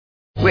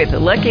With the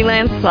Lucky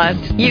Land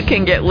Slots, you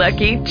can get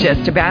lucky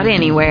just about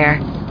anywhere.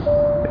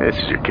 This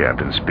is your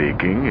captain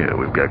speaking.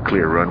 We've got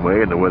clear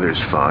runway and the weather's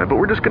fine, but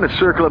we're just going to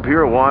circle up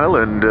here a while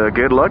and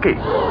get lucky.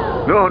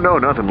 No,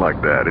 nothing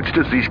like that. It's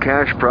just these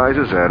cash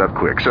prizes add up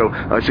quick. So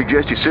I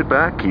suggest you sit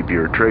back, keep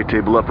your tray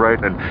table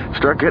upright, and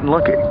start getting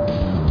lucky.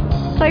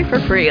 Play for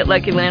free at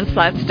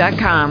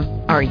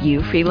LuckyLandSlots.com. Are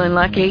you feeling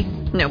lucky?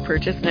 No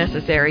purchase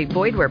necessary.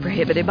 Void where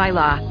prohibited by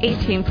law.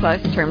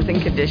 18+ terms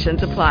and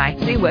conditions apply.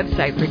 See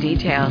website for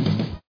details.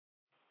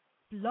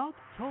 Blog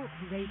Talk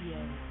Radio.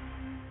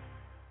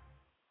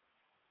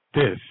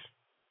 This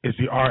is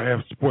the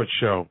RF Sports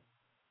Show.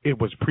 It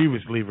was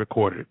previously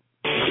recorded.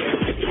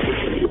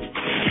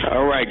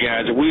 All right,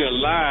 guys, we are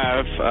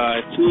live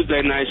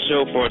Tuesday night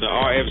show for the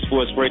RF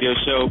Sports Radio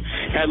Show.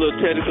 Had a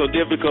little technical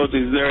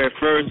difficulties there at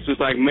first. It's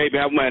like maybe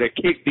I might have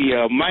kicked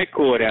the mic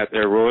cord out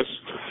there, Royce.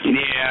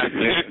 Yeah,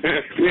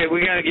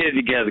 we got to get it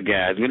together,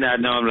 guys. We're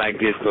not known like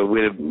this, but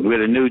with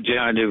a new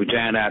genre, we're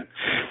trying out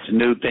some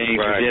new things.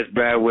 Right. So just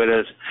bear with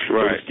us.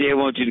 Right. We still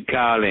want you to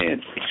call in.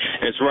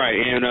 That's right.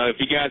 And if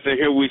you guys are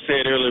here, we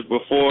said earlier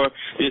before,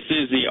 this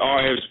is the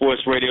RF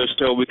Sports Radio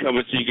Show. We're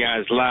coming to you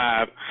guys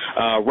live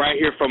right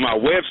here from our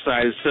website.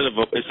 Instead of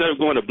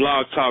going to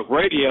Blog Talk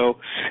Radio,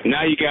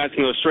 now you guys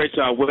can go straight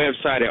to our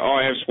website at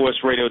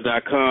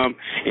rfsportsradio.com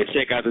and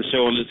check out the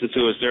show and listen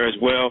to us there as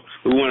well.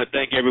 We want to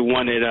thank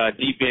everyone at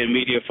Deep End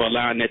Media for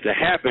allowing that to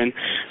happen.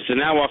 So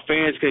now our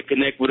fans can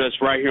connect with us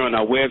right here on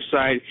our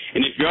website.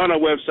 And if you're on our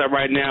website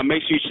right now,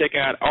 make sure you check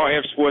out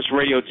RF Sports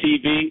Radio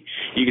TV.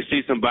 You can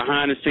see some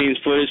behind-the-scenes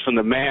footage from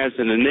the Mavs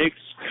and the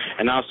Knicks,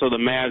 and also the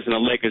Mavs and the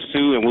Lakers,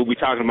 too, and we'll be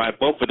talking about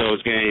both of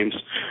those games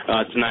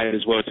tonight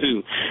as well,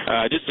 too.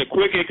 Just a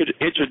quick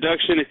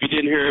introduction, if you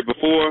didn't hear it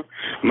before.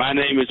 My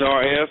name is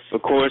RF,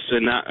 of course,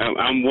 and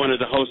I'm one of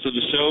the hosts of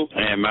the show.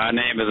 And my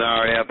name is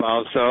RF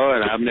also,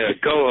 and I'm the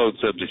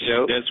co-host of the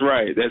show. That's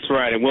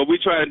right. And what we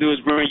try to do is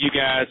bring you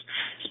guys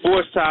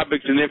sports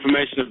topics and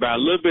information about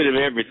a little bit of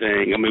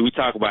everything. I mean, we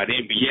talk about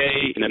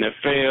NBA,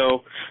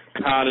 NFL,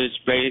 college,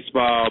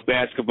 baseball,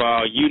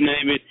 basketball, you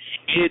name it,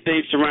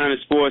 anything surrounding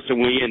sports, and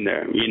we in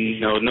there. You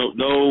know,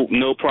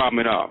 no problem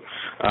at all.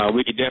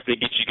 We can definitely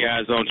get you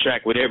guys on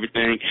track with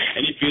everything.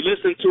 And if you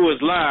listen to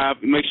us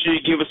live, make sure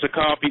you give us a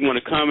call if you want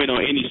to comment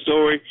on any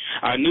story.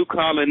 Our new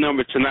call-in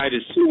number tonight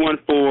is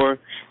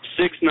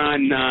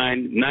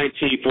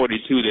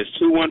 214-699-1942. That's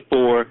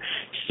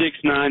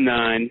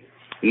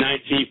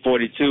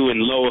 214-699-1942,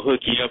 and Lower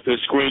hook you up, he'll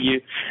screen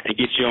you and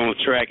get you on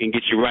track and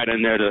get you right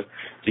in there to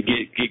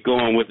get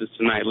going with us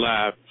tonight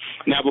live.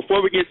 Now,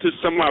 before we get to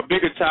some of our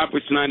bigger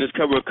topics tonight, let's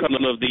cover a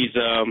couple of these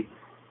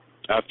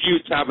a few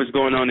topics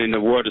going on in the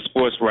world of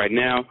sports right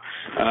now.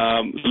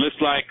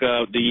 Looks like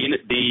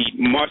the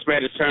March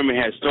Madness tournament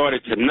has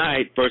started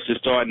tonight versus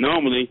start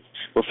normally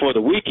before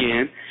the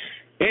weekend.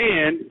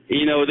 And,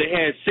 you know, they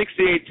had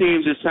 68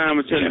 teams this time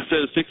instead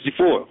of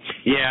 64.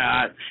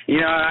 Yeah,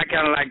 I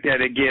kind of like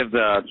that. It gives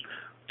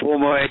 4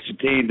 more extra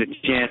teams a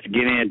chance to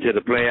get into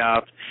the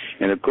playoffs.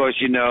 And, of course,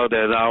 you know,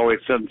 there's always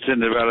some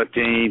Cinderella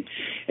team.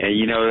 And,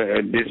 you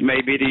know, this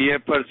may be the year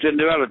for the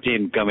Cinderella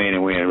team to come in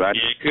and win, right?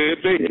 It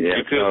could be. Yeah,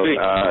 it could be.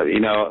 You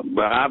know,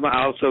 but I'm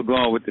also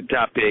going with the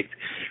top picks.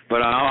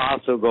 But I'm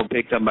also going to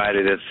pick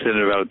somebody that's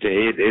Cinderella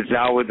team. It's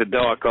always the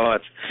dark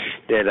horse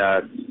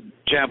that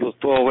tramples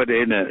forward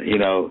and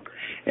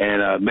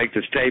makes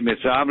a statement.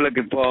 So I'm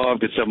looking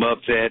forward to some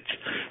upsets,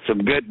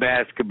 some good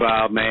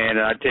basketball, man.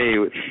 And I tell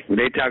you, when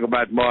they talk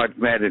about March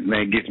Madness,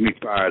 man, it gets me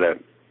fired up.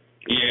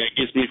 Yeah, it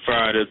gets me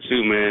fired up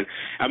too, man.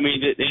 I mean,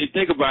 you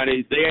think about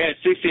it, they had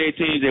 68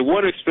 teams. They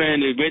want to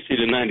expand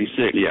eventually to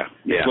 96. Yeah.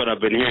 That's what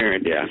I've been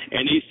hearing. Yeah.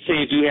 And these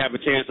teams do have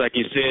a chance, like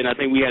you said. And I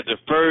think we had the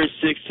first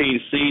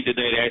 16 seed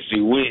today to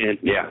actually win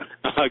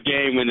a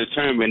game in the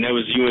tournament. That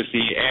was UNC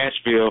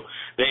Asheville.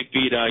 They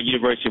beat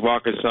University of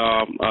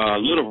Arkansas,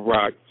 Little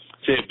Rock,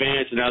 to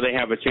advance, and now they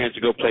have a chance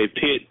to go play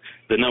Pitt,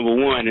 the number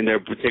 1 in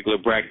their particular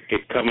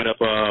bracket, coming up.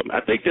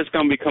 I think that's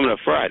going to be coming up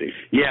Friday.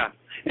 Yeah.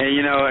 And,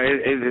 you know,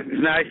 it's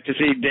nice to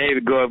see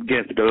David go up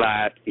against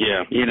Goliath.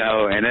 Yeah. You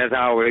know, and that's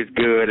always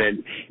good.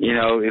 And, you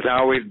know, it's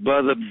always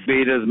buzzer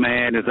beaters,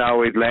 man. It's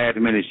always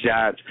last-minute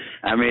shots.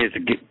 I mean, it's a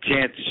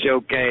chance to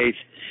showcase,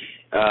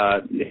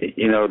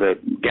 you know, the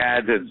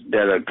guys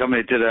that are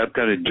coming into the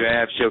upcoming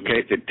draft,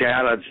 showcase their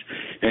talents,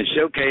 and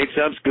showcase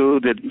some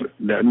schools that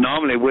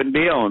normally wouldn't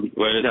be on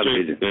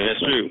television.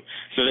 That's true.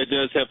 So that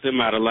does help them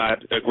out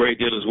a great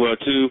deal as well,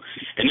 too.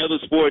 In other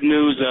sport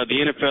news, the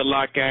NFL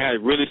lockout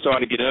is really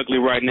starting to get ugly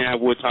right now.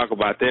 We'll talk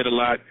about that a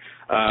lot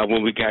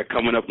when we got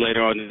coming up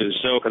later on in the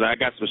show, because I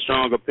got some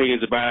strong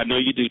opinions about it. I know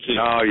you do, too.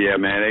 Oh, yeah,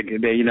 man.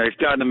 You know, it's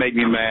starting to make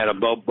me mad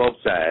on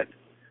both sides.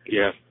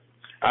 Yeah.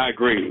 I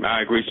agree.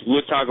 So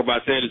we'll talk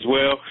about that as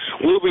well.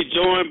 We'll be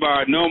joined by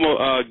our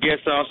normal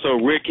guest also,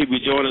 Rick. He'll be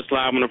joining us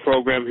live on the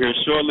program here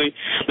shortly.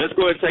 Let's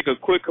go ahead and take a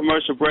quick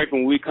commercial break.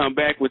 When we come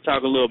back, we'll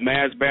talk a little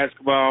Mavs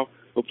basketball.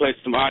 We'll play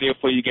some audio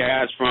for you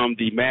guys from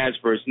the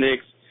Mavs versus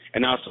Knicks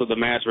and also the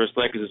Mavs versus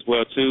Lakers as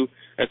well, too.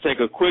 Let's take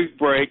a quick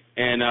break,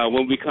 and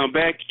when we come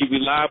back, you'll be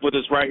live with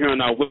us right here on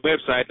our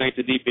website, thanks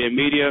to Deep End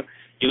Media.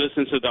 You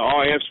listen to the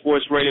RF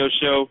Sports Radio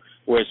Show,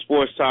 where it's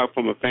sports talk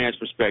from a fan's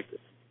perspective.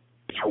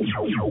 Talk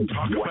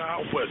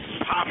about what's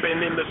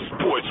popping in the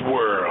sports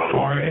world.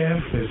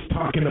 RF is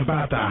talking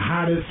about the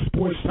hottest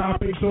sports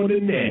topics on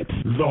the net.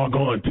 Log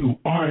on to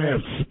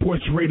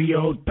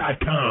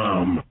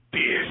rfsportsradio.com.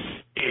 This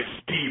is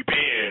Deep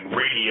End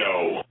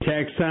Radio.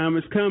 Tax time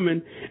is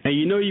coming, and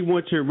you know you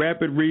want your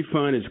rapid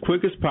refund as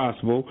quick as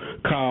possible.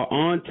 Call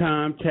On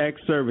Time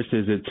Tax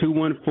Services at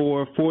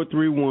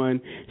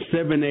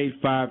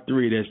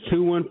 214-431-7853. That's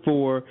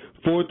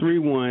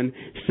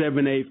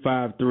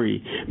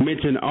 214-431-7853.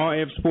 Mention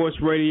RF Sports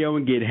Radio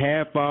and get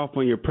half off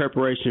on your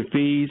preparation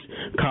fees.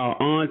 Call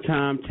On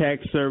Time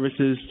Tax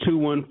Services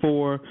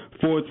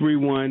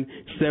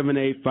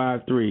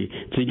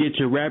 214-431-7853 to get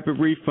your rapid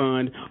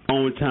refund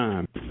on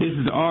time. This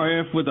is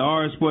RF with the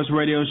RF Sports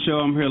Radio Show.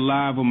 I'm here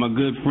live with my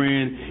good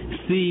friend,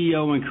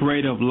 CEO and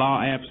creator of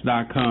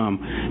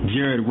LawApps.com,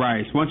 Jared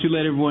Rice. Why don't you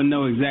let everyone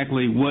know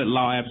exactly what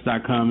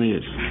LawApps.com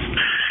is?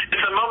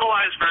 It's a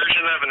mobilized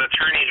version of an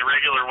attorney's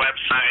regular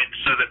website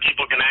so that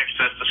people can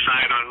access the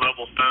site on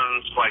mobile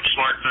phones like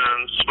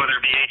smartphones, whether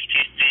it be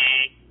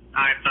HTC,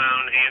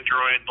 iPhone,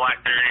 Android,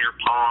 BlackBerry, or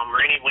Palm,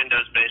 or any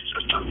Windows-based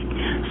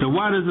system. So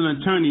why does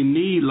an attorney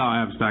need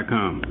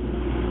LawApps.com?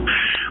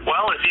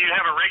 Well, if you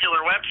have a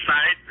regular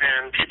website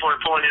and people are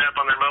pulling it up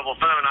on their mobile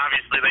phone,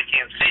 obviously they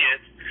can't see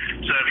it.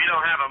 So if you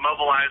don't have a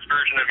mobilized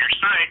version of your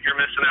site, you're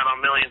missing out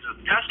on millions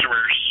of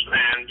customers.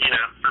 And, you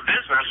know, for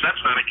business, that's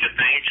not a good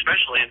thing,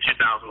 especially in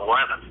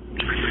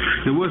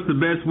 2011. So what's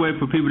the best way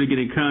for people to get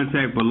in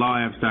contact with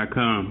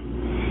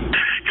LawApps.com?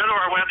 Go to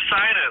our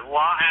website at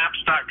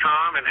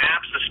lawapps.com, and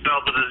apps is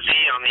spelled with a Z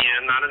on the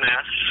end, not an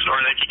S. Or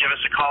they can give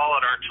us a call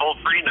at our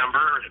toll-free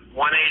number,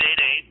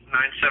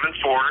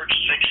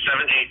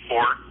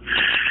 1-888-974-6784.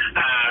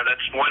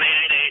 That's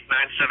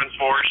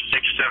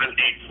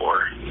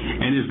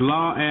 1-888-974-6784. And it's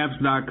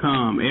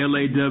lawapps.com,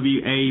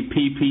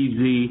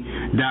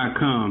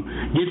 LAWAPPZ.com.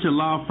 Get your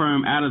law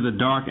firm out of the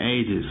dark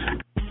ages.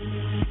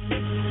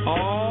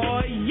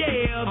 Oh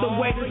yeah, the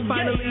wait is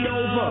finally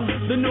over.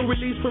 The new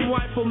release from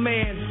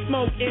Rifleman,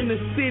 Smoke in the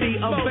City,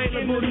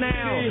 available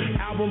now.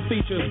 Album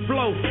features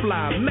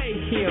Blowfly,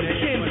 Mayhem,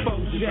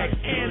 Kinfolk Jack,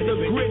 and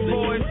the Grit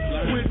Boys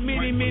with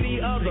many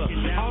other.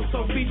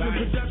 Also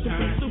featuring production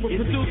from super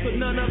producer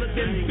none other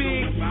than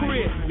Big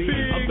Crit.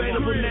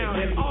 Available now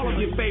at all of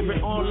your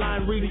favorite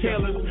online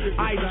retailers: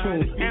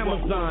 iTunes,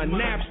 Amazon,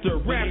 Napster,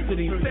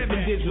 Rhapsody, 7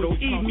 Digital,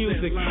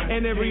 eMusic,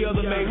 and every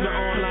other major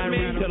online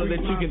retailer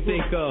that you can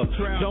think of.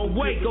 Don't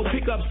wait, go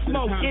pick up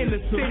Smoke in the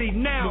City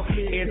now.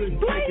 It's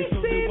blazing,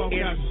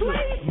 it's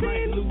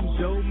blazing. Lose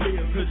your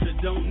meal, cause you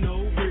don't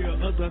know real.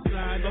 Other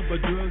side of a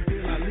drug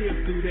deal, I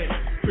live through that.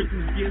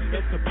 Christmas gifts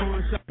at the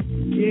pawn shop.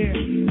 Yeah,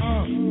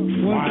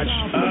 watch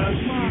us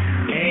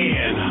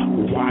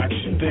and watch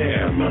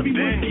them.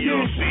 Then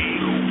you'll see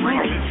who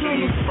brings it to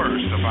you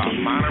first about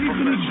minor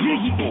professional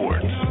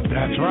sports.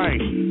 That's right.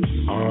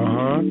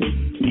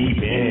 Deep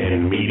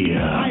End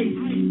Media.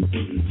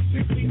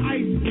 Strictly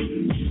ice.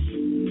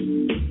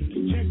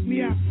 Check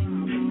me out.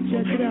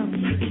 Check it out.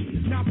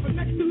 Now for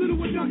next to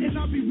little or nothing,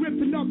 I'll be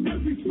ripping up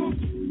every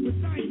function with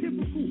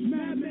scientific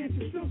madman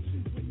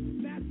consumption.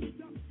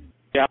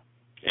 Yeah.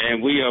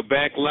 And we are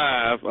back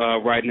live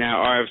right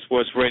now, RF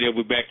Sports Radio.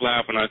 We're back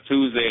live on our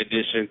Tuesday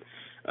edition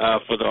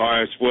for the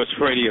RF Sports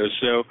Radio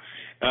Show.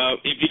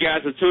 If you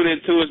guys are tuning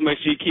in to us, make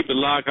sure you keep it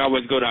locked.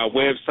 Always go to our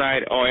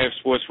website,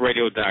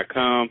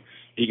 rfsportsradio.com.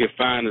 You can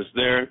find us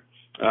there.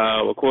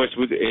 Of course,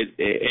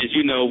 as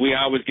you know, we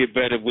always get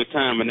better with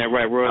time. Isn't that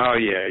right, Roy? Oh,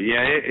 yeah.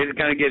 It's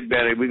going to get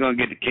better. We're going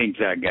to get the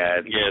kinks out,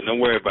 guys. Yeah, don't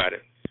worry about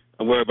it.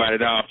 Don't worry about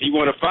it at all. If you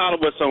want to follow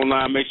us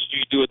online, make sure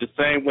you do it the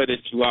same way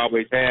that you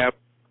always have.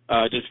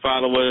 Just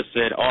follow us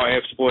at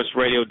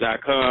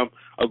rfsportsradio.com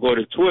or go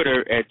to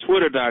Twitter at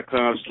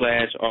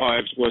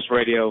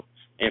twitter.com/rfsportsradio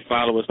and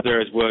follow us there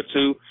as well,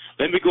 too.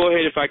 Let me go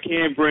ahead, if I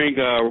can, bring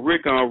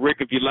Rick on. Rick,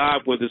 if you're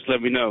live with us,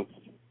 let me know.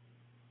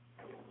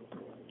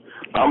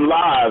 I'm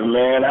live,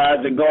 man.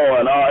 How's it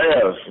going?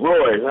 RF.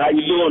 Roy, how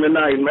you doing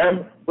tonight,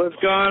 man? What's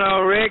going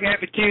on, Rick?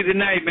 Happy Tuesday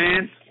night,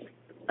 man.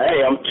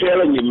 Hey, I'm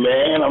telling you,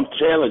 man. I'm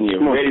telling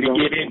you. I'm ready to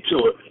get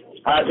into it.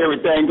 How's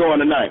everything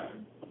going tonight?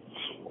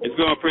 It's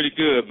going pretty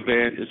good,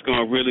 man. It's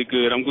going really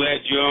good. I'm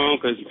glad you're on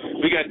because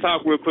we got to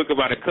talk real quick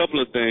about a couple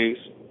of things.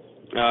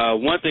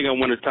 One thing I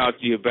want to talk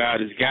to you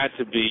about has got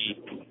to be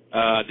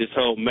this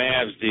whole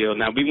Mavs deal.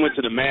 Now, we went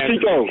to the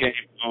Mavs game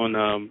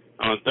on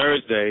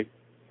Thursday.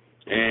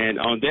 And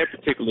on that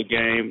particular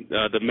game,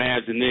 the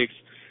Mavs and Knicks,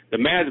 the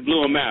Mavs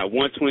blew them out,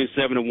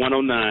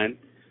 127-109.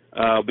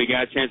 We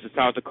got a chance to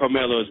talk to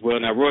Carmelo as well.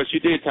 Now, Royce, you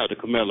did talk to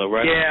Carmelo,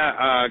 right?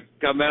 Yeah,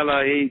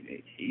 Carmelo, he's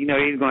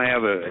going to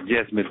have an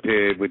adjustment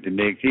period with the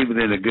Knicks. He was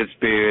in a good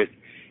spirit,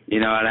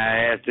 and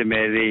I asked him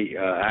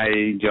how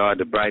he enjoyed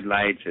the bright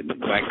lights and the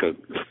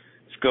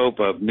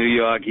microscope of New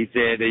York. He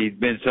said he's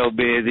been so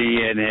busy he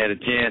hadn't had a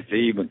chance to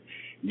even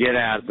get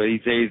out, but he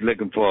said he's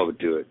looking forward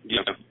to it.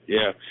 Yeah.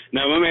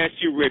 Now, let me ask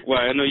you, Rick,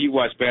 I know you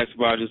watch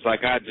basketball just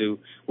like I do.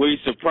 Were you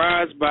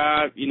surprised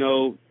by,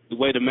 the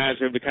way the Mavs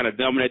were able to kind of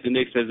dominate the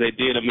Knicks as they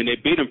did? I mean, they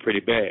beat them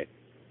pretty bad.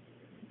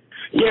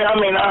 Yeah, I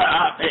mean,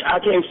 I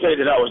can't say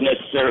that I was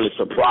necessarily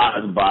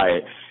surprised by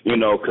it,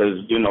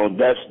 because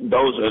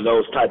those are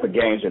those type of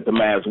games that the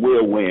Mavs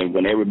will win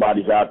when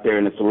everybody's out there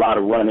and it's a lot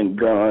of running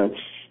gun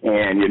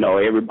and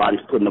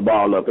everybody's putting the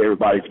ball up,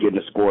 everybody's getting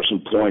to score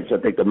some points. I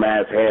think the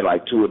Mavs had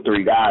like 2 or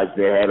 3 guys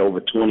that had over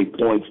 20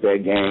 points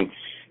that game.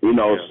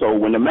 So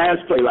when the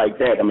Mavs play like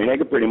that, I mean, they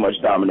can pretty much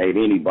dominate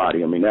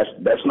anybody. I mean,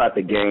 that's not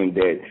the game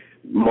that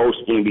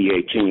most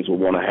NBA teams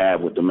would want to have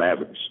with the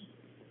Mavericks.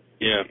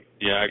 Yeah,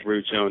 I agree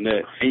with you on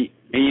that. And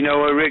you know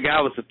what, Rick,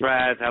 I was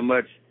surprised how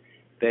much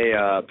they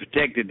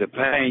protected the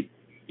paint.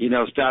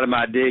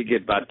 Stoudemire did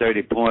get about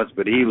 30 points,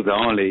 but he was the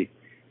only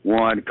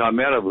one.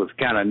 Carmelo was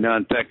kind of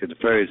non-effective the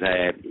first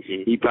half.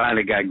 He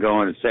finally got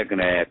going in the second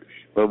half.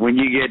 But when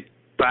you get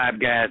 5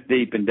 guys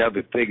deep in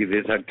double figures,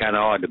 it's kind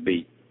of hard to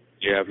beat.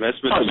 Yeah, that's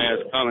been the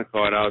Mavs calling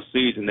card all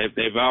season.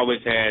 They've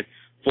always had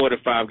 4 to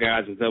 5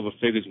 guys in double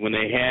figures when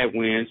they had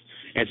wins.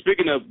 And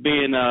speaking of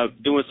being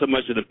doing so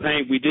much of the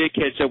paint, we did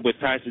catch up with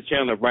Tyson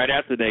Chandler right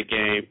after that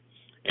game,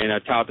 and I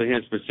talked to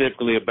him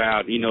specifically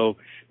about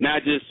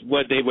not just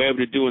what they were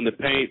able to do in the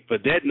paint for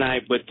that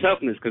night, but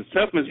toughness, because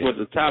toughness was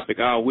a topic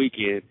all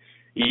weekend.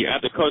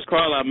 After Coach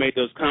Carlisle made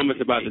those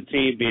comments about the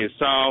team being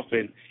soft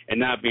and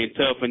not being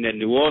tough in that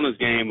New Orleans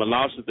game, a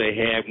loss that they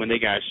had when they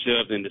got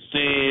shoved in the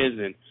stands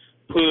and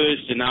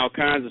pushed and all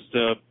kinds of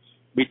stuff.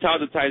 We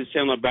talked to Tyson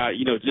Chandler about,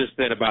 just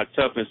that, about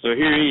toughness. So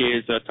here he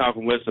is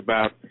talking with us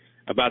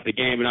about the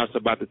game and also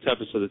about the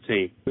toughness of the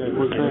team.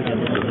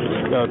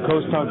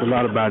 Coach talked a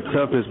lot about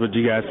toughness, but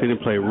you guys seen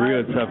him play real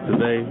tough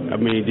today. I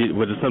mean,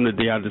 was it something that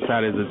y'all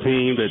decided as a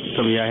team that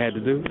some of y'all had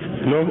to do?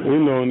 No, we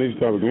know in these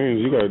type of games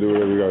you got to do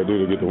whatever you got to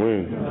do to get the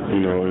win.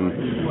 And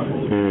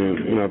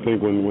I think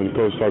when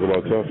Coach talk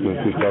about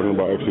toughness, he's talking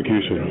about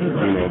execution.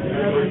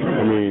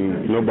 I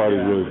mean,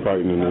 nobody's really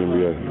fighting in the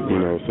NBA.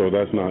 So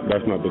that's not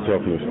the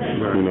toughness.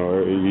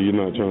 You're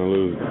not trying to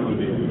lose.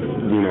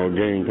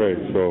 Game pace.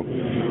 So,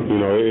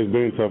 it's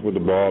been tough with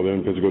the ball,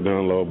 then physical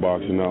down low,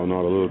 boxing out, and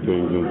all the little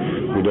things, and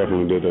we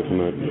definitely did that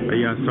tonight. Are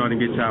y'all starting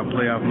to get y'all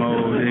playoff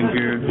mode in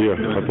gear?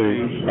 Yeah, I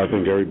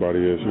think everybody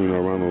is.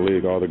 Around the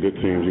league, all the good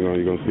teams, you're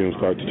going to see them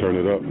start to turn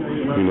it up,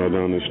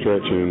 down the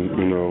stretch, and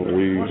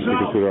we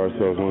consider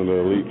ourselves one of the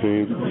elite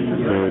teams,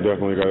 and we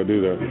definitely got to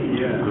do that.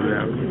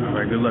 Yeah. All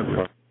right, good luck.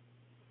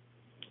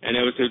 And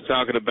they was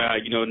talking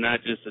about,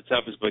 not just the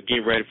toughest, but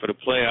getting ready for the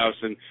playoffs.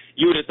 And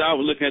you would have thought,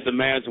 looking at the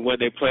Mavs and what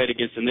they played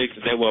against the Knicks,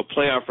 that they were a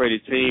playoff-ready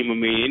team. I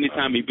mean,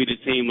 anytime you beat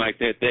a team like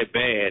that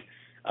bad,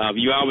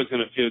 you're always going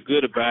to feel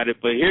good about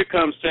it. But here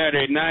comes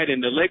Saturday night,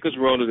 and the Lakers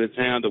roll into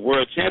town, the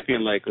world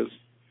champion Lakers,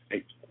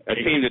 a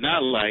team that I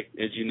like,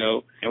 as you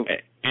know.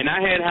 And I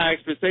had high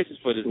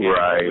expectations for this game.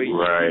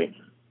 Right.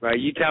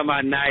 You talking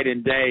about night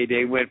and day.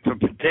 They went from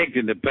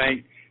protecting the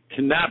paint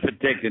to not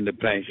protecting the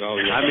paint. Oh,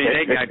 yeah. I mean,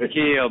 they got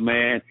killed,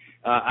 man.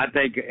 I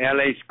think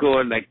L.A.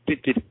 scored like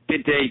 58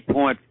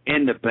 points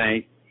in the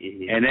paint,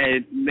 and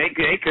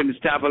they couldn't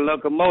stop a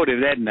locomotive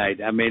that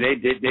night. I mean, they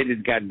just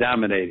got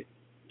dominated.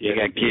 They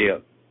got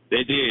killed.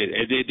 They did.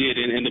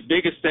 And the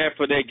biggest stat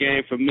for that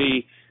game for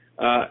me,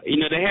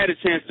 they had a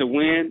chance to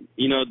win.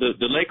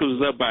 The Lakers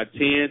was up by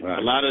 10 a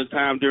lot of the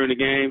time during the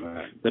game.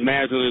 The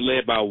Mavs only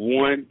led by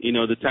 1.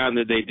 The time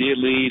that they did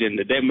lead, and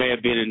that may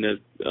have been in the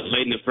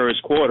late in the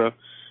first quarter.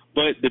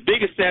 But the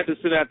biggest stat that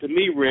stood out to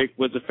me, Rick,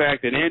 was the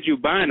fact that Andrew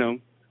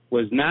Bynum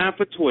was 9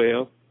 for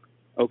 12,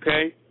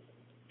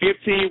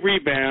 15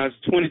 rebounds,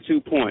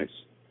 22 points.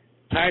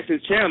 Tyson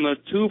Chandler,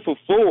 2 for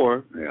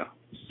 4,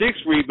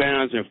 6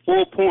 rebounds, and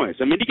 4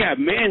 points. I mean, he got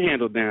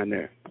manhandled down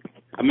there.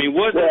 I mean,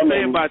 what's that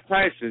saying about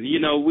Tyson?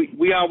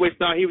 We always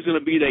thought he was going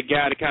to be that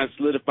guy to kind of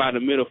solidify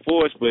the middle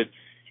force, but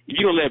if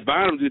you're going to let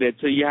Bynum do that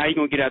to you, how are you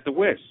going to get out the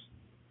West?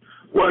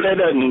 Well, that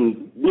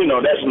doesn't,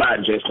 that's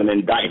not just an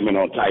indictment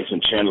on Tyson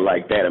Chandler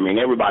like that. I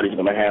mean, everybody's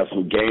going to have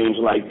some games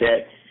like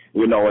that,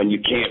 and you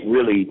can't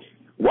really,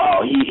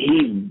 while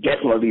he's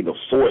definitely the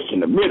force in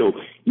the middle,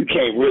 you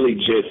can't really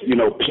just,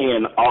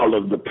 pin all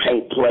of the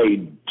paint play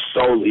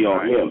solely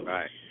on him.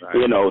 Right.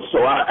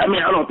 So, I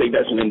don't think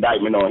that's an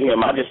indictment on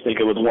him. I just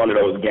think it was one of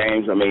those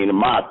games. I mean, in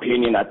my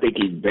opinion, I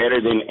think he's better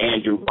than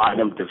Andrew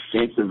Bynum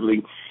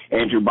defensively.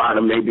 Andrew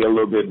Bynum may be a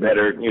little bit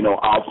better,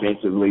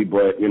 offensively,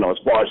 but, as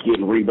far as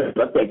getting rebounds,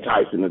 I think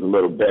Tyson is a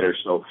little better.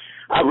 So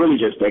I really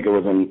just think it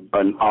was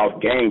an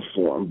off game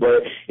for him.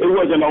 But it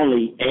wasn't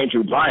only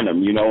Andrew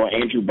Bynum,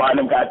 Andrew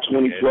Bynum got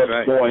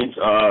 20-plus points.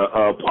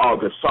 Paul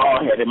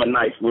Gasol had him a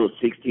nice little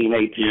 16,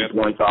 18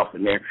 points off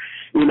in there.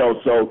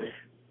 So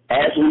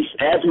as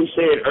we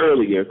said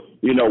earlier,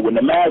 when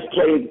the Mavs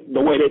played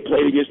the way they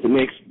played against the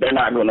Knicks, they're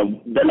not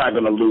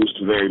gonna lose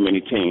to very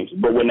many teams.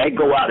 But when they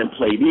go out and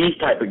play these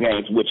type of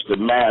games, which the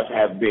Mavs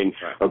have been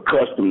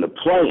accustomed to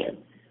playing,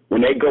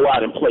 when they go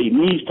out and play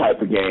these type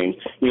of games,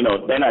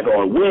 they're not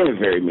going to win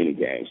very many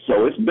games.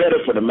 So it's better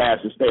for the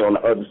Mavs to stay on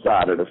the other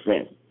side of the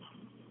fence.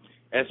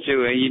 That's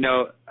true, and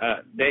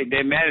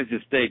they managed to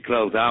stay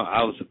close.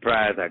 I was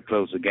surprised how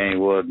close the game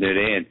was near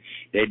the end.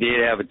 They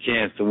did have a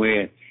chance to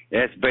win.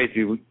 that's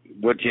basically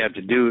what you have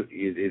to do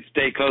is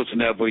stay close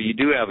enough where you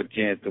do have a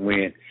chance to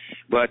win.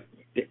 But,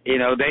 you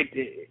know,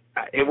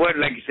 it wasn't,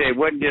 like you said, it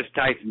wasn't just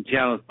Tyson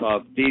Chandler's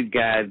fault. These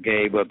guys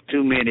gave up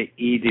too many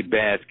easy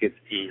baskets.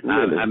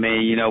 Really? I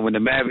mean, you know, when the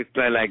Mavericks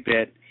play like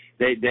that,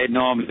 they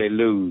normally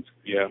lose.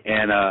 Yeah.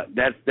 And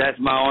that's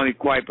my only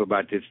gripe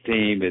about this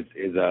team is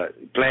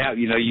playoff.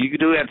 You know, you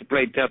do have to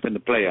play tough in the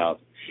playoffs,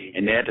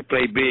 and they have to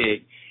play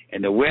big.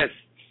 And the West,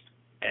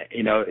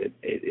 you know,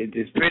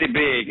 it's pretty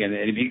big. And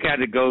if you got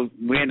to go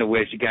win the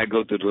West, you got to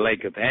go through the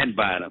Lakers and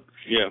beat them.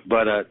 Yeah.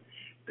 But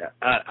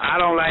I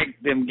don't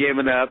like them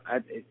giving up.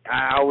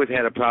 I always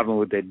had a problem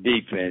with their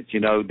defense.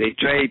 You know, they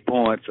trade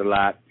points a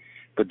lot,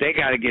 but they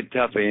got to get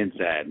tougher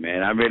inside,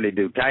 man. I really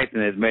do.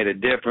 Tyson has made a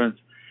difference.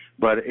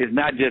 But it's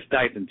not just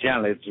Tyson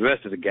Chandler; it's the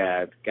rest of the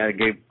guys. Got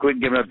to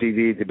quit giving up these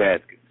easy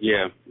baskets.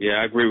 Yeah,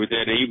 I agree with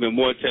that. And even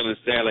more telling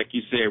stat, like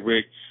you said,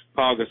 Rick,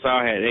 Paul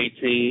Gasol had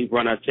 18,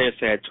 Ron Artest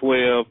had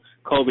 12,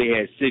 Kobe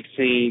had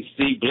 16,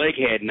 Steve Blake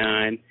had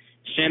 9,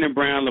 Shannon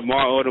Brown,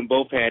 Lamar Odom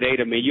both had 8.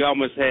 I mean, you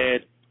almost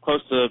had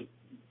close to,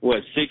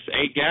 6,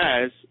 8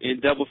 guys in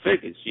double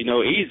figures, you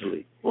know,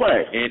 easily.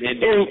 Right. And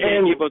you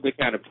can't give up the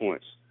kind of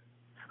points.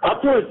 I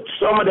put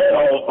some of that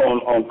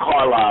on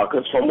Carlisle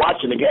because from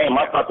watching the game,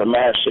 I thought the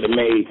Mavs should have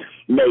made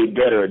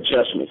better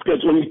adjustments.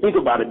 Because when you think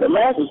about it, the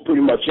Mavs was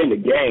pretty much in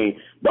the game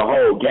the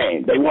whole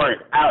game. They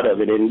weren't out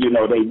of it, and, you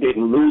know, they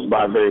didn't lose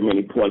by very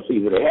many points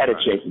either. They had a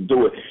chance to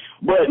do it.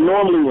 But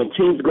normally when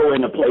teams go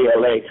in to play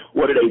L.A.,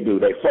 what do?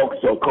 They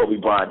focus on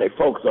Kobe Bryant.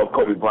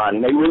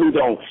 And they really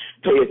don't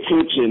pay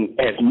attention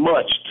as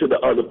much to the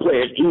other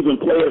players, even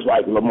players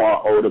like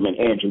Lamar Odom and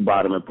Andrew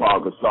Bynum and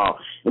Paul Gasol.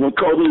 And when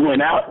Kobe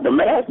went out, the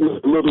Mavs was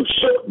a little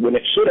shook when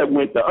it should have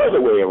went the other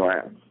way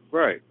around.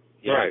 Right.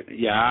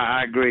 Yeah,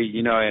 I agree.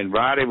 You know, and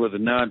Roddy was a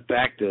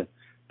non-factor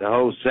the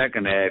whole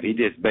second half. He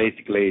just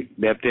basically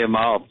left him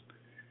off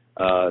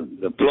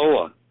the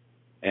floor.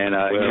 And,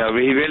 you know,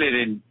 he really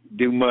didn't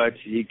do much.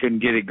 He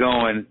couldn't get it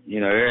going, you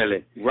know,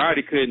 early.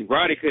 Roddy couldn't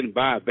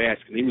buy a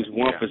basket. He was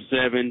 1 for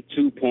 7,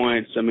 2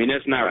 points. I mean,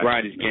 that's not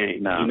Roddy's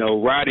game. No. You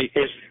know,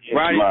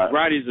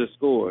 Roddy's a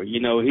scorer.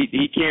 You know,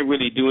 he can't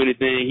really do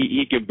anything.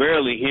 He can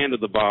barely handle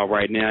the ball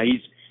right now.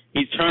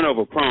 He's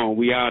turnover prone.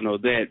 We all know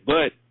that.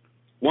 But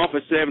 1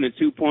 for 7 and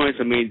 2 points,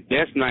 I mean,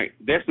 that's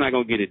not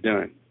gonna get it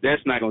done.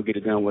 That's not gonna get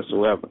it done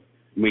whatsoever.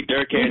 I mean,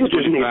 Dirk had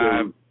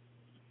 25.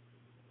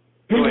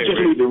 People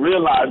just need to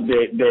realize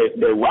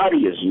that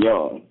Roddy is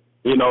young.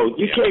 You know,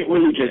 you can't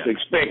really just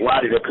expect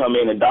Roddy to come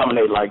in and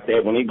dominate like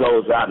that when he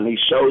goes out and he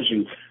shows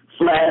you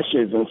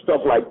flashes and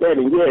stuff like that.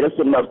 And, yeah, that's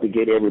enough to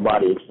get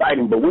everybody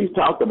excited. But we've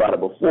talked about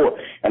it before.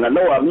 And I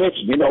know I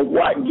mentioned, you know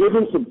what, give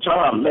him some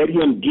time. Let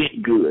him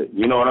get good.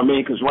 You know what I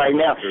mean? Because right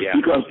now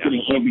he comes to the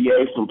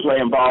NBA from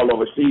playing ball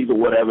overseas or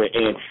whatever.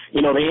 And,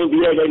 you know, the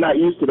NBA, they're not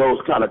used to those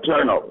kind of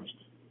turnovers.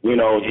 You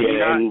know,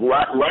 and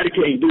Roddy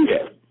can't do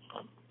that.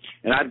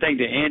 And I think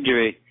the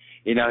injury,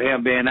 you know,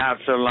 him being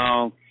out so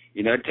long,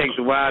 you know, it takes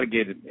a while to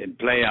get in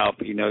playoff.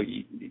 You know,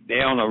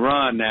 they're on a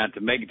run now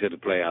to make it to the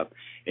playoff.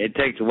 It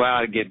takes a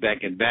while to get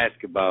back in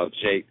basketball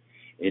shape.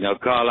 You know,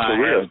 Carlisle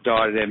has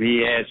started him.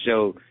 He has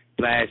showed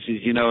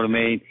flashes, you know what I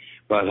mean?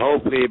 But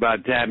hopefully by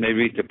the time they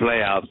reach the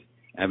playoffs,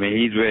 I mean,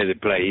 he's ready to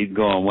play. He's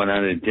going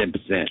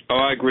 110%. Oh,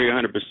 I agree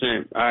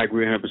 100%. I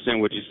agree 100%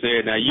 what you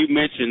said. Now, you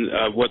mentioned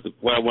what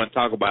I want to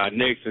talk about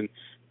next, and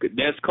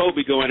that's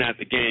Kobe going out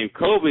the game.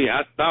 Kobe,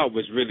 I thought,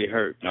 was really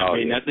hurt.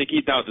 I think he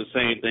thought the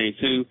same thing,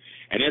 too.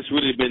 And that's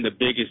really been the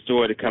biggest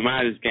story to come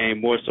out of this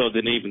game, more so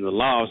than even the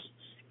loss,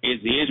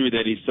 is the injury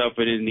that he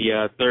suffered in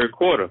the third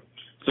quarter.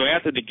 So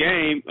after the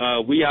game,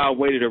 we all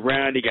waited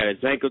around. He got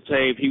his ankle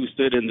taped. He was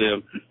stood in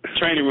the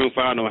training room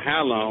for I don't know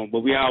how long,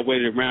 but we all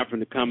waited around for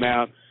him to come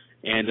out.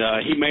 And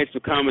he made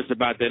some comments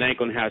about that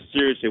ankle and how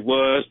serious it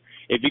was.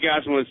 If you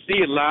guys want to see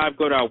it live,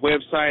 go to our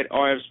website,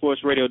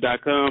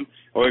 rfsportsradio.com,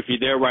 or if you're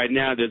there right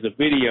now, there's a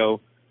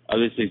video of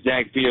this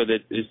exact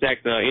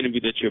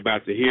interview that you're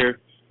about to hear.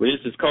 Well,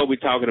 this is Kobe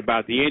talking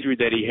about the injury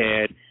that he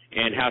had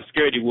and how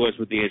scared he was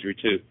with the injury,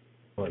 too.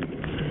 Like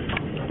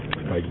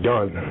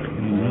done.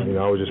 You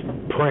know, I was just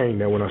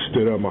praying that when I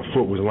stood up, my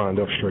foot was lined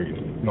up straight.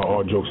 You know,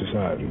 all jokes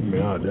aside.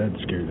 Man, that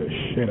scared the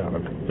shit out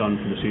of me. Done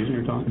for the season,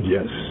 you're talking?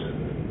 Yes.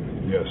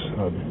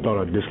 I thought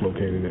I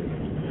dislocated it.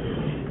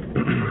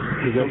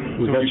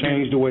 Was that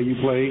change the way you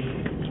played?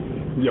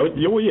 Yeah.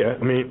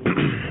 I mean,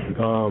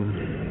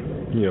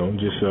 you know,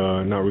 just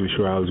not really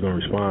sure how I was going to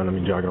respond. I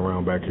mean, jogging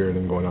around back here and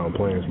then going out and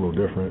playing is a little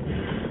different.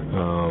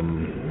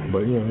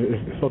 But, you know,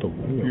 it felt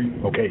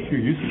okay. You're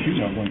used to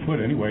shooting on one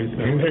foot anyway. So.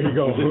 There you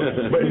go.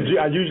 But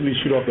I usually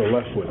shoot off the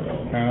left foot,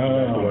 though.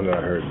 That's the one that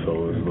I hurt. So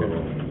it was a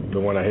little,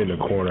 the one I hit in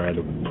the corner, I had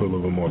to put a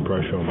little bit more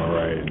pressure on my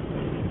right.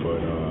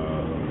 But,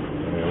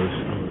 it was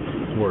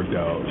worked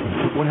out.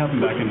 What happened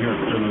back in here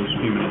for those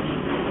few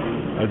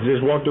minutes? I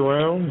just walked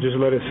around, just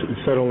let it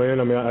settle in.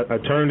 I mean, I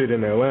turned it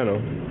in Atlanta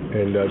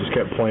and just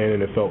kept playing,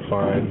 and it felt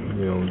fine.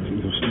 You know,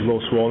 it was a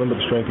little swollen, but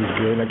the strength was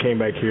good. And I came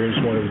back here and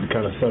just wanted to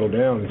kind of settle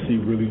down and see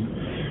really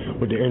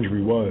what the injury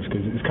was,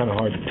 because it's kind of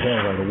hard to tell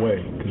right away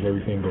because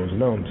everything goes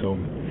numb. So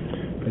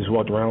I just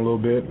walked around a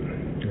little bit,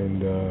 and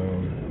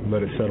and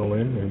let it settle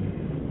in, and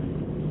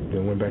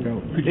then went back out.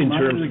 Could you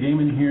monitor the game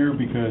in here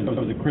because it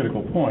was a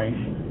critical point?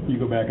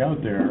 You go back out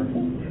there,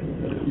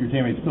 your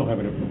teammates still have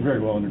it very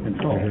well under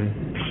control.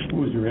 Mm-hmm.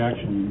 What was your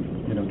reaction,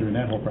 during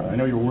that whole process? I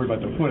know you were worried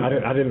about the foot. We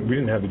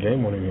didn't have the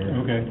game on in here.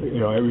 Okay.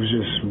 It was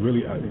just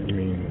really.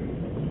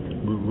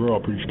 We're all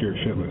pretty scared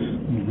shitless,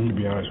 to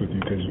be honest with you,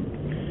 because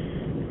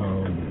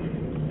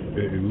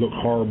it looked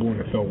horrible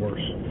and it felt worse.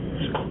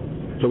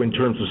 So in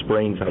terms of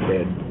sprains, how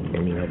bad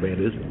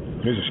is it?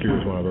 It's the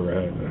scariest one I've ever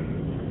had,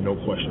 no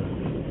question.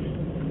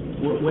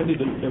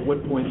 At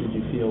what point did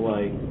you feel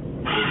like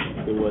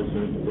it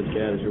wasn't as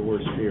bad as your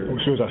worst fear?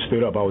 As soon as I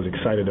stood up, I was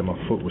excited that my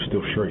foot was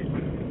still straight.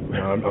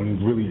 I'm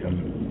really.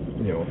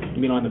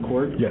 You mean on the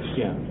court? Yes.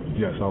 Yeah.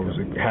 Yes, I was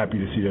happy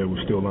to see that it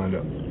was still lined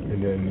up. And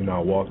then, I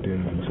walked in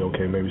and said,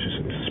 okay, maybe it's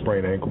a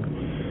sprained ankle,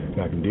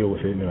 and I can deal with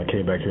it. And then I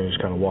came back here and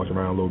just kind of walked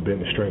around a little bit,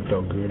 and the strength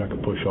felt good. I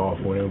could push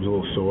off when it was a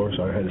little sore,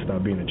 so I had to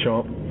stop being a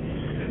chump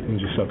and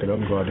just suck it up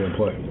and go out there and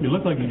play. You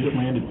looked like you just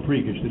landed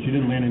freakish, that you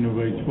didn't land in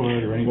anybody's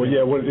foot or anything. Well,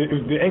 yeah,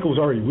 the ankle was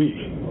already weak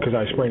because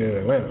I sprained it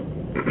in Atlanta.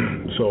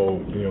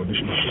 So, the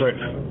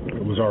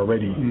strength was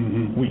already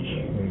weak,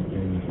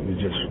 and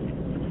it just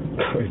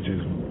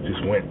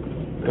went.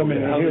 How do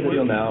you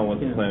feel now once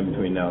the plan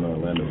between now and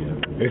Orlando?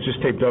 It's just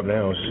taped up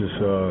now. It's just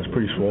it's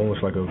pretty swollen.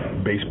 It's like a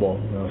baseball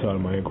outside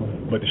of my ankle,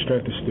 but the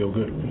strength is still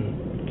good.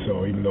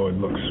 So even though it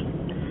looks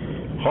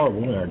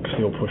horrible, I can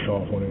still push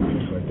off on it and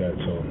things like that.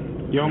 So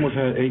you almost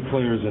had 8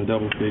 players in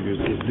double figures.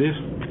 Is this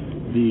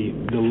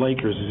the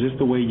Lakers? Is this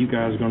the way you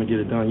guys are going to get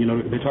it done?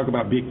 They talk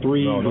about big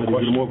three, but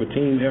is it more of a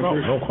team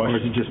effort, no question.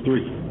 Or is it just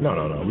 3? No.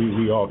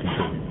 We all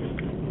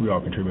contribute. We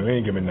all contribute. At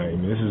any given night,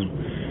 this is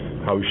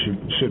how we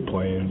should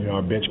play. And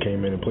our bench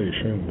came in and played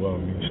extremely well.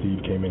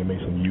 Steve came in and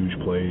made some huge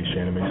plays.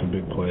 Shannon made some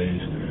big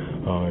plays.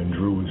 And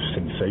Drew was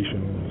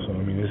sensational. So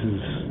we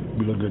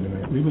look good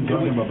tonight. We've been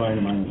talking about buying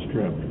him on the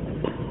strip,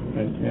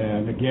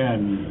 and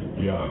again,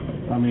 he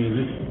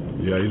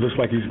looks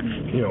like he's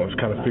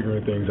kind of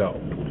figuring things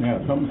out. Yeah,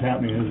 something's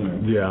happening,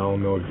 isn't it? Yeah, I don't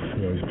know if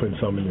he's putting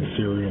something in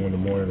cereal in the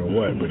morning or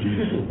what, but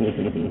he's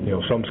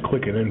something's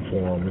clicking in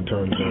for him in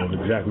terms of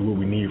exactly what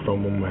we need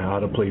from him, how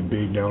to play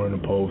big down in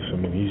the post.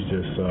 He's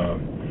just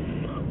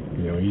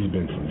he's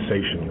been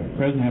sensational.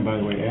 Bresnahan, by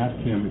the way,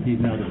 asked him if he's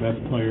now the best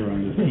player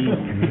on this team.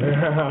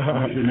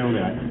 You should know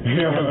that.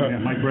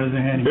 Mike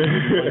Bresnahan,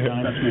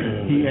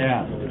 he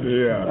asked.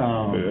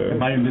 And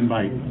Biden didn't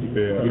bite.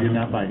 He did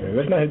not bite.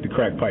 Let's not hit the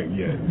crack pipe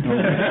yet.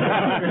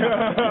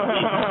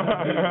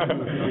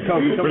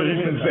 But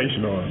he's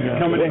sensational.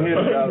 Coming in here,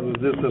 was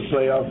this a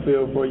playoff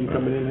feel for you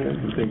coming in here?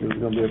 You think it was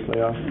going to be a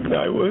playoff?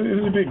 No,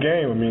 it was a big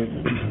game.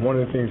 One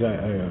of the things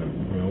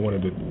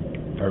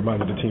I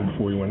reminded the team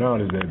before we went out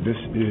is that this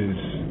is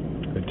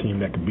a team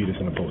that could beat us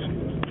in the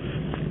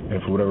postseason.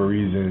 And for whatever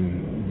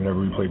reason,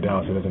 whenever we play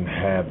Dallas, it doesn't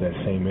have that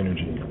same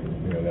energy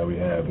that we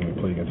have when we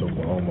play against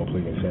Oklahoma,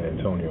 play against San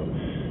Antonio.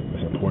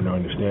 It's important to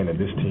understand that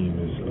this team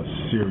is a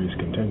serious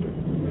contender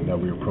and that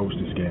we approach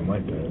this game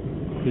like that.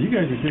 So you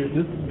guys are serious.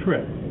 This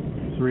trip,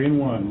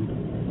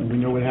 3-1, and we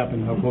know what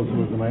happened, how close it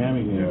was to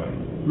Miami game. Yeah.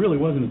 Really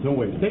wasn't its own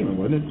way of statement,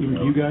 wasn't it? Even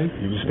you guys?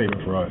 It was a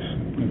statement for us.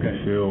 Okay.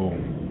 Phil,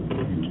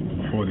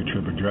 before the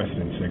trip, addressed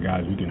it and said,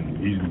 guys, we can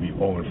easily be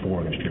 0-4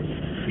 on this trip.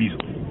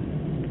 Easily.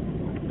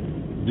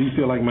 Do you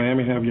feel like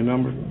Miami have your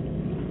number?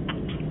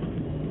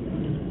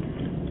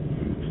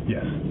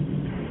 Yes.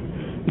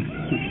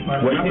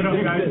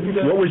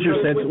 What was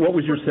your sense? What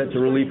was your sense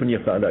of relief when you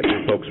found out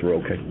your folks were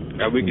okay?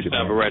 We can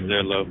stop it right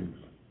there, Lo.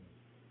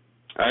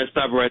 All right,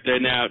 stop it right there.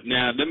 Now,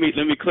 let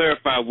me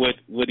clarify what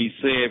he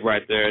said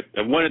right there.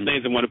 And one of the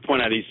things I want to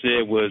point out he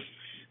said was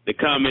the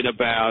comment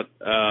about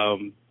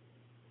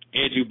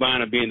Andrew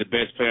Bonner being the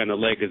best player on the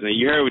Lakers. And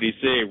you heard what he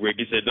said, Rick.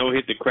 He said, "Don't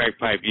hit the crack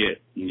pipe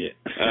yet,"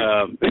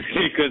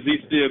 because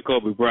he's still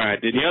Kobe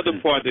Bryant. And the other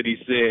part that he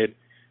said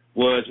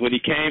was when he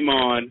came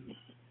on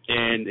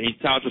and he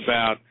talked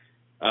about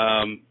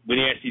when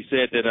he actually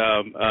said that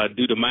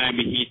do the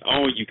Miami Heat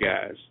own you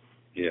guys?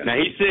 Yeah. Now,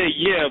 he said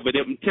but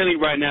I'm telling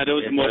you right now, that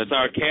was the most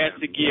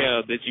sarcastic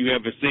that you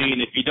ever seen.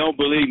 If you don't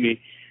believe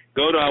me,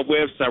 go to our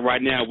website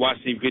right now and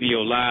watch the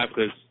video live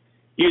because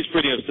he was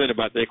pretty upset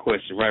about that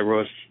question, right,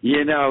 Ross?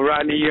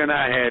 Rodney, you and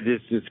I had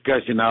this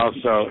discussion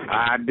also.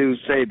 I do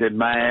say that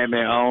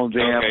Miami owns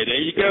them. Okay, there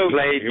you go. They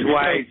played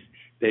twice.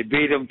 They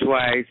beat them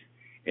twice.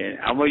 And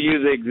I'm going to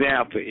use an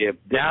example. If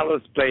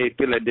Dallas played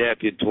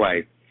Philadelphia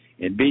twice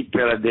and beat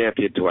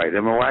Philadelphia twice,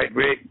 am I right,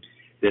 Rick?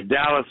 That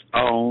Dallas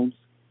owns.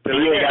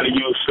 You ain't got to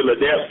use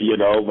Philadelphia,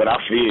 but I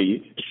feel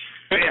you.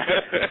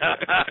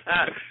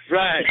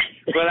 Right.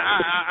 But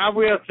I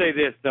will say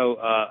this, though.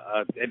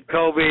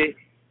 Kobe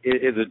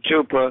is a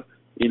trooper.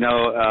 I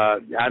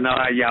know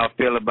how y'all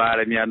feel about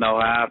it, and y'all know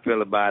how I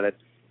feel about it.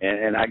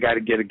 And I got to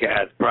get a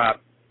guy's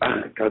prop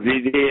because he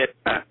did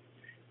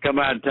come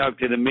out and talk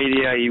to the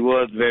media. He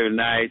was very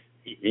nice.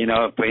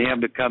 For him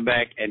to come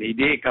back, and he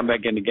did come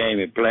back in the game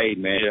and played,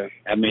 man. Yeah.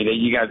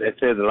 You guys, that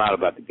says a lot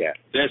about the guy.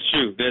 That's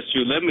true.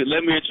 Let me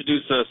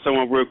introduce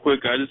someone real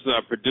quick. This is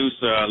our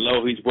producer,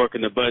 Lo. He's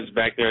working the buttons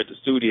back there at the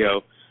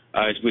studio.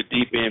 It's with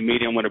Deep End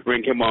Media. I'm going to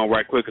bring him on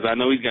right quick because I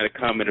know he's got a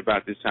comment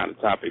about this kind of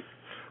topic.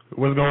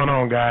 What's going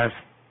on, guys?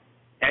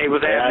 Hey,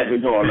 what's happening? How's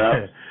it going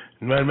now?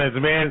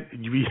 Man,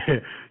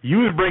 you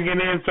was bringing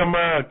in some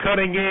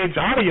cutting edge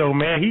audio,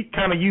 man. He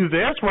kind of used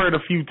the S word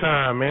a few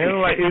times, man.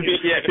 Like, I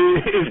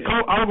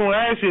was gonna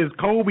ask you, is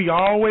Kobe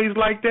always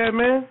like that,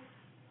 man?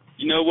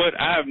 You know what?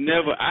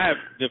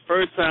 The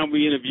first time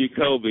we interviewed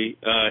Kobe,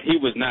 he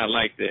was not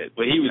like that,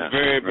 but he was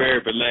very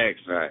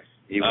relaxed. Right.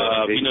 You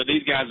know,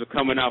 these guys were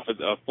coming off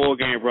a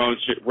 4-game road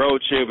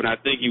trip, and I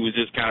think he was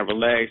just kind of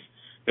relaxed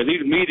because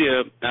these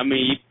media. I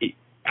mean,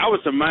 I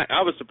was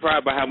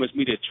surprised by how much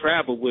media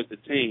traveled with the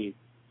team.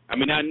 I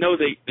mean, I know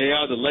they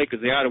are the Lakers,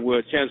 they are the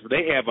world champions, but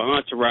they have an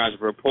entourage of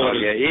reporters.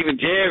 Oh, yeah, even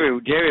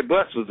Jerry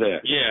Buss was there.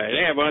 Yeah,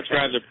 they have an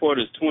entourage of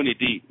reporters 20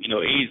 deep, you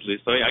know,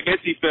 easily. So I guess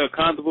he felt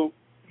comfortable,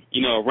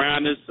 you know,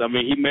 around us. I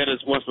mean, he met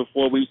us once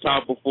before, we've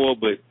talked before,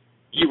 but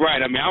you're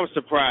right. I mean, I was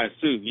surprised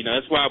too. You know,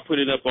 that's why I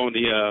put it up on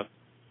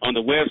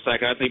the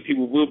website. I think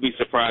people will be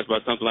surprised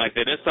by something like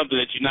that. That's something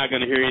that you're not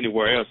going to hear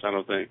anywhere else, I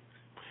don't think.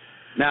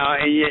 No,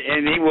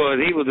 and he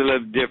was a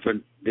little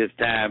different this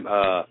time.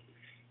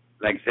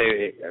 Like I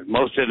say,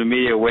 most of the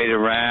media waited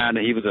around,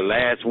 and he was the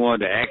last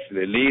one to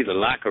actually leave the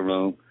locker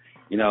room.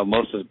 You know,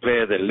 most of the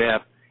players had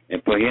left,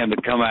 and for him to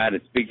come out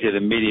and speak to the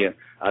media,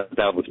 I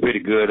thought was pretty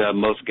good.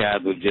 Most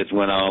guys would just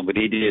went on, but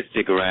he did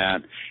stick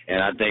around,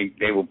 and I think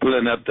they were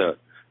pulling up the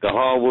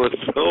hardwood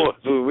floors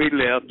when we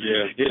left.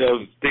 Yeah. You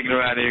know, sticking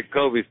around in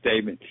Kobe's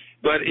statement.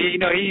 But you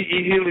know, he's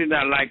usually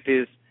not like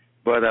this,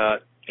 but.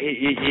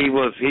 He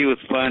was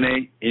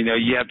funny. You know,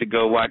 you have to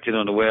go watch it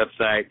on the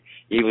website.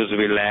 He was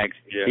relaxed.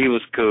 Yeah. He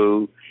was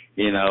cool.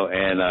 You know,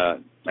 and I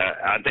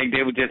think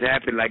they were just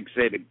happy, like I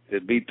said,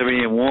 to be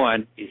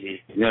 3-1. You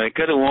know, they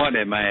could have won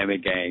that Miami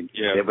game.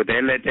 Yeah. But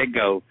they let that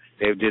go.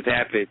 They were just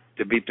happy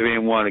to be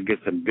 3-1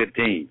 against some good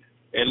teams.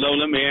 And Lo,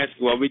 let me ask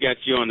you while we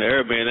got you on the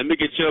air, man. Let me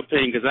get your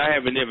opinion because I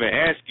haven't ever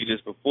asked you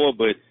this before,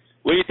 but.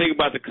 What do you think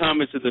about the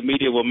comments that the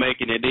media were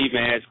making and they even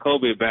asked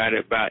Kobe about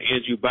it, about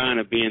Andrew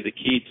Bynum being the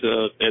key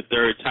to their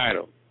third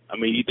title? I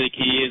mean, you think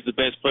he is the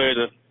best player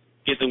to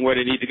get them where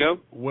they need to go?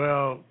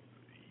 Well,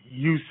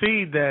 you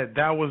see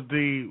that was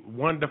the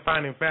one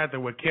defining factor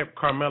what kept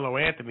Carmelo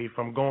Anthony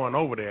from going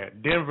over there.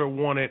 Denver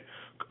wanted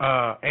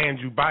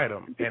Andrew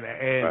Bynum,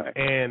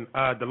 and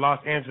the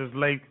Los Angeles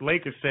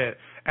Lakers said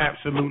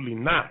absolutely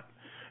not.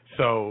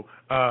 So,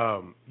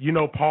 you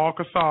know, Paul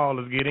Gasol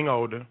is getting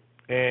older.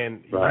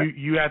 And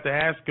you have to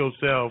ask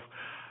yourself,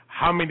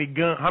 how many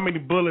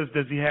bullets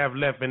does he have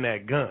left in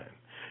that gun?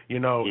 You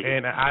know,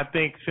 and I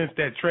think since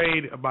that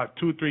trade about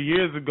 2-3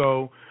 years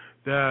ago,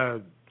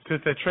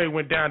 since that trade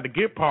went down to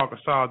get Paul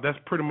Gasol, that's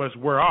pretty much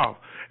wear off.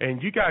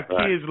 And you got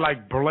kids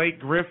like Blake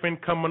Griffin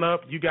coming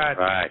up. You got,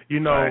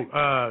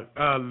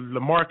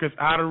 LaMarcus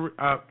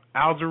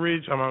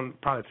Aldridge. I'm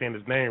probably saying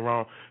his name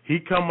wrong. He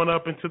coming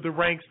up into the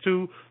ranks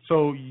too.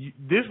 So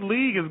this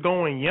league is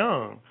going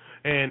young.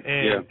 And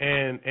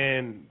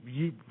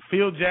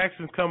Phil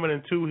Jackson's coming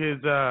into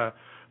his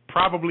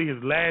probably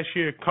his last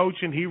year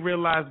coaching. He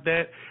realized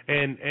that,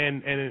 and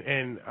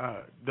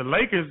the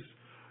Lakers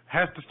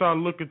has to start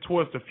looking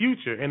towards the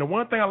future. And the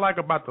one thing I like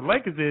about the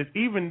Lakers is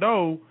even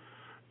though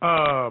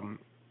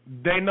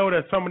they know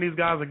that some of these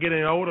guys are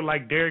getting older,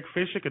 like Derek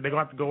Fisher, because they're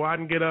going to have to go out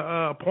and get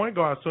a point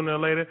guard sooner or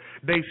later,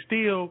 they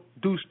still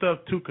do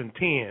stuff to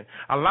contend.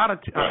 A lot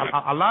of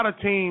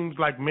teams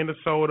like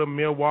Minnesota,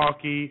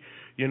 Milwaukee,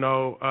 you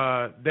know,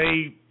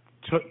 they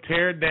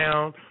tear it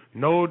down.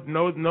 Know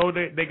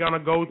they're gonna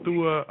go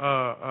through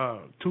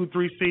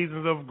 2-3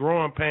 seasons of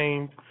growing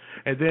pains,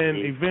 and then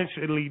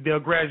eventually they'll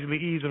gradually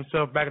ease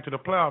themselves back into the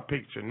playoff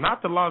picture.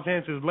 Not the Los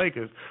Angeles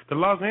Lakers. The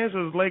Los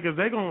Angeles Lakers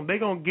they're gonna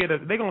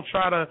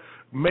try to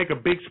make a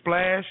big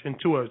splash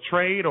into a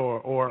trade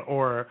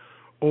or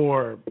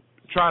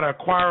try to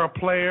acquire a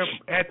player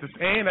at the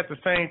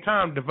same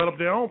time develop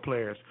their own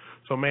players.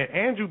 So, man,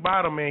 Andrew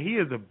Bynum, man, he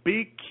is a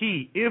big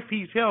key if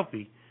he's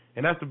healthy,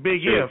 and that's the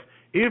big if.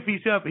 If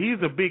he's healthy,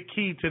 he's a big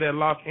key to that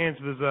Los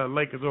Angeles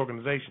Lakers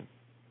organization.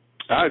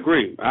 I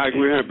agree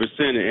 100%.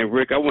 And,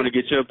 Rick, I want to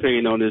get your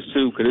opinion on this,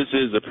 too, because this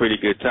is a pretty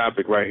good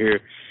topic right here.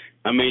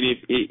 I mean,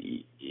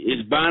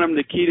 is Bynum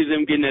the key to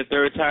them getting that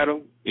third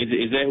title?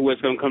 Is that what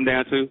it's going to come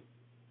down to?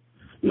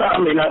 No, I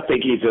mean, I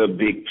think he's a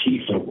big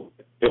piece of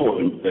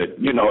doing, but,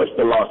 you know, it's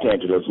the Los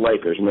Angeles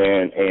Lakers,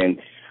 man, and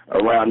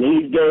around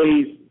these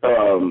days,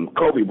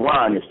 Kobe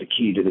Bryant is the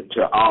key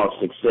to all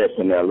success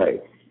in L.A.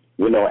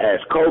 You know, as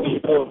Kobe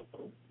goes,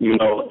 you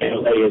know,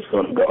 L.A. is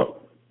going to go.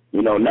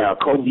 You know, now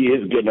Kobe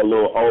is getting a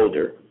little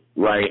older,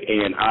 right?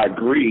 And I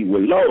agree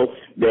with Lo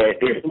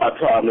that it's about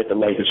time that the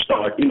Lakers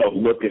start, you know,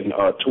 looking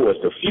towards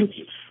the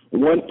future.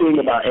 One thing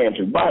about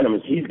Andrew Bynum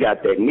is he's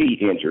got that knee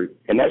injury,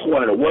 and that's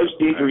one of the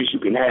worst injuries you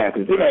can have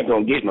because it ain't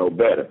going to get no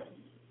better.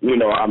 You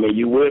know, I mean,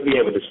 you will be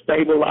able to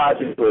stabilize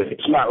it, but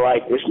it's not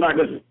going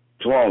to be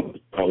strong.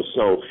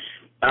 So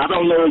I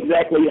don't know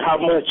exactly how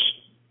much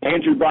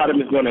Andrew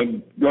Bynum is going to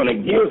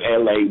give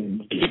LA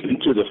deep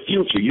into the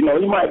future. You know,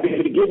 he might be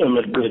able to give him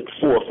a good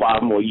 4 or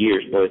 5 more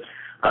years, but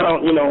I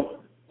don't, you know,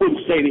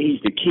 wouldn't say that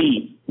he's the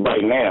key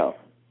right now.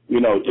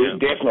 It's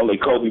definitely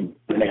Kobe.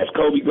 And as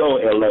Kobe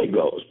goes, LA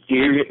goes.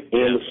 Period.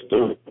 End of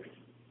story.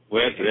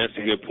 Well, that's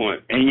a good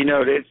point. And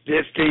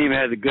this team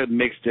has a good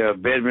mixture of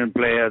veteran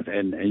players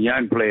and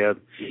young players,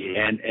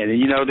 and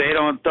they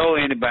don't throw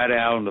anybody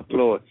out on the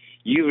floor.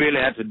 You really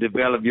have to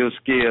develop your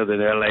skills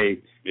in LA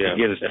to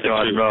get a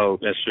starting role.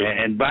 That's true.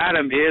 And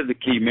Bottom is the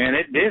key, man.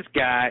 This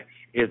guy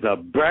is a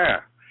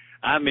bear.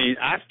 I mean,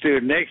 I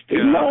stood next to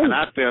him, and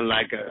I felt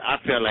like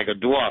a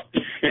dwarf.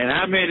 And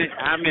how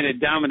many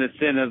dominant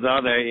centers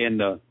are there in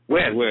the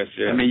West?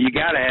 Yeah. I mean, you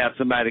got to have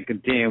somebody to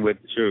contend with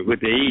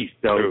the East.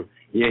 So,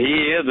 yeah,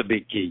 he is a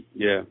big key.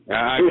 Yeah,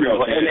 I agree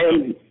with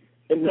that.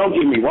 And don't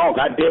get me wrong,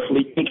 I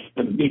definitely think it's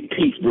a big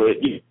piece, but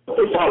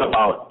it's all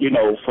about,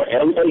 for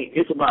LA,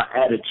 it's about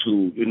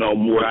attitude,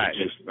 more than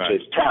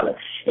just talent.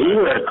 And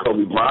you heard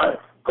Kobe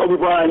Bryant.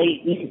 Kobe Bryant,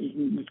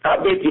 I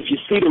bet if you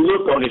see the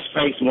look on his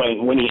face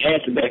when he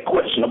answered that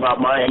question about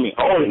Miami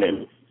owning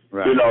him,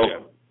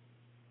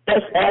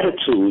 that's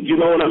attitude. You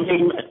know what I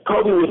mean?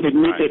 Kobe would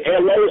admit that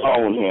LA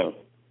owned him.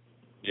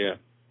 Yeah,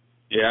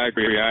 I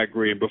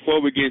agree. Before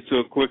we get to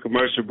a quick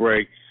commercial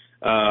break,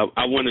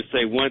 I want to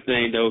say one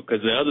thing, though,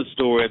 because the other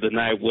story of the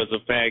night was the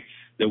fact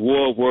the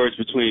war of words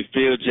between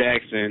Phil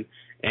Jackson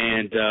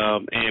and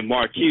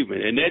Mark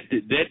Cuban, and that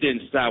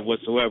didn't stop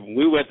whatsoever.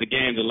 We were at the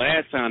game the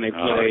last time they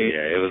played.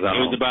 It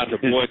was about the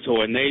Boy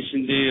Toy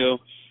Nation deal,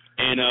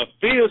 and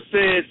Phil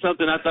said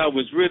something I thought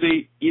was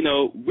really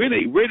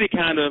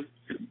kind of,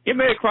 it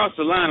may have crossed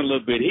the line a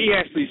little bit. He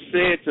actually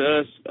said to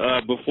us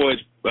before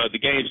the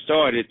game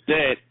started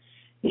that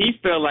he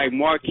felt like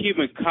Mark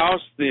Cuban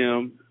cost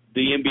them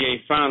the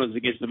NBA Finals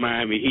against the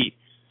Miami Heat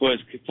for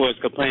his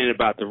complaining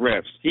about the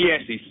refs. He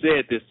actually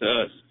said this to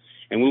us.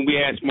 And when we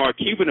asked Mark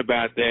Cuban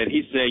about that,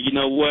 he said, you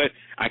know what,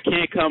 I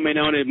can't comment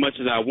on it as much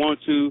as I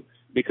want to,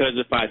 because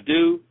if I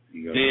do,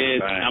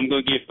 then I'm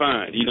going to get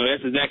fined.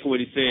 That's exactly what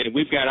he said. And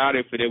we've got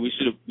audio for that. We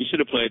should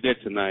have played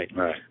that tonight.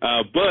 Right.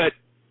 But,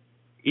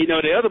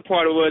 the other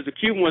part of it was the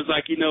Cuban was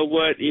like, you know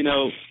what,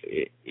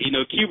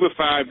 Cuba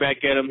fired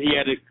back at him. He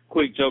had a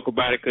quick joke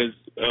about it because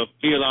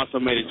Phil also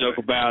made a joke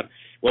about,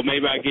 well,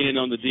 maybe I'll get in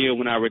on the deal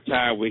when I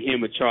retire with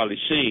him and Charlie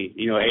Sheen,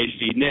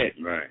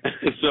 HDNet. Right.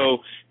 So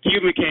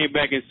Cuban came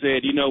back and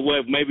said, you know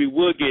what, maybe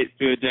we'll get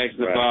Phil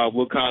Jackson involved.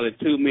 We'll call it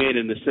 2 men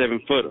and the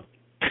 7-footer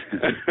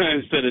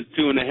instead of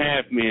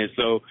 2.5 men.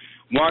 So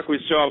Mark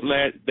was sharp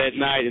that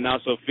night, and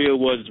also Phil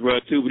was as well,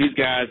 too. But these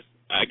guys,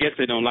 I guess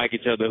they don't like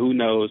each other. Who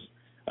knows?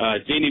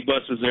 Jeannie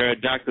Buss was there.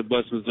 Dr.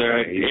 Buss was there.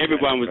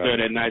 Everyone was there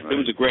that night. So it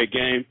was a great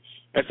game.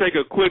 Let's take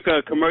a quick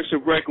commercial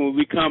break, and when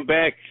we come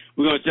back,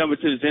 we're going to jump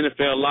into this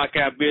NFL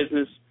lockout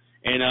business.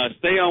 And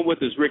stay on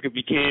with us, Rick, if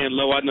you can.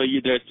 Lo, I know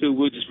you're there, too.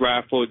 We'll just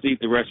ride full deep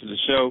the rest of the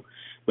show.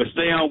 But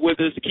stay on with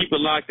us. Keep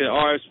it locked at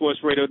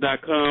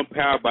rfsportsradio.com,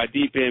 powered by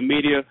Deep End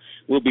Media.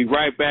 We'll be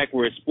right back.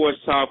 We're at Sports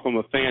Talk from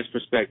a fan's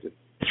perspective.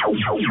 Talk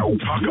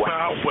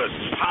about what's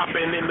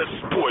popping in the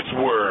sports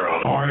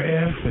world.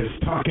 RF is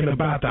talking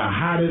about the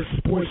hottest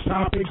sports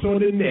topics on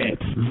the net.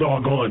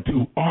 Log on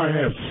to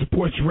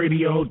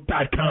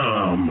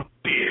rfsportsradio.com.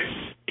 This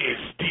is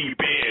Deep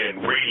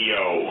End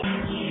Radio.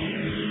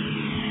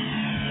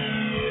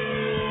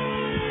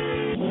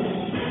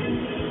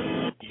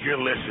 You're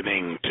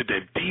listening to the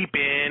Deep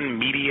End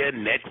Media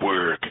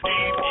Network.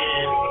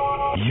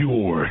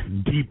 Your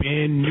Deep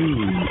End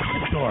News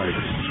starts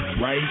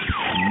right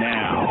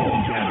now.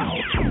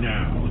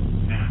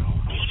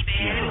 Deep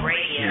End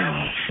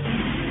Radio.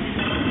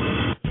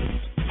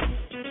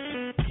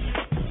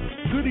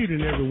 Good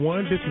evening,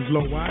 everyone. This is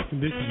Lo Watts,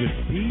 and this is your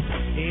Deep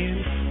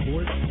End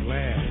Sports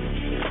Lab.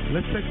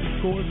 Let's check the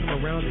scores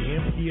from around the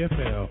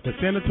MPFL. The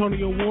San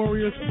Antonio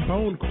Warriors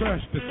bone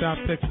crushed the South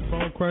Texas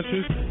Bone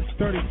Crushers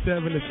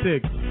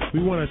 37-6. We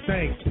want to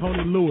thank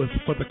Tony Lewis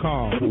for the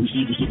call.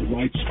 Receivers to the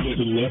right, split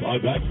to the left, eye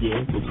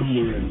backfield for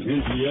Cooler and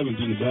Anthony Evans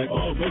in the back.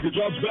 Oh, Baker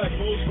drops back,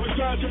 goes first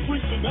pass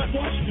complete to Matt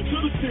Washington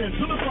to the 10,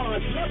 to the 5,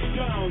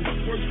 touchdown,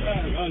 first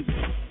pass.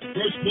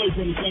 First play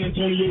from the San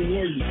Antonio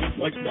Warriors,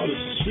 like about a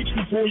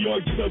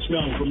 64-yard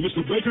touchdown from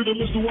Mr. Baker to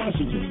Mr.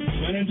 Washington.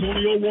 San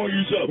Antonio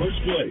Warriors up,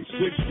 first play,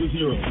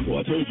 6-0. Well,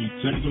 I told you,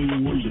 San Antonio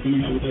Warriors are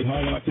coming out with that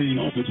high-octane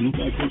offense, and looks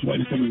like Coach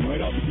White is coming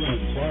right out the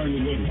guns, firing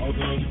away, all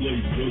guns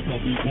blazing. Those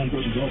off these home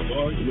pressures off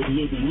guard. They look a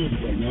little bit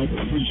weird right now, but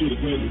I'm pretty sure the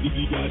players will get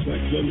these guys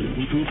back together and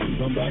regroup and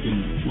come back,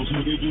 and we'll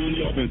see what they do in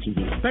the offensive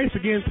game. Thanks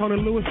again,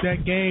 Tony Lewis.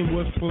 That game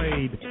was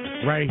played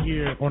right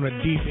here on the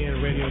Deep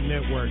End Radio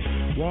Network.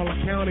 Waller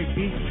County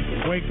beat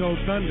Waco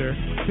Thunder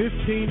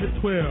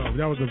 15-12.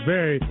 That was a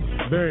very,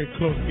 very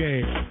close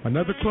game.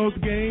 Another close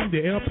game,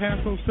 the El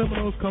Paso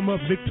Seminoles come up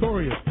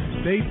victorious.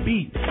 They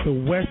beat the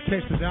West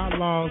Texas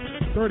Outlaws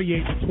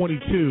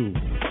 38-22.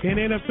 In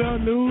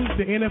NFL news,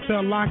 the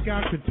NFL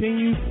lockout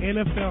continues.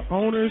 NFL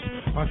owners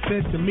are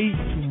set to meet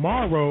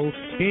tomorrow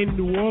in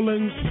New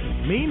Orleans.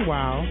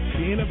 Meanwhile,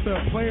 the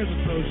NFL Players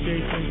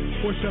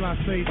Association, or shall I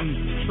say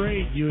the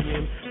trade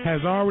union,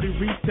 has already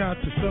reached out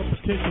to some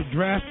potential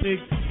draft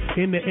picks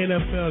in the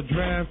NFL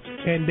draft,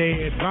 and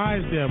they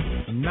advise them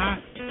not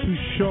to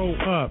show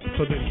up.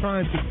 So they're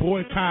trying to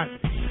boycott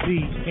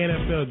the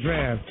NFL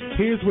Draft.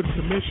 Here's what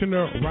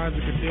Commissioner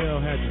Roger Goodell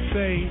had to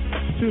say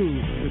to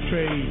the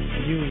trade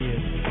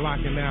union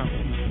blocking out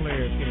these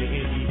players in the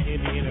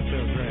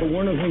NFL Draft.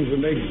 One of the things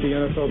that makes the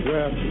NFL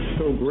Draft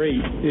so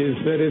great is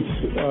that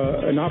it's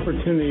an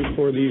opportunity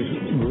for these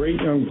great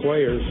young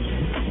players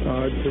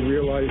to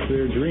realize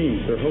their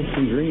dreams, their hopes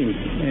and dreams.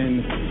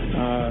 And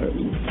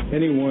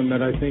anyone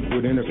that I think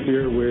would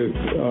interfere with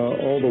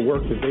all the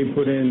work that they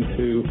put in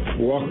to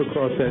walk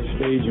across that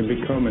stage and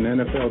become an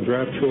NFL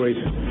draft choice,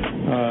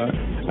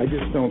 I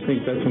just don't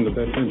think that's in the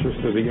best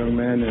interest of the young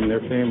men and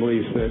their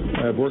families that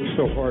have worked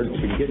so hard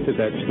to get to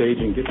that stage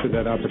and get to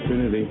that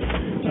opportunity.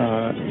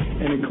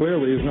 And it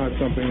clearly is not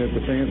something that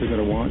the fans are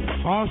going to want.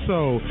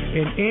 Also,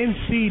 in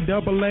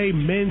NCAA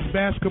men's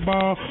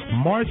basketball,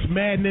 March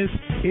Madness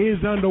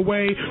is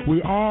underway.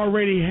 We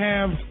already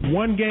have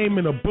one game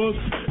in the books.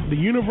 The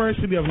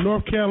University of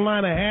North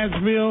Carolina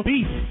Asheville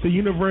beat the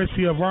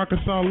University of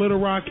Arkansas Little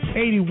Rock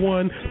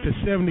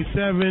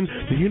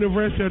 81-77. The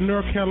University of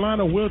North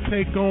Carolina will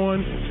take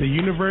on the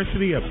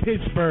University of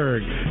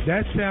Pittsburgh.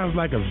 That sounds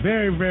like a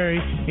very, very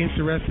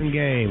interesting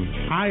game.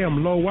 I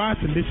am Lo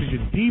Watts, and this is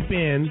your Deep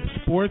End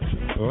Sports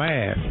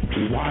Blast.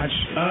 Watch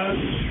us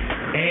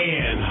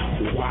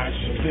and watch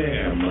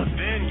them.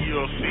 Then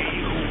you'll see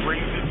who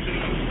brings it to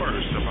you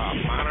first about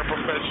minor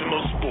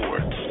professional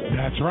sports.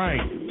 That's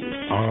right.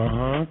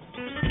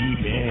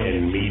 Deep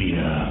End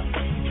Media.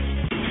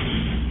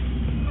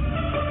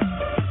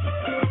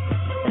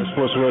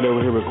 Sports Radio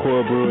over here with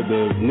Cora Brewer,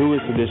 the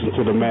newest addition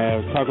to the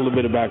Mavs. Talk a little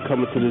bit about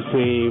coming to this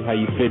team, how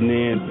you fitting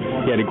in.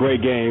 You had a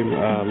great game,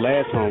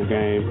 last home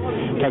game.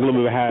 Talk a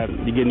little bit about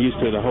how you're getting used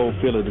to the whole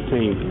feel of the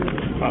team.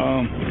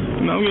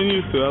 I'm getting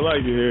used to it. I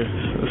like it here.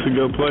 It's a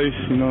good place,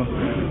 you know.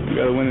 We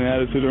got a winning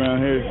attitude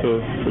around here,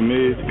 so for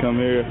me to come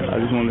here, I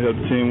just want to help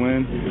the team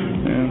win.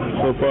 And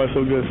so far,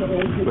 so good.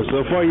 But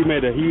so far, you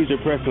made a huge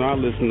impression on our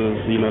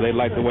listeners. You know, they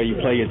like the way you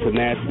play your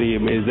tenacity. I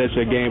mean, is that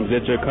your game? Is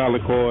that your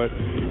calling card?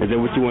 Is that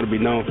what you want to be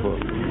known for?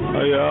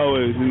 Oh, yeah,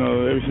 always. You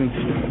know, ever since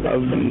I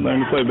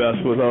learned to play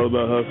basketball, it's all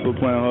about hustle,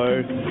 playing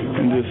hard,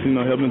 and just, you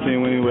know, helping the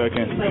team win any way I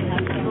can.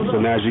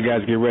 So now as you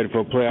guys get ready for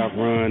a playoff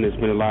run, there's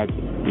been a lot,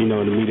 you know,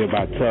 in the media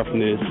about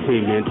toughness,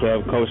 team being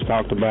tough. Coach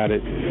talked about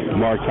it.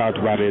 Mark talked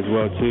about it as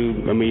well,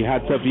 too. I mean, how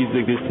tough do you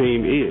think this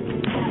team is?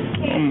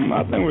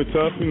 I think we're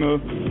tough, you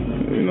know.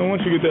 You know,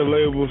 once you get that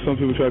label, some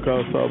people try to call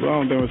us soft, but I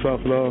don't think we're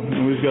soft at all.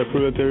 And we just got to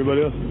prove that to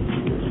everybody else.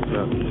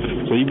 Yeah.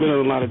 So you've been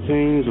on a lot of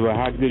teams. Well,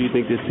 how good do you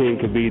think this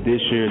team could be this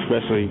year,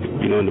 especially,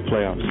 you know, in the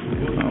playoffs?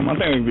 I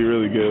think we can be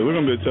really good. We're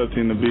going to be a tough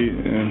team to beat,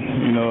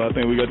 and, you know, I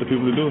think we got the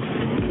people to do it.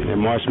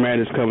 And March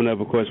Madness coming up,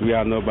 of course, we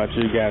all know about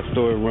you guys'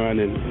 story run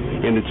and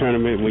in the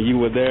tournament. When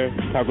you were there,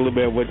 talk a little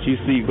bit about what you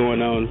see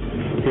going on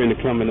here in the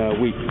coming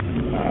weeks.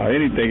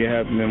 Anything can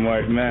happen in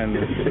March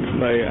Madness.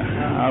 Like,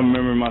 I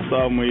remember my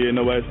sophomore year,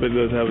 nobody expected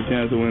us to have a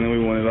chance to win, and we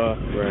won it all.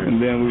 Right.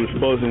 And then we were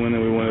supposed to win,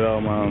 and we won it all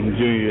my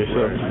junior year.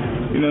 So,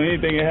 you know,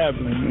 anything can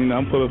happen. You know,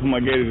 I'm pulling for my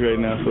Gators right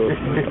now, so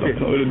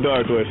we're the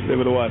dark horse. They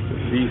better watch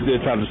us. You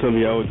still talk to some of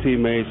your old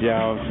teammates?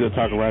 Y'all still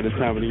talking around this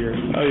time of the year?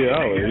 Oh, yeah,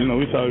 always. You know,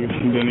 we talk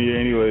during the year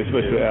anyway,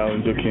 especially Al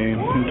and Joakim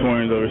and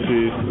Torrens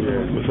overseas.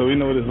 Yeah. So we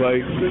know what it's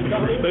like.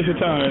 Special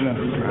time right now.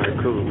 All right,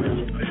 cool, man.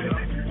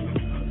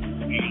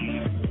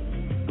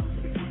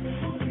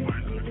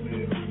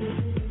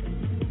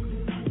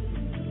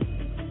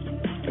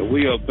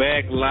 We are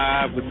back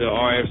live with the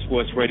RF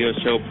Sports Radio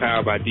Show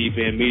powered by Deep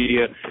End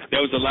Media. That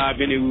was a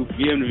live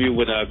interview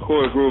with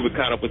Corey Brewer. We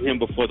caught up with him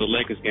before the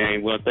Lakers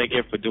game. Well, thank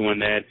him for doing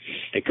that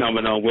and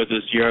coming on with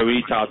us. You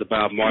already talked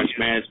about March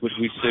Madness, which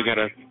we still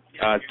got to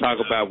talk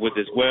about with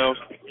as well.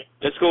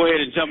 Let's go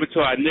ahead and jump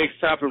into our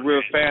next topic real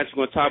fast.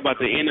 We're going to talk about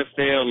the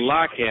NFL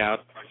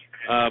lockout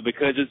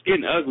because it's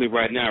getting ugly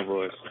right now,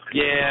 Royce.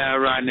 Yeah,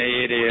 right now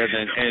it is.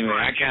 And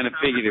I kind of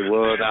figured it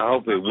was. I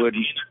hope it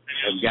wouldn't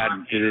have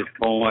gotten to this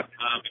point.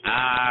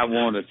 I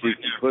want to see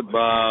some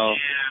football.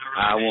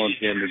 I want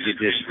them to get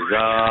this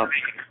resolved.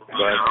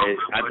 But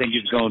I think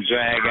it's going to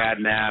drag out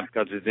now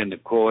because it's in the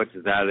courts.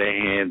 It's out of their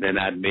hands. They're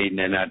not meeting.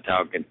 They're not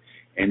talking.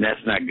 And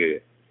that's not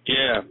good.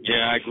 Yeah,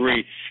 I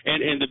agree.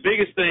 And the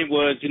biggest thing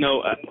was, in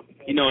all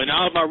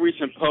of our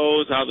recent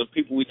polls, all the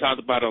people we talked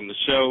about on the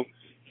show,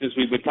 since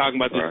we've been talking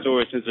about this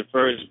story since it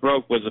first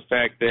broke, was the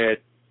fact that,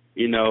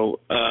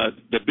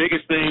 the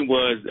biggest thing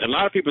was a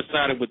lot of people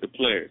sided with the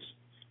players.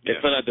 They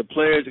felt like the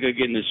players were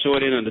getting the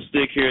short end of the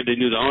stick here. They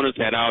knew the owners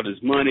had all this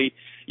money.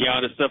 Yeah,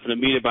 all this stuff in the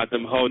media about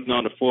them holding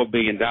on to $4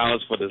 billion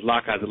for this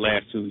lockout the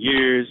last 2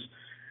 years.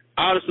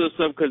 All this other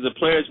stuff because the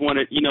players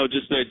wanted,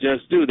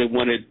 just do. They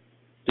wanted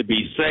to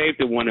be safe.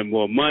 They wanted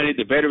more money.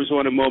 The veterans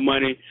wanted more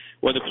money.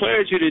 Well, the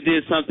players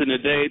did something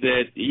today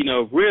that,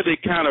 really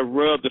kind of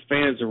rubbed the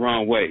fans the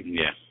wrong way.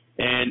 Yeah.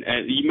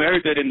 And you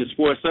heard that in the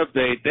sports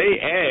update. They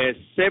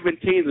asked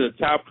 17 of the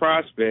top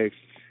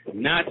prospects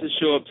not to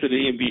show up to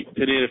the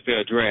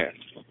NFL draft.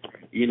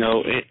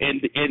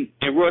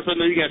 And Royce, I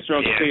know you got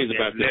strong opinions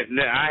about that.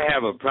 I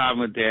have a problem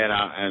with that,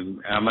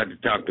 and I'm going to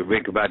talk to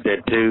Rick about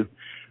that too.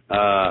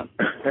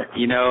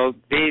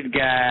 These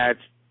guys,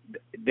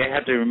 they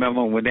have to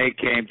remember when they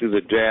came through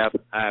the draft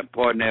how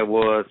important that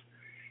was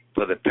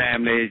for the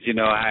families. You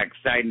know how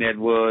exciting that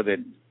was,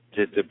 and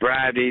to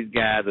bribe these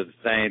guys are the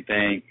same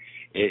thing.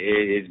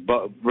 It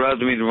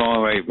rubs me the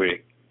wrong way,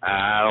 Rick.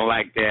 I don't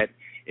like that.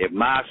 If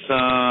my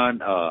son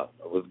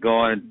was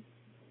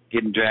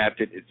getting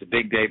drafted, it's a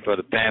big day for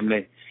the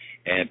family,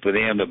 and for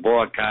them to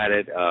boycott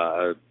it,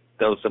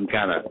 throw some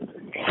kind of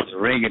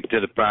ring into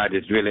the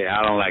project, really,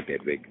 I don't like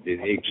that, Rick.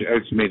 It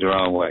hurts me the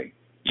wrong way.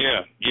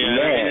 Yeah.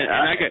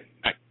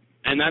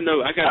 And I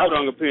know I got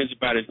strong opinions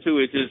about it too.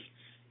 It's just,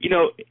 you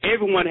know,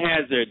 everyone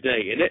has their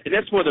day, and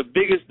that's one of the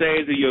biggest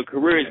days of your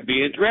career is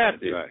being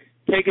drafted. Right.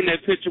 Taking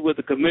that picture with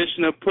the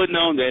commissioner, putting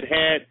on that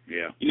hat,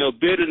 you know,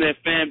 building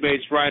that fan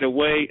base right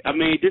away. I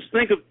mean, just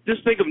think of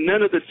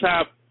none of the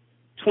top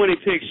 20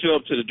 picks show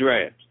up to the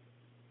draft.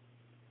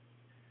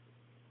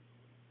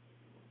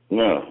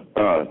 No,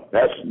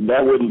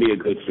 that wouldn't be a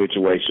good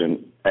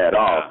situation at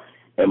all,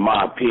 in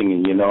my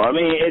opinion. You know, I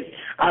mean,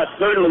 I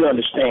certainly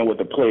understand what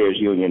the players'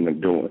 union are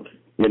doing.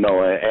 You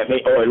know, or at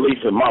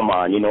least in my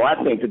mind, you know, I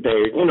think that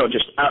they're, you know,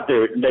 just out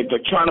there, they're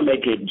trying to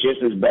make it just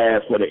as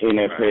bad for the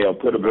NFL,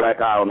 put a black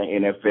eye on the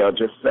NFL,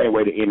 just the same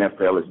way the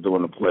NFL is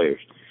doing the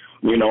players.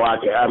 You know, I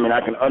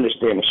can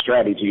understand the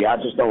strategy. I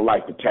just don't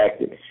like the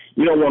tactic.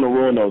 You don't want to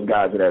ruin those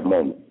guys at that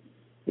moment.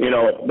 You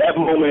know, that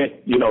moment,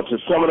 you know, to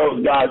some of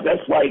those guys,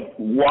 that's like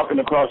walking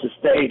across the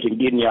stage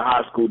and getting your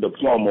high school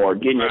diploma or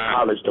getting your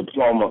college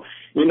diploma.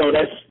 You know,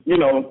 that's, you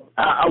know,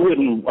 I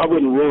wouldn't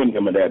ruin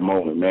them at that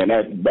moment, man.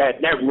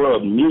 That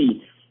rubbed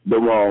me the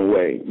wrong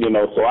way, you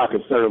know, so I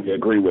could certainly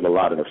agree with a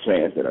lot of the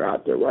fans that are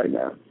out there right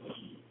now.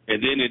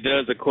 And then it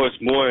does, of course,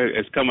 more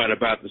has come out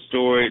about the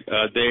story.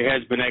 There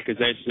has been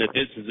accusation that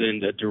this is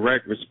in a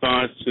direct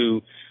response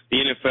to the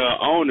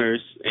NFL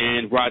owners,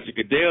 and Roger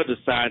Goodell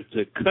decided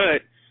to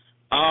cut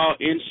all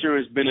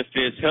insurance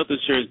benefits, health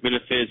insurance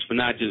benefits for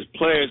not just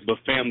players but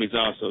families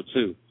also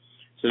too.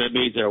 So that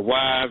means their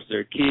wives,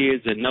 their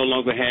kids, that no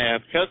longer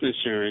have health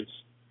insurance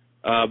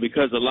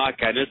because of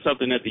lockout. That's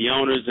something that the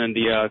owners and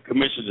the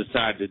commissioner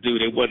decided to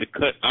do. They wanted to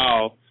cut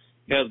all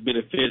health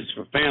benefits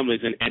for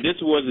families, and this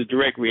was a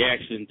direct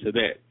reaction to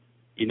that.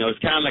 You know,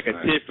 it's kind of like a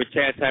tit for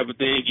tat type of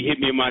thing. You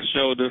hit me in my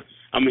shoulder,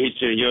 I'm going to hit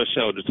you in your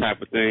shoulder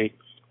type of thing.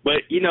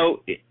 But, you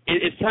know,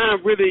 it's time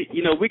really,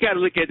 you know, we got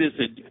to look at this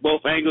at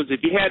both angles.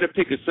 If you had to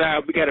pick a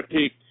side, we got to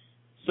pick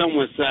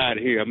someone's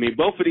side here. I mean,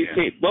 both of these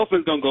teams, both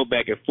of them going to go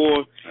back and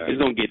forth. It's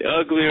going to get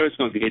uglier. It's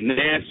going to get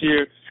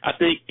nastier. I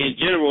think, in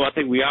general, I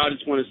think we all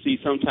just want to see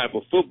some type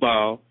of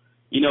football,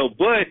 you know.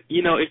 But,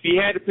 you know, if you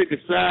had to pick a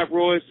side,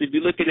 Royce, if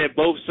you're looking at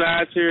both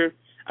sides here,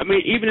 I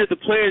mean, even if the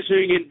Players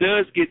Union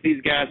does get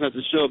these guys not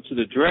to show up to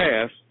the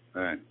draft,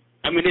 I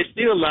mean, they're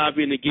still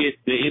lobbying to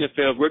get the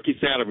NFL rookie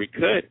salary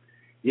cut.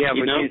 Yeah,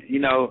 but you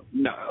know,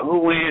 who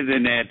wins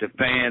in that? The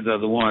fans are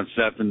the ones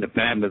suffering. The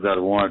families are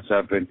the ones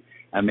suffering.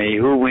 I mean,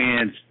 who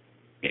wins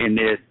in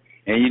this?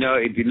 And, you know,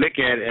 if you look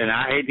at it, and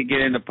I hate to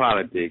get into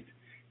politics,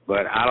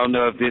 but I don't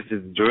know if this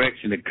is the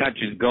direction the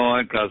country's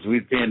going, because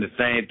we're seeing the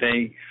same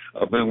thing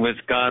up in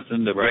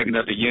Wisconsin, the breaking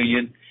up the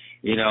union.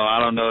 You know, I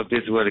don't know if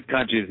this is where the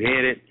country's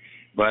headed,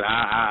 but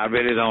I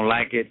really don't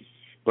like it.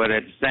 But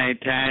at the same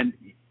time,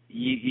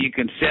 you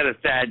can set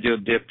aside your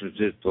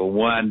differences for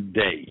one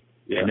day.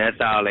 And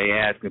that's all they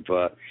asking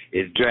for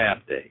is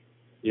draft day.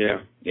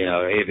 Yeah. You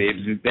know, if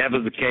that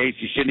was the case,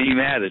 you shouldn't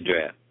even have the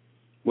draft.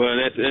 Well,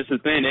 that's the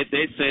thing.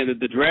 They say that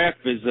the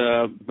draft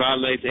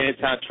violates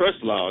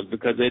antitrust laws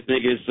because they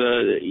think it's,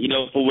 you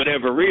know, for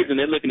whatever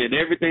reason, they're looking at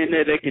everything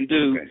that they can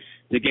do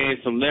to gain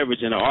some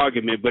leverage in an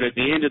argument. But at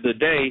the end of the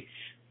day,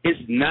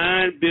 it's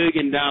 $9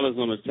 billion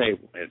on the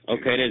table.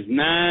 Okay, there's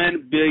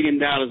 $9 billion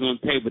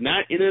on the table,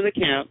 not in an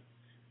account,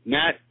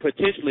 not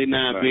potentially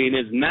 $9 billion.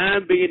 There's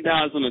 $9 billion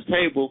on the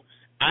table.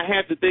 I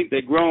have to think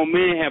that grown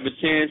men have a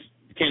chance,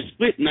 can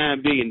split $9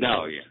 billion.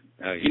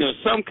 You know,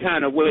 some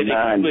kind of way they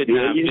can split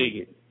 $9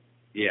 billion.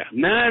 Yeah.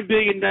 $9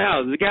 billion.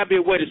 There got to be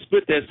a way to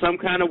split that some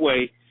kind of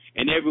way,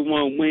 and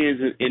everyone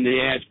wins in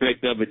the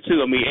aspect of it,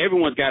 too. I mean,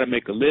 everyone's got to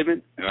make a living.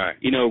 Right.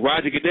 You know,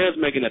 Roger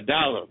Goodell's making $1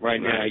 right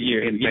now a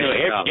year. You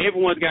know,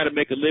 everyone's got to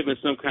make a living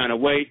some kind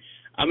of way.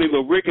 I mean,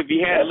 but, Rick, if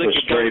you had to look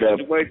at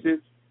those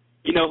situations,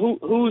 you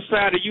know, whose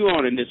side are you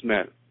on in this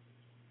matter?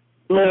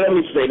 Man, let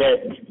me say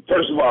that,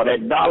 first of all,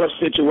 that dollar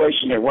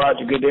situation that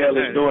Roger Goodell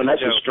is doing,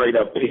 that's a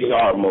straight-up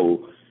PR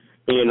move.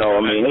 You know,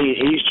 I mean,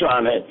 he's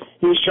trying to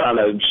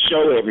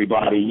show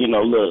everybody, you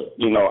know, look,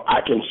 you know,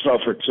 I can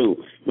suffer too.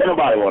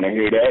 Nobody want to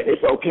hear that.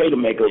 It's okay to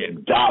make $1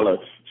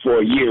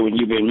 for a year when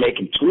you've been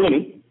making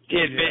 20.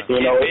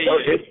 You know,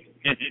 you've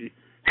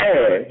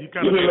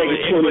been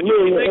making 20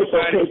 million. It's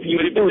okay for you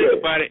to do that.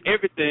 About it,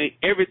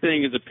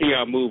 everything is a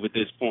PR move at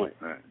this point.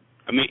 Right.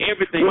 I mean,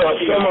 everything. Well,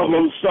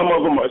 some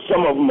of them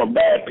are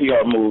bad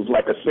PR moves.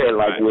 Like I said,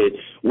 like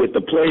with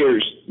the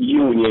Players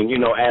Union, you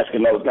know,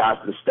 asking those guys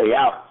to stay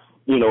out,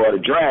 you know, at a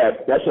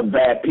draft. That's a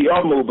bad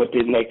PR move. But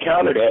then they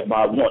counter that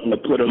by wanting to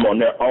put them on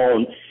their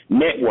own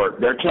network.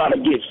 They're trying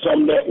to get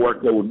some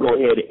network that would go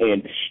ahead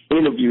and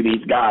interview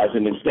these guys,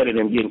 and instead of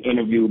them getting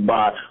interviewed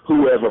by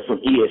whoever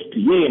from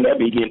ESPN, they'll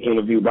be getting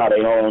interviewed by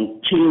their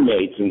own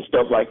teammates and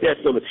stuff like that.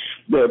 So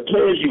the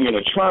players union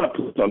are trying to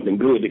put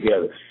something good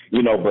together,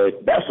 you know,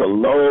 but that's a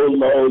low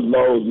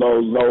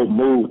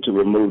move to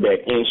remove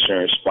that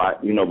insurance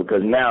spot, you know,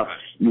 because now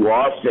you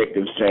are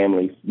affecting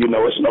families. You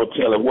know, it's no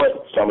telling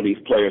what some of these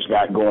players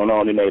got going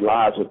on in their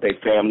lives with their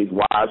families.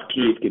 Wives,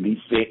 kids can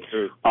be sick,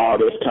 all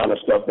this kind of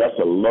stuff. That's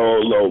a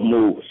low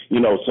move, you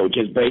know. So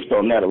just based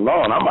on that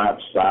alone, I'm going to have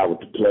to side with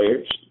the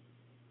players.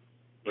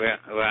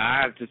 Well,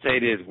 I have to say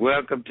this.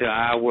 Welcome to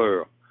our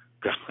world.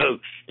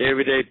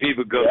 Every day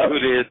people go through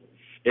this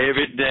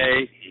every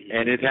day,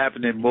 and it's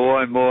happening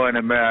more and more in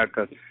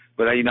America.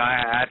 But, you know,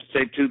 I have to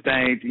say two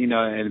things, you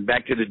know, and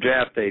back to the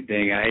draft day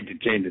thing. I hate to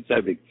change the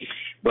subject.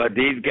 But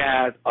these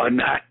guys are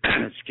not,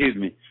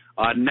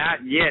 are not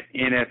yet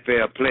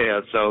NFL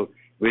players. So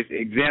we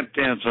exempt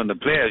them from the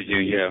players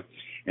union.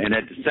 And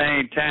at the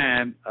same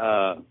time,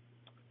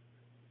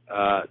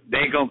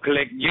 they're going to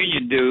collect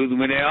union dues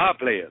when they are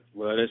players.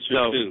 Well, that's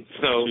true, too.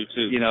 So,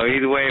 true. You know,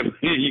 either way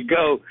you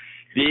go,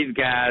 these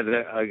guys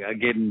are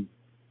getting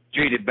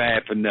treated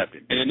bad for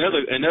nothing. And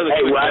another. Hey,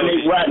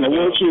 Rodney,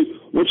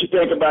 what you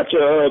think about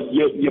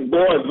your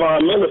boy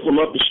Von Miller from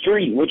up the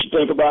street? What you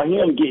think about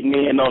him getting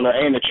in on the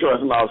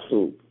antitrust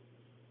lawsuit?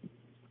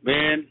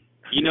 Man,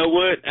 you know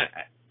what?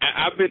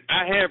 I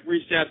have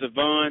reached out to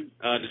Von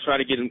to try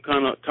to get him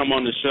come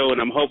on the show,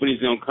 and I'm hoping he's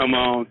gonna come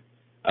on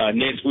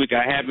next week.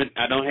 I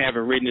don't have it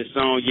written his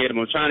song yet.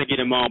 I'm trying to get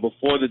him on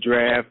before the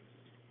draft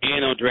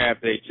and on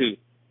draft day too.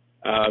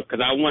 Because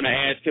I want to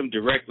ask him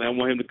directly. I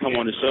want him to come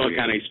on the show and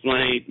kind of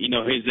explain, you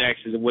know, his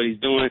actions and what he's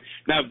doing.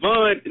 Now,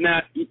 Von's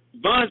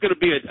going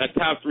to be a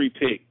top 3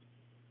 pick.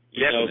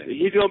 You know,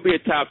 he's going to be a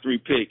top 3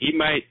 pick.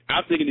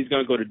 I'm thinking he's going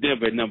to go to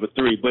Denver at number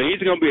 3, but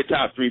he's going to be a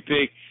top 3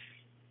 pick.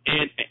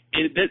 And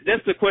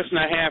that's the question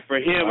I have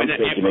for him and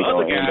for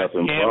other guys.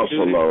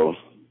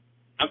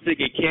 I'm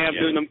thinking Cam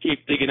Newton. I'm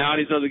keep thinking all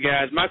these other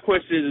guys. My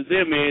question is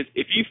them is,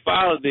 if you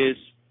follow this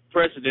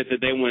precedent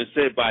that they want to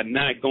set by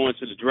not going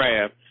to the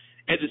draft,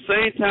 at the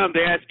same time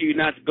they ask you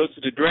not to go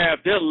to the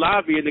draft, they're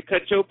lobbying to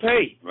cut your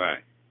pay. Right.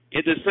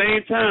 At the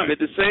same time,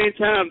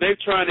 they're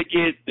trying to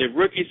get the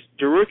rookie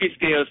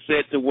scale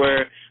set to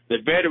where the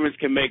veterans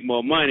can make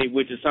more money,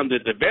 which is something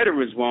that the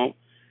veterans want.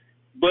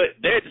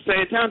 But they're at the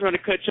same time trying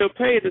to cut your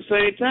pay at the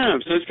same time.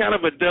 So it's kind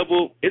of a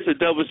double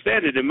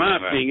standard, in my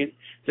opinion,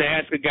 to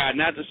ask a guy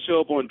not to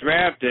show up on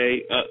draft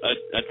day,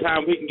 a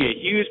time we can get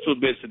huge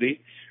publicity,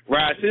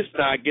 rise his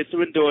stock, get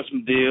some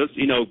endorsement deals,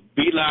 you know,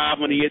 be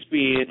live on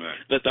ESPN,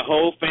 let the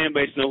whole fan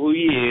base know who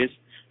he is.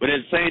 But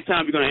at the same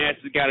time, you're going to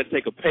ask this guy to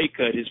take a pay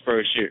cut his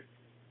first year.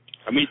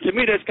 I mean, to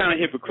me, that's kind of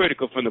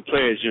hypocritical from the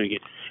players' union.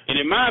 And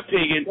in my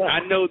opinion, I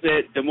know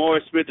that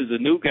DeMaurice Smith is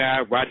a new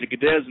guy. Roger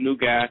Goodell is a new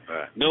guy.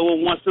 No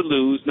one wants to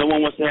lose. No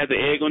one wants to have the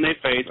egg on their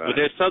face. But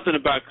there's something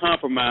about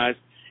compromise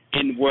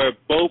in where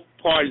both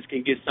parties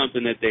can get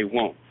something that they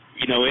want.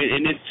 You know,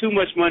 and there's too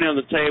much money on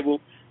the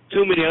table,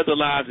 too many other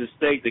lives at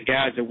stake. The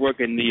guys that work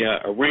in the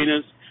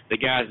arenas, the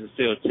guys that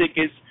sell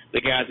tickets,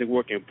 the guys that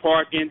work in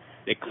parking,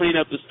 that clean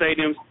up the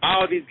stadiums.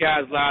 All these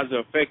guys' lives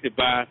are affected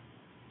by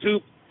two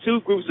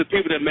groups of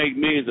people that make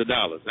millions of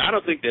dollars. I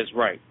don't think that's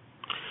right.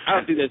 I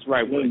don't think that's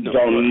right. None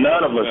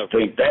of us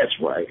think that's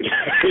right.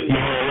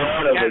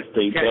 None of us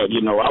think that.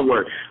 You know, I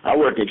work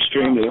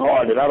extremely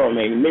hard, and I don't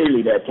make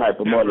nearly that type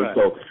of money.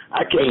 So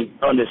I can't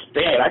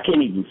understand. I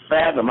can't even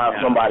fathom how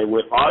somebody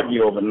would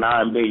argue over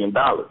 $9 billion.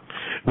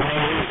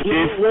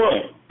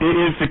 It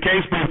is the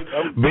case with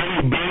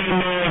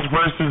billionaires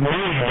versus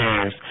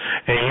millionaires.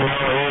 And,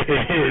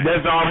 you know,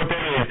 that's all that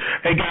is.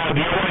 Hey, guys, do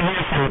you want to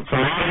hear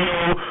some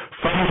audio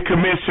from the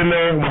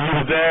commissioner when he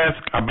was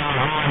asked about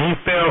how he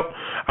felt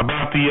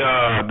about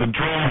the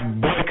draft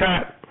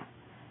boycott?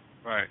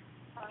 Right.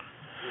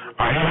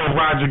 All right, here's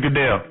Roger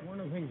Goodell.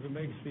 One of the things that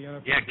makes the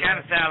NFL it kind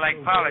of sound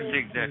like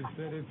politics there. Is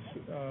that it's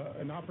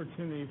an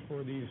opportunity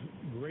for these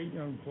great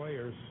young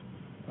players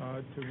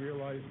to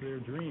realize their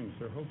dreams,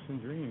 their hopes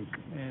and dreams.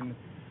 And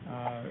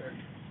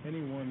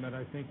anyone that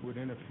I think would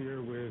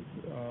interfere with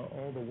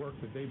all the work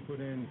that they put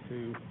in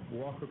to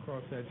walk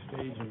across that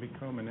stage and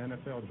become an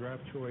NFL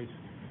draft choice,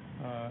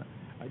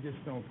 I just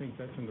don't think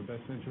that's in the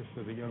best interest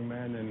of the young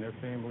men and their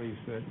families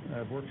that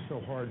have worked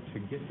so hard to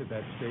get to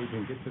that stage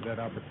and get to that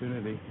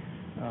opportunity.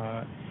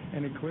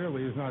 And it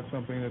clearly is not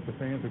something that the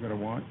fans are going to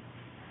want.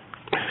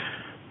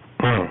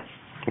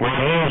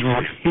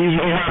 Well, he's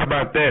right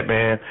about that,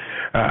 man.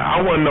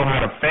 I want to know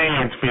how the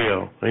fans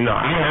feel. You know,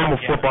 I'm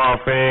a football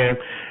fan,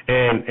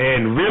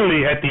 and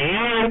really, at the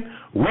end,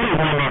 we're the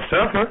one that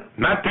suffer,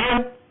 not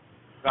them.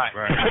 Right.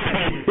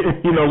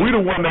 You know, we're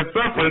the one that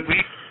suffer.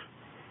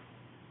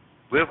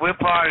 We're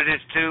part of this,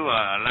 too.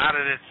 A lot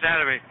of this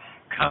salary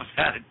comes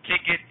out of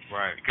ticket,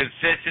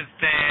 concession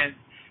stands,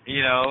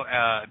 you know,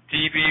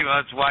 TV,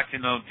 us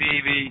watching on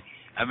TV.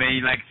 I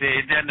mean, like I said,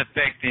 it doesn't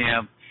affect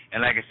him.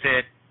 And like I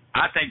said,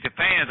 I think the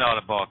fans ought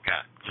to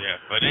boycott. Yeah,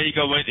 but there you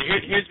go.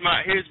 Here's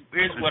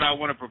what I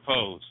want to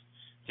propose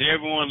to to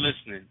everyone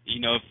listening.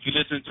 You know, if you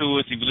listen to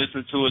us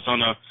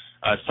on a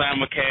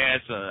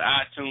simulcast,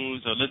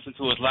 iTunes, or listen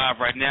to us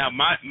live right now,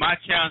 my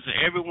challenge to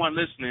everyone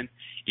listening,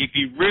 if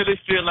you really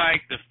feel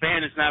like the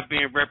fan is not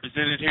being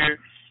represented here,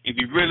 if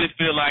you really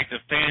feel like the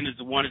fan is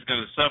the one that's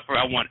going to suffer,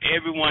 I want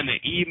everyone to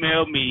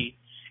email me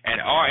at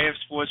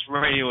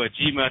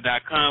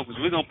rfsportsradio@gmail.com, because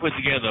we're going to put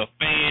together a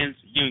fans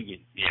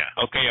union. Yeah.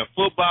 Okay, a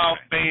football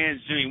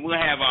fans union. We're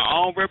going to have our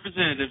own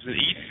representatives in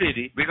each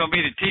city. We're going to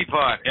be the Tea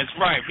Party. That's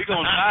right. We're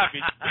going to lobby.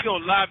 We're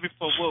going to lobby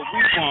for what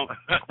we want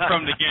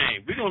from the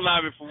game. We're going to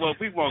lobby for what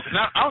we want, because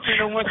I don't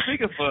think no one's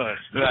speaking for us.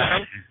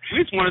 Right.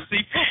 We just want to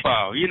see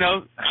football. You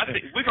know, I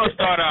think we're going to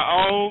start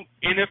our own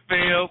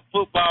NFL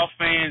football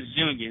fans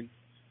union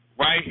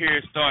right here,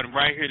 starting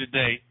right here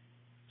today.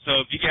 So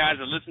if you guys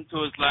are listening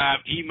to us live,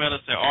 email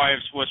us at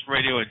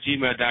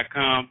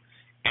rfsportsradio@gmail.com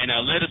and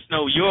let us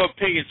know your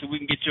opinion so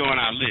we can get you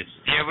on our list.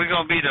 Yeah, we're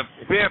going to be the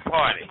beer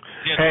party.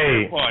 Yeah,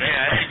 the beer party.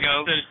 Yeah, there you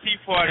go. So the Tea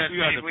Party, we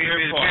are the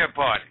beer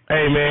party.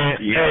 Hey, man.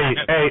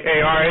 Yeah.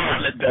 Hey, all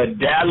right. The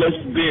Dallas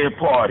Beer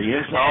Party.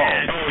 It's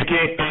on.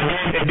 Okay.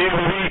 And then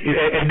when we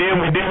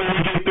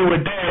get through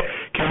with that,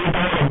 can we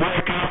go to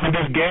break off with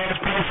this gas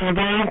prices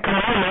game?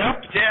 Come on now.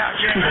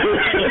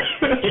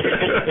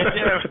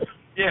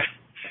 Yeah.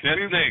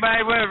 We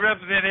might well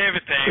represent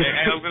everything.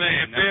 We're going to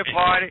have a beer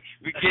party.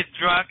 We get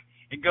drunk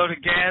and go to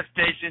gas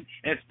station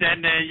and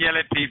stand there and yell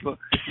at people.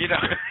 You know,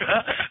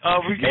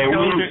 we can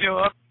go show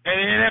up at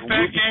an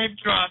NFL game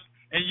drunk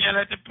and yell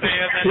at the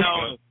players and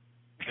all.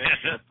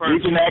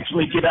 We can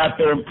actually get out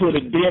there and put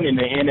a dent in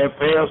the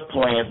NFL's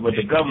plans, but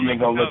the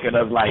government going to look at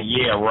us like,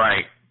 yeah,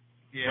 right.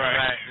 Yeah,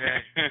 right.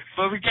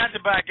 But we got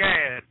to buy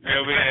gas. Yeah,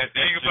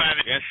 think about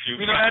it. That's true.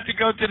 We don't have to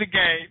go to the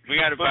game. We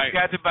got to buy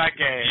gas.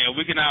 Yeah,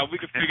 we can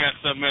figure out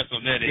something else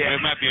on that. Yeah.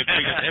 It might be a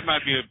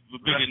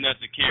bigger nut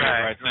to carry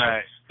right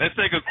now. Right. Let's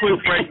take a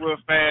quick break real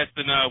fast,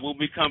 and when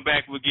we come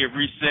back, we'll get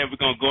reset.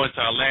 We're gonna go into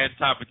our last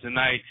topic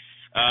tonight.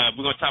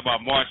 We're gonna talk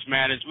about March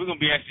Madness. We're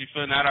gonna be actually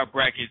filling out our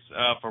brackets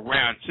for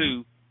round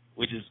 2.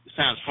 Which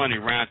sounds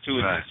funny, round 2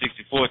 is the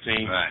 64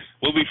 team. Right.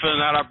 We'll be filling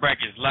out our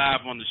brackets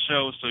live on the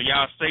show, so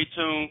y'all stay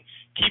tuned.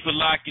 Keep it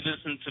locked. You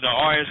listen to the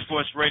RF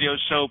Sports Radio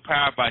Show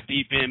powered by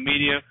Deep End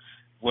Media,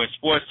 where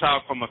sports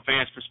talk from a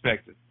fan's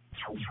perspective.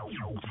 Talk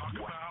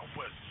about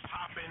what's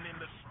popping in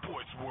the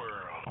sports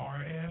world.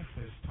 RF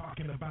is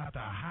talking about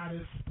the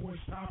hottest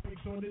sports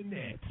topics on the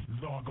net.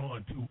 Log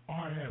on to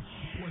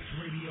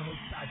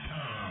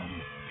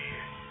rfsportsradio.com.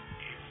 This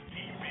is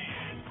Deep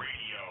End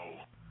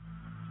Radio.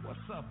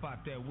 What's up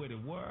out there with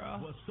it,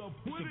 world? What's up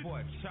with it? It's your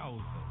boy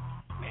Chosen.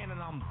 Man,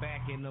 and I'm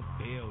back in the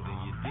building,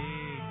 you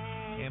dig?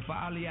 And for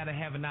all of y'all that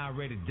haven't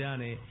already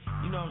done it,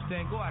 you know what I'm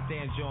saying? Go out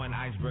there and join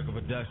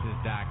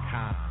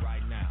IcebreakerProductions.com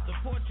right now.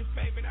 Support your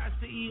favorite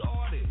ICE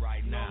artist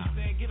right now. You know what I'm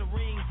saying? Get a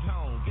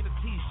ringtone, get a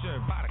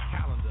t-shirt, buy the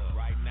calendar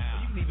right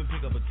now. You can even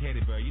pick up a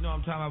teddy bear. You know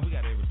what I'm talking about? We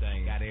got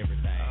everything.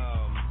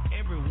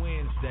 Every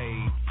Wednesday,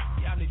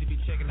 y'all need to be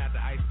checking out the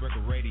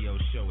Icebreaker Radio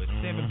Show at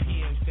 7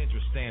 p.m.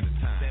 Central Standard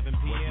Time. 7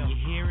 p.m. Where can you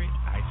hear it?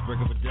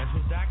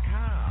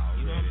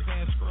 IcebreakerProductions.com. You know what I'm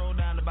saying? Scroll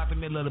down about the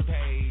middle of the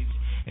page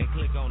and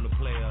click on the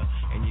player,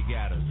 and you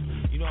got us.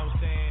 You know what I'm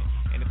saying?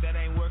 And if that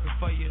ain't working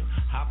for you,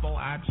 hop on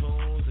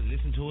iTunes and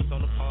listen to us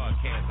on the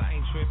podcast. I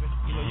ain't tripping.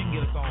 You know, you can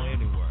get us on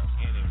anywhere.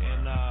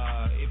 And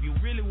if you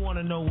really want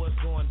to know what's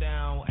going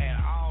down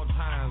at all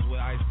times with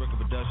Icebreaker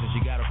Productions,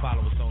 you got to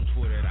follow us on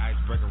Twitter at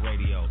Icebreaker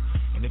Radio.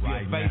 And if you're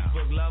a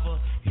Facebook lover,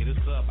 hit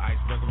us up,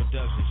 Icebreaker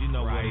Productions. You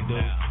know what they do.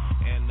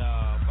 And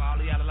for all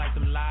of y'all that like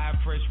them live,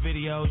 fresh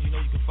videos, you know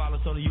you can follow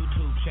us on the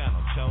YouTube channel,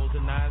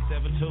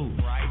 Chosen972.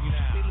 Right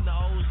now. If you're still in the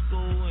old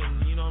school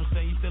and, you know what I'm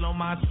saying, you still on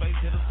MySpace,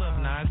 hit us up,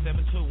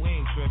 972. We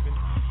ain't tripping.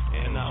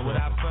 And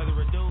without further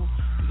ado,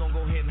 we're going to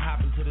go ahead and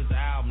hop into this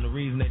album, the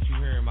reason that you're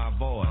hearing my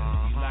voice.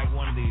 You like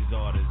one of these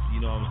artists, you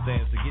know what I'm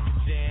saying? So get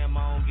your jam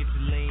on, get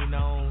your lean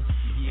on,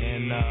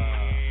 and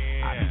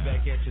I'll be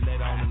back at you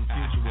later on in the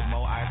future with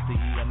more ICE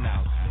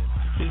announcements.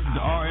 This is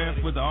the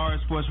RF with the RF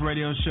Sports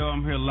Radio Show.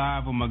 I'm here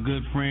live with my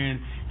good friend,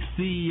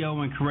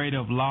 CEO and creator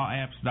of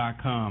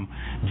LawApps.com,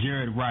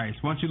 Jared Rice.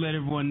 Why don't you let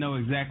everyone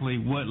know exactly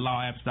what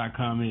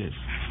LawApps.com is?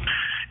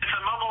 It's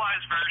a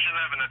mobilized version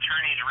of an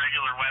attorney's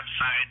regular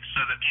website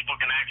so that people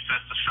can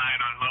access the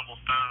site on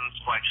mobile phones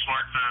like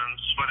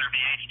smartphones, whether it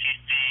be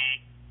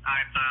HTC,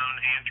 iPhone,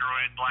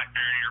 Android,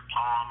 BlackBerry, or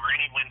Palm, or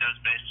any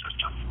Windows-based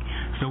system.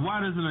 So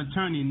why does an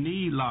attorney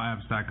need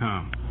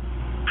LawApps.com?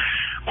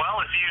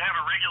 Well, if you have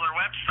a regular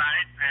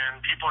website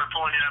and people are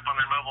pulling it up on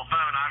their mobile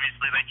phone,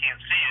 obviously they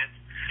can't see it.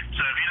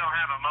 So if you don't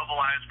have a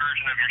mobilized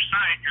version of your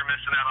site, you're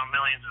missing out on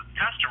millions of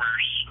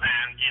customers.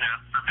 And, you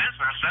know, for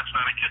business, that's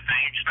not a good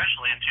thing,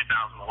 especially in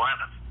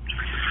 2011.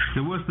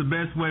 So what's the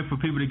best way for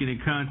people to get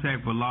in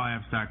contact with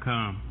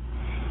LawApps.com?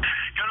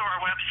 Go to our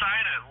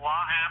website at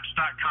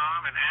lawapps.com,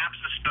 and apps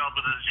is spelled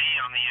with a Z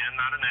on the end,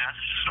 not an S.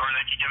 Or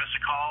they can give us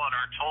a call at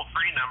our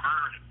toll-free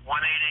number,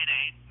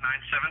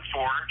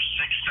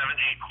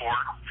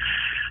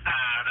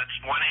 1-888-974-6784. That's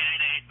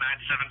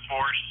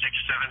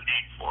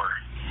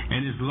 1-888-974-6784.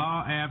 and it's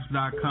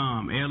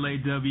lawapps.com,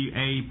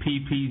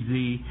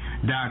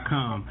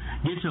 LAWAPPZ.com.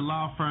 Get your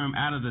law firm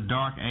out of the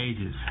dark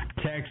ages.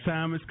 Tax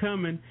time is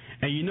coming,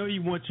 and you know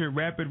you want your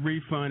rapid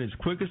refund as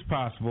quick as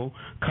possible.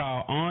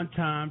 Call On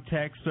Time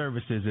Tax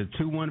Services at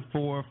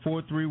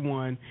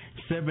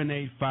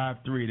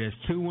 214-431-7853. That's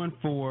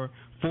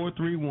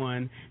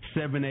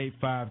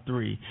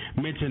 214-431-7853.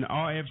 Mention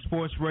RF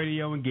Sports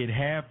Radio and get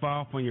half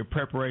off on your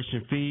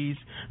preparation fees.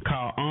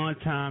 Call On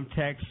Time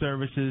Tax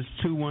Services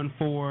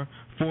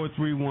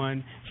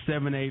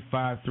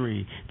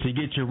 214-431-7853 to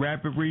get your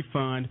rapid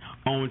refund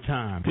on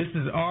time. This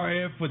is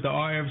RF with the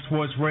RF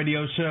Sports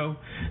Radio Show.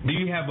 Do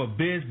you have a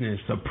business,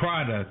 a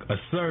product, a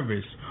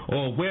service,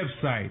 or a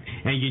website,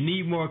 and you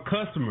need more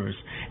customers?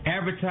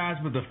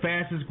 Advertise with the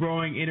fastest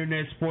growing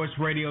internet sports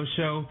radio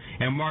show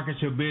and market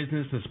your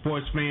business to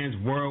sports fans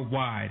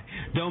worldwide.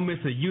 Don't miss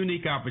a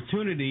unique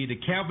opportunity to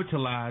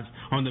capitalize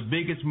on the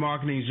biggest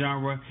marketing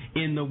genre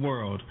in the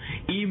world.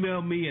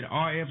 Email me at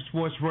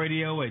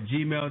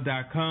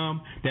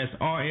rfsportsradio@gmail.com. That's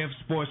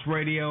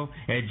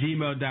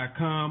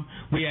rfsportsradio@gmail.com.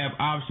 We have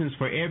options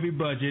for every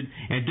budget,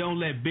 and don't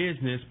let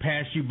business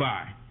pass you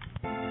by.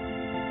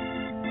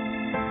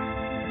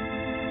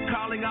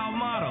 Calling all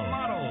models,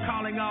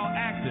 calling all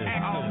actors,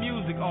 all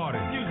music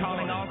artists,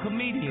 calling all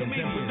comedians and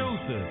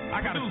producers.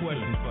 I got a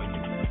question for you.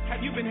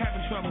 Have you been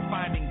having trouble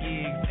finding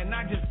gigs, and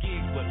not just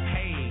gigs, but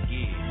paid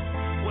gigs?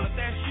 Well, if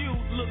that's you,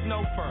 look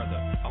no further.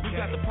 Okay. We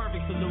got the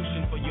perfect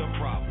solution for your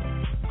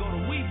problem. Go to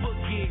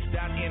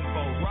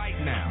WeBookGigs.info right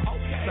now.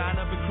 Okay. Sign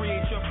up and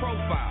create your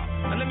profile.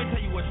 Now let me tell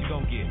you what you're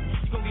going to get.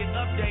 You're going to get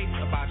updates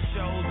about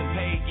shows and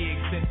paid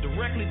gigs sent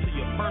directly to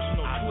your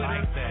personal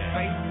Twitter,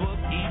 Facebook,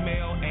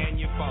 email, and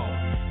your phone.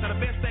 Now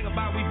the best thing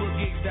about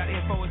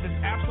WeBookGigs.info is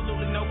there's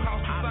absolutely no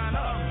cost to sign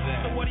up.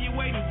 So what are you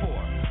waiting for?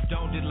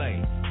 Don't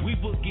delay.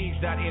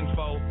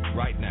 WeBookGigs.info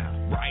right now.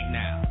 Right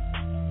now.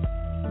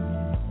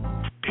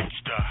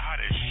 It's the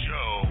hottest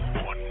show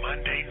on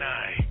Monday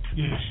night.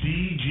 It's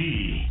DG.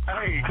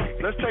 Hey,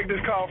 let's take this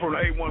call from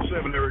the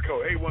 817 area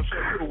code.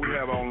 817, who we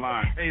have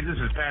online? Hey, this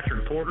is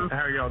Patrick Porter.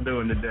 How are y'all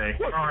doing today?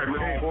 All right,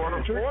 man.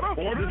 Porter.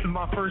 This is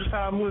my first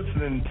time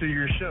listening to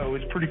your show.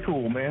 It's pretty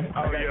cool, man.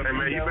 Oh, yeah,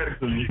 man. You better.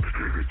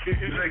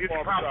 It's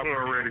barbershop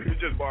already. It's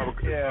just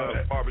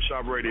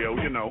barbershop radio.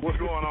 You know. What's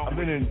going on?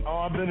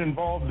 I've been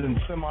involved in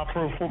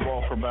semi-pro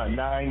football for about 9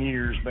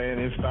 years, man.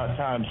 It's about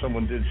time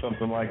someone did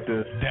something like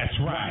this. That's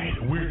right.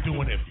 We're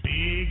doing it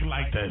big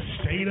like the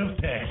state of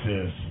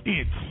Texas.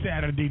 It's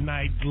Saturday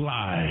Night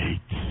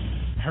Lights,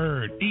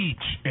 heard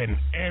each and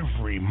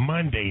every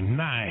Monday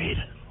night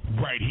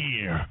right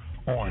here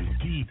on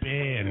Deep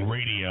End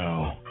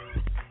Radio.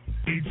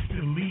 It's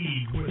the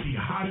league with the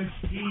hottest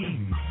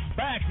teams.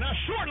 Back, now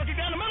short, looking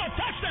down the middle,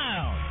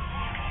 touchdown.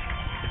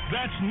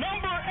 That's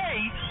number 8,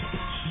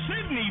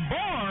 Sydney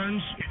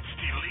Barnes. It's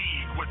the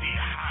league with the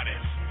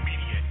hottest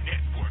media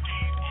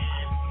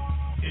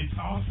networking. It's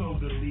also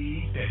the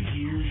league that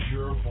hears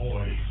your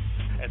voice.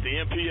 At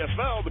the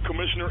MPFL, the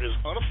commissioner is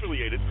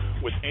unaffiliated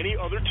with any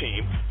other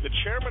team. The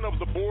chairman of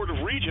the Board of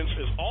Regents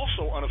is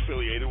also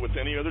unaffiliated with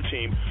any other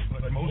team.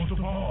 But most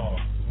of all,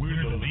 we're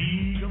the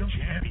League of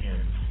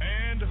Champions.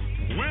 And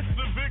with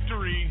the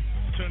victory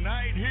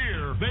tonight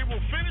here, they will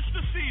finish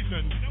the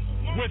season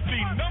with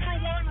the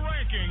 #1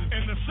 ranking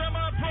in the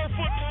semi-pro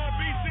football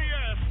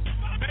BCS.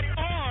 They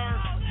are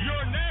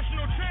your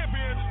national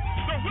champions,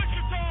 the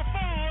Wichita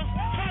Falls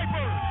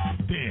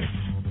Vipers. This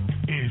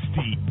is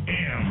the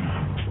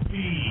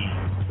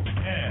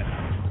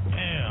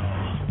MPFL,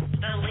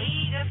 the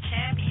League of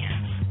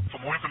Champions. For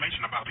more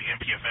information about the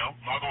MPFL,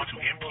 log on to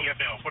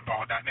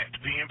MPFLfootball.net.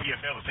 The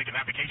MPFL is taking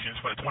applications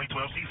for the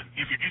 2012 season.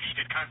 If you're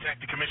interested, contact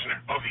the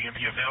commissioner of the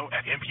MPFL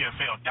at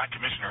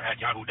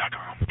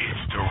mpfl.commissioner@yahoo.com.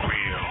 It's the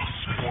real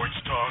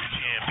sports talk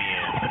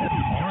champion,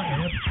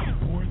 RF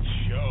Sports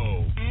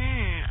Show.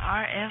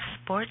 RF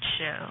Sports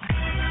Show.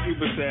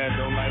 People say I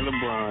don't like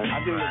LeBron. I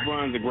think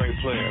LeBron's a great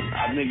player.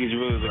 I think he's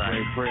really a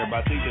great player,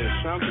 but I think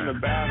there's something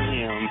about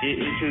him.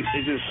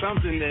 It's just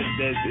something that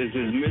is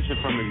just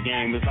missing from his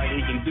game. It's like he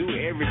can do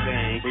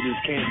everything, but just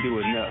can't do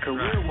enough.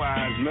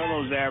 Career-wise,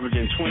 Melo's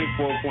averaging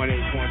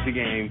 24.8 points a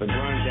game.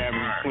 LeBron's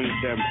averaging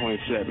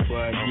 27.7.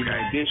 But, you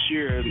know, this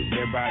year,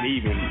 they're about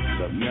even.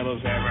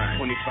 Melo's averaging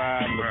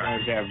 25,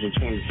 LeBron's averaging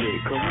 26.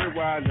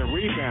 Career-wise, they're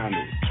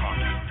rebounding.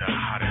 Talking the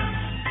hottest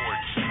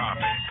sports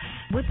topics.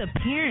 With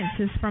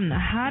appearances from the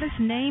hottest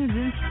names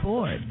in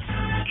sports.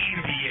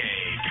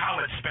 NBA,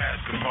 college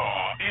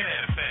basketball,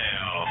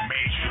 NFL,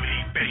 Major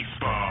League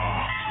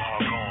Baseball.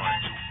 Log on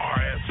to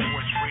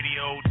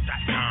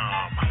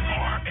rfsportsradio.com.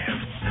 RF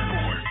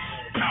Sports,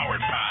 powered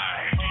by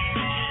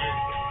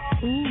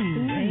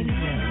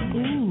Radio.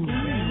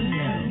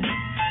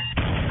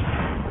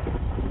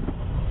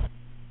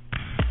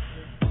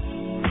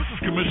 This is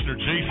Commissioner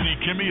J.C.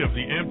 Kimmey of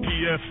the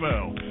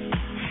MPFL.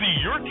 See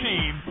your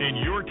team in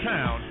your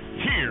town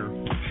here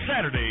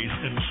Saturdays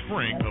in the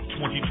spring of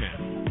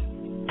 2010.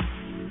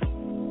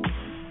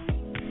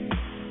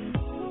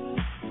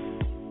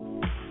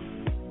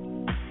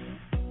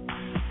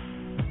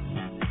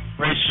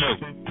 Great show.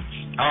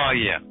 I Oh,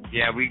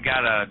 yeah. We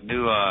got a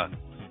new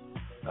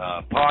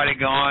party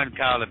going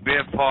called the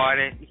Beer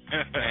Party,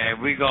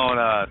 and we're going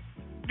to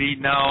be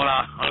known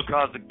all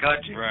across the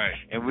country. Right.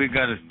 And we're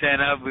going to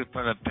stand up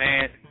from the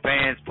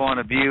fans' point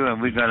of view,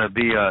 and we're going to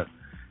be a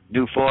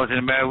new force in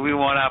America. We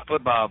want our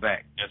football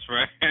back. That's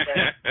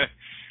right.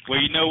 Well,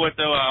 you know what,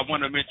 though? I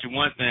want to mention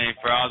one thing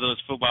for all those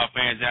football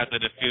fans out there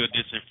that feel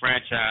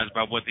disenfranchised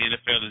by what the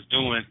NFL is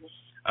doing.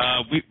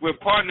 We're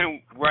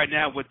partnering right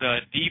now with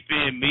Deep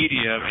End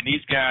Media, and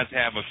these guys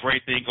have a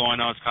great thing going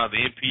on. It's called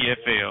the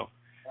NPFL.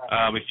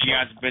 If you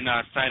guys have been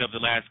on site over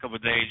the last couple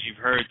of days, you've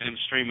heard them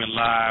streaming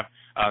live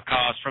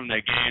calls from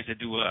their games. They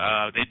do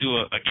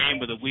a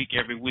game of the week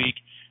every week.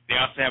 They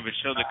also have a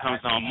show that comes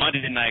on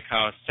Monday night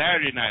called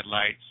Saturday Night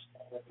Lights,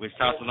 which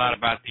talks a lot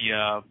about the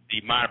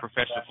minor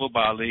professional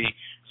football league.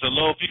 So,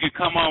 Lo, if you could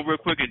come on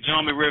real quick and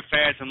join me real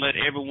fast and let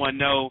everyone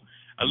know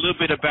a little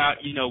bit about,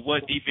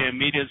 what Deep End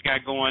Media's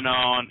got going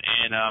on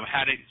and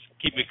how to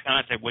keep in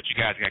contact what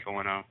you guys got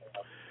going on.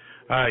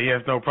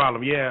 Yes, no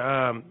problem.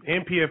 Yeah,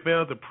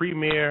 NPFL, the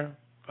premier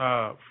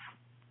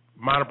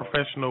minor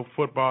professional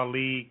football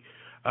league.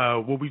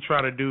 What we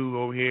try to do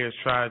over here is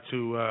try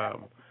to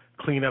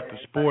clean up the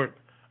sport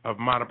of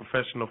minor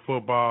professional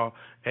football,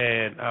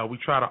 and we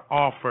try to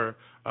offer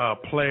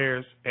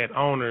players and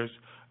owners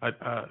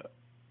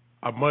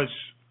a much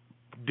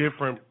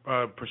different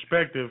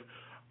perspective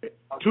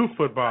to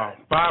football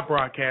by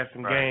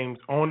broadcasting games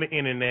on the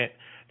internet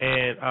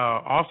and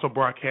also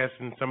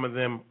broadcasting some of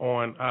them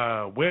on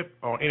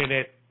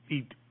internet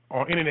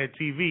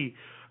TV,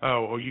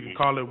 or you can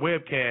call it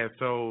webcast.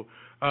 So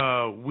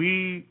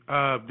we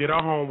did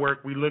our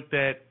homework. We looked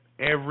at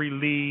every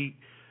league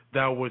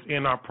that was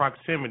in our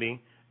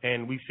proximity,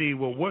 and we see,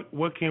 well,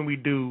 what can we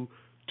do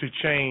to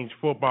change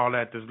football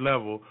at this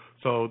level?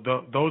 So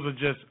those are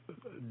just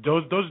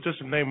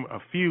to name a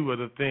few of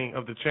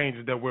the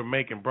changes that we're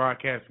making: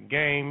 broadcasting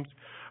games,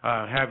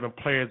 having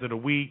players of the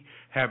week,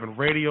 having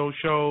radio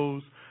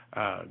shows,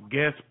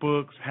 guest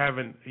books,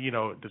 having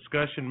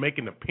discussion,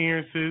 making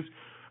appearances,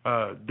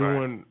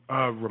 doing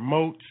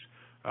remotes,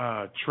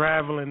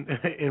 traveling.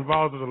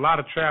 Involves a lot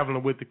of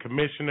traveling with the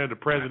commissioner, the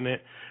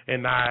president,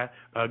 and I,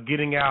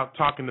 getting out,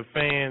 talking to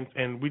fans,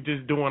 and we're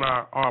just doing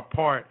our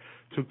part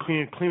to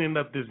cleaning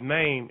up this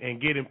name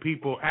and getting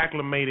people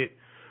acclimated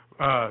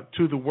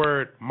to the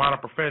word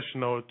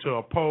monoprofessional to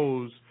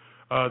oppose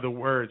the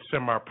word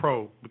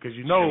semi-pro, because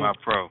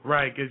semi-pro,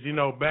 right? Because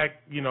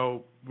back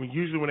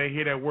usually when they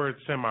hear that word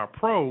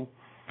semi-pro,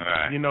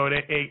 right,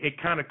 it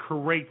kind of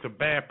creates a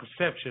bad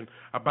perception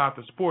about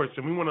the sports,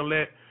 and we want to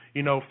let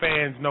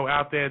fans know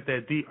out there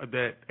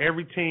that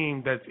every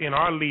team that's in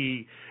our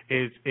league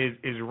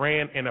is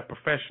ran in a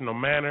professional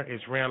manner.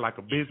 It's ran like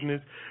a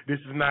business. These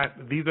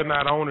are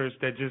not owners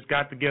that just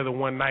got together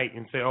one night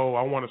and say, "Oh,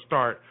 I want to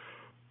start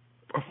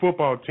a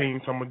football team,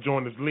 so I'm gonna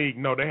join this league."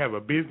 No, they have a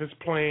business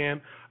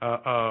plan,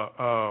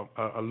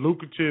 a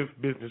lucrative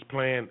business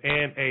plan,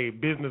 and a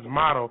business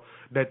model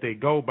that they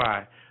go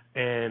by,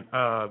 and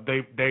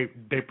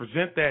they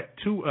present that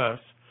to us.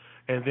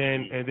 And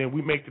then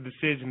we make the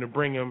decision to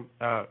bring them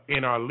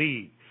in our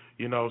league,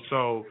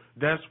 So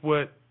that's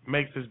what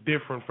makes us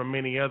different from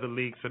many other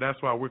leagues. So that's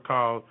why we're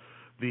called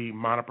the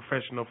Minor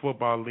Professional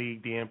Football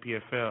League, the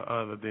NPFL,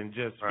 other than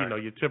just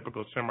your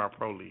typical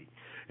semi-pro league.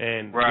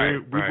 And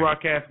we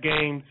broadcast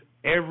games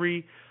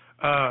every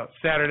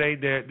Saturday.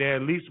 There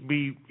at least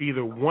be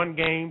either one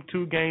game,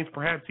 two games,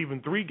 perhaps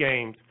even three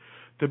games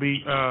to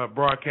be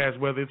broadcast,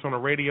 whether it's on the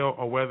radio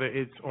or whether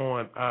it's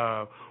on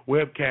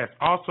webcast.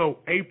 Also,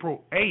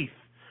 April 8th,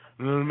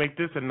 let me make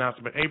this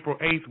announcement. April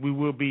 8th, we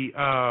will be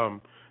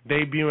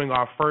debuting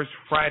our first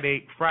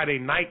Friday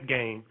night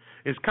game.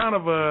 It's kind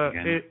of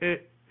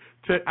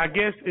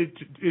this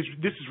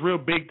is real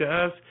big to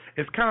us.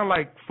 It's kind of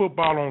like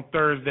football on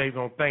Thursdays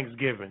on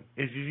Thanksgiving.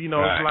 It's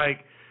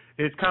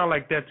it's kind of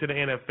like that to the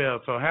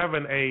NFL. So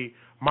having a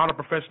modern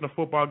professional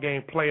football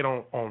game played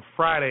on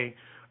Friday,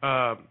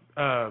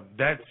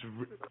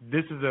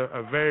 this is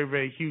a very,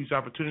 very huge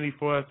opportunity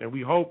for us, and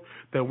we hope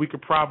that we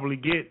could probably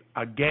get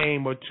a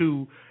game or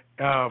two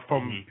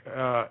from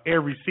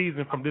every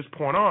season from this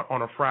point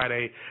on a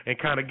Friday, and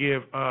kind of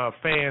give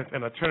fans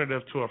an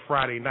alternative to a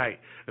Friday night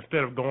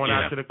instead of going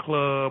out to the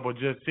club or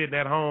just sitting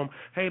at home.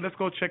 Hey, let's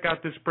go check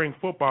out this spring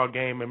football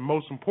game. And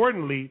most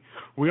importantly,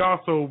 we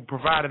also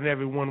provided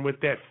everyone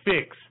with that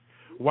fix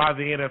while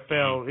the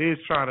NFL is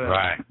trying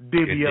to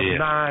divvy up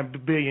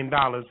 $9 billion.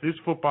 This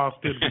football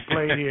still to be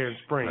played here in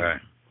spring. Right.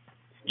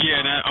 Yeah,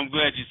 and I'm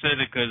glad you said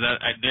it, because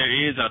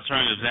there is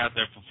alternatives out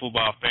there for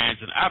football fans.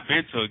 And I've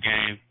been to a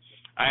game.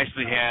 I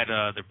actually had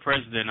the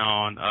president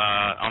on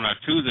our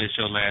Tuesday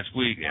show last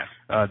week,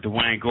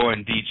 Dwayne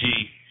Gordon, DG,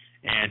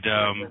 and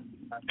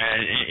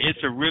it's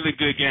a really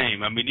good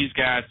game. I mean, these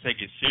guys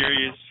take it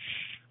serious.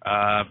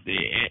 And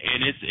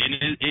it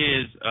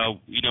is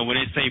when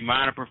they say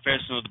minor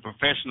professional, the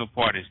professional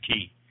part is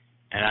key.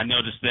 And I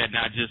noticed that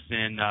not just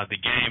in the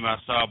game I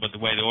saw, but the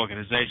way the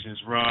organization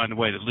is run, the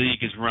way the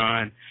league is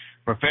run.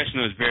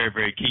 Professional is very,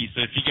 very key.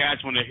 So if you guys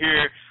want to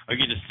hear or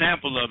get a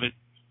sample of it,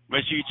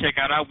 make sure you check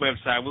out our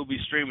website. We'll be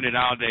streaming it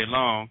all day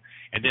long.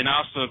 And then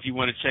also, if you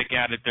want to check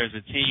out if there's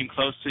a team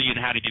close to you and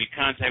how to get in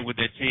contact with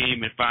their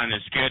team and find their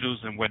schedules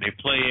and where they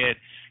play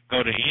at, go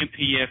to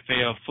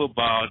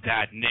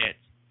mpflfootball.net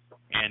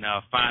and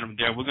find them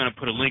there. We're going to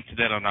put a link to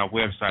that on our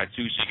website,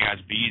 too, so you guys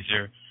be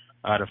easier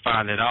to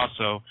find it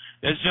also.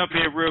 Let's jump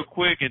in real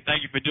quick, and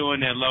thank you for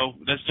doing that, Lo.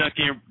 Let's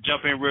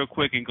jump in real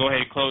quick and go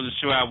ahead and close the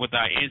show out with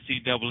our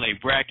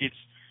NCAA brackets.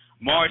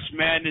 March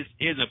Madness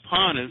is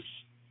upon us.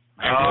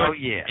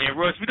 Yeah. And,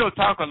 Royce, we don't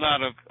talk a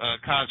lot of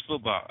college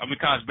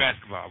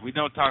basketball. We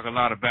don't talk a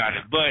lot about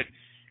it. But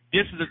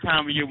this is the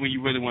time of year when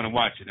you really want to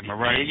watch it. Am I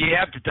right? Yeah, you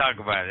have to talk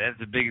about it. That's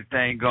the biggest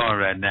thing going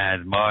right now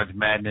is March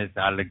Madness.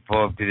 I look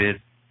forward to this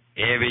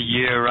every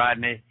year,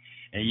 Rodney.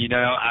 And, you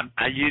know,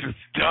 I usually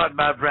start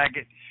my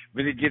bracket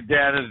when it gets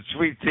down to the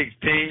Sweet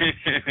 16.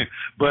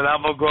 But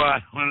I'm going to go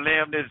out on a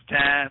limb this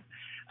time.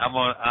 I'm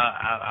going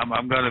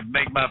to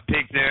make my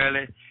picks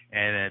early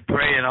and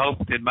pray and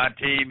hope that my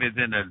team is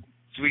in the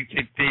Sweet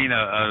 16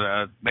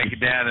 make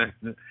it down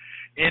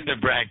in the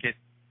bracket.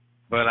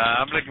 But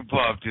I'm looking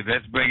forward to it.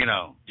 Let's bring it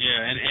on. Yeah,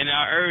 and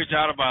I urge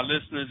all of our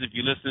listeners, if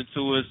you're listening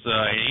to us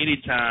at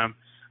any time,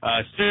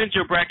 send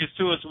your brackets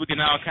to us so we can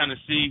all kind of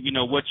see, you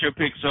know, what your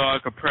picks are,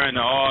 comparing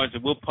to ours,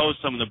 and we'll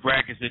post some of the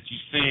brackets that you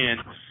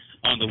send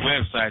on the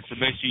website. So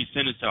make sure you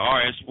send it to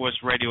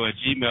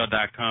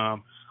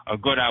rsportsradio@gmail.com or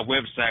go to our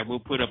website.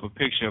 We'll put up a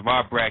picture of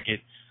our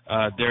bracket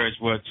there as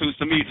well, too.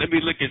 So let me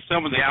look at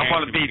some of the games. I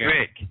want to beat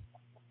Rick.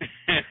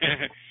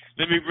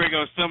 Let me bring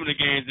on some of the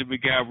games that we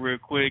got real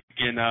quick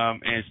and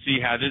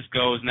see how this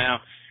goes. Now,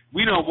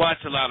 we don't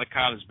watch a lot of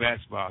college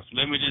basketball, so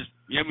let me just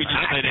say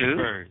that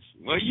first.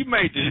 Well, you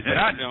may do, but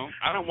I don't.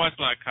 I don't watch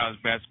a lot of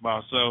college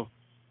basketball, so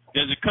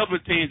there's a couple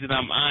of teams that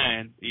I'm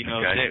eyeing, you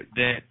know,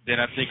 that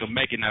I think are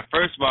making. Now,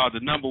 first of all,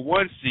 the number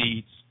one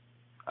seeds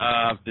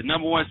are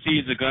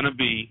going to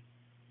be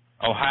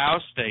Ohio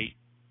State,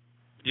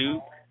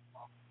 Duke,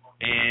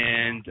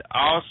 and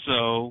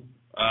also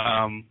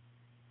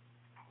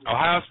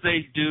Ohio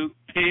State, Duke,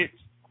 Pitt,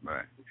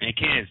 and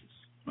Kansas.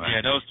 Right.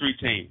 Yeah, those three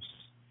teams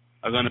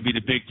are going to be the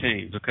big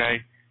teams,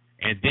 okay?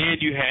 And then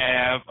you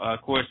have,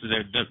 of course,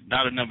 they're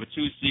not a number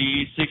 2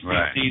 seed,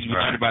 16 seeds. We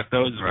learned about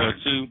those as well,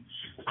 too.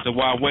 So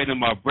while waiting on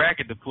my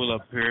bracket to pull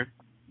up here,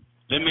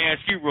 let me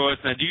ask you, Royce,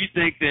 now, do you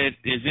think that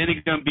is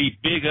any going to be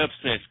big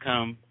upsets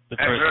come the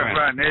first round?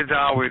 Right. There's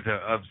always an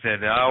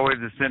upset. There's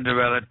always a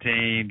Cinderella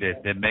team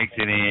that makes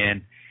it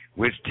in.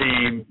 Which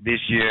team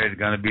this year is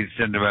going to be the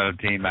Cinderella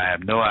team, I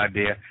have no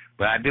idea.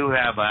 But I do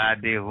have an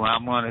idea who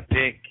I'm going to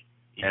pick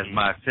as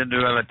my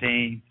Cinderella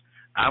team.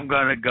 I'm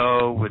going to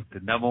go with the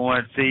number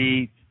 1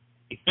 seed.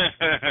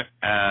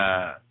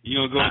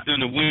 You're going to go with them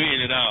to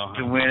win it all.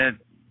 To win it,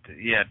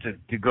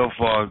 to go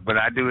forward. But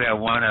I do have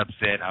one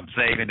upset. I'm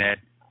saving that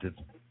to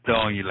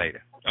throw on you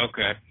later.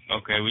 Okay.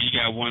 Well, you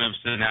got one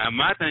upset. Now,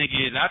 my thing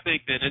is, I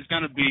think that it's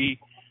going to be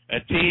a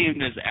team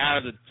that's out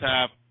of the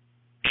top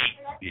 8.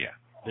 Yeah.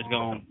 That's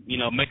going to, you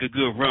know, make a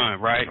good run,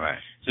 right? Right.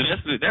 So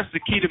that's the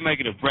key to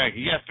making a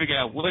bracket. You got to figure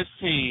out what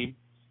team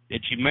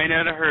that you may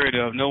not have heard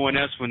of, no one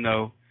else will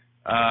know,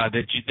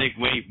 that you think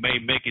may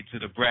make it to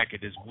the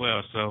bracket as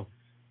well. So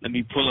let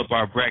me pull up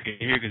our bracket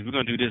here because we're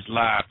going to do this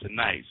live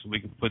tonight so we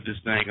can put this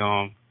thing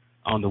on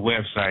the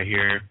website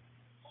here.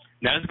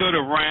 Now, let's go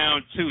to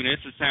round 2.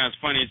 This sounds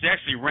funny. It's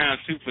actually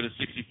round 2 for the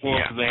 64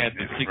 because they had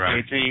the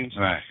 68 teams.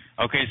 Right.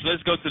 Okay, so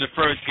let's go to the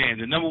first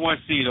game. The number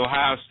 1 seed,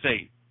 Ohio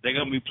State. They're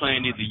going to be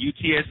playing either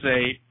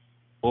UTSA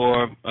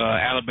or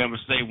Alabama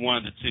State, one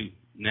of the two.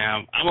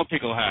 Now, I'm going to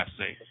pick Ohio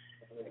State.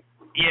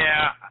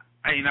 Yeah,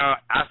 you know,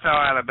 I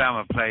saw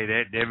Alabama play.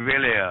 They're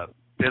really a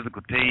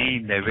physical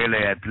team. They're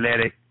really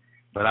athletic,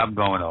 but I'm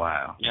going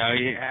Ohio.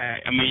 Yeah.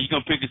 I mean, you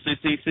going to pick a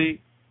 16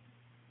 seed?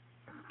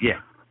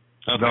 Yeah.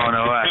 Okay. Going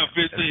Ohio.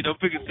 Don't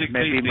pick a 16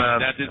 seed.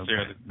 Not this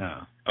early.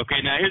 No.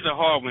 Okay, now here's a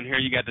hard one here.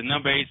 You got the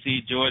number 8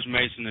 seed, George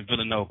Mason, and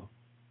Villanova.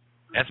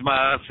 That's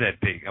my upset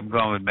pick. I'm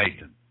going with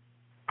Mason.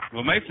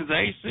 Well, Mason's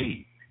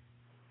AC.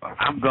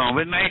 I'm going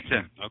with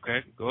Mason. Okay,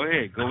 go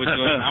ahead. Go with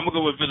Georgia. I'm going to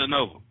go with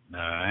Villanova. All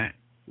right.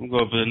 I'm going to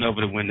go with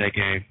Villanova to win that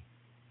game.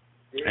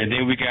 And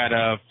then we got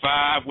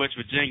 5 West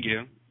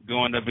Virginia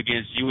going up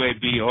against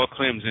UAB or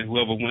Clemson,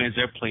 whoever wins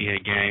their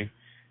play-in game.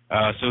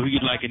 So who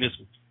you like in this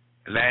one?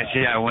 Last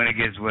year I went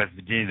against West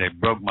Virginia. They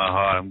broke my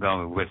heart. I'm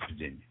going with West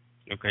Virginia.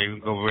 Okay, you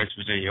can go with West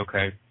Virginia.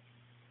 Okay.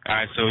 All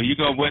right, so you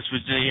go West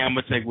Virginia. I'm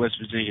going to take West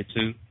Virginia,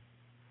 too.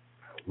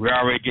 We're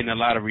already getting a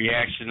lot of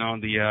reaction on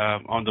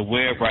the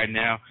web right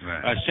now.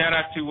 Right. Shout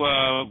out to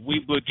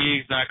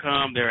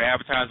WeBookGigs.com. They're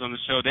advertising on the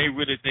show. They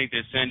really think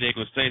that San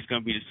Diego State's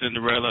going to be the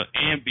Cinderella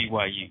and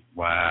BYU.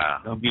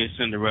 Wow. Going to be a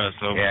Cinderella.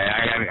 So yeah,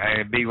 I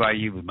got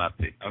BYU with my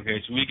pick.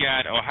 Okay, so we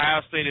got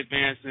Ohio State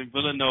advancing,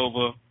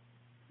 Villanova,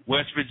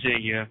 West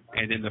Virginia,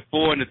 and then the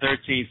 4 and the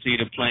 13 seed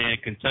are playing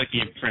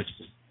Kentucky and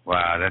Princeton.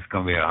 Wow, that's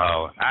going to be a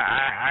hard one.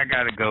 I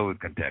got to go with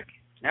Kentucky.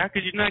 How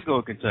could you not go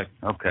with Kentucky?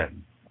 Okay.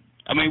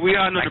 I mean, we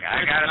all know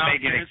I got to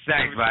make it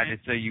exact right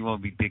so you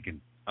won't be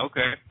picking.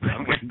 Okay.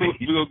 We're going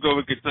to go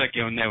with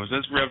Kentucky on that one. So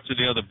let's rep to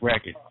the other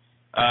bracket.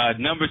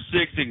 Number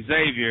 6,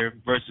 Xavier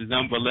versus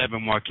number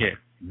 11, Marquette.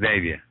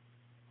 Xavier.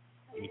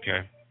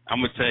 Okay. I'm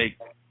going to take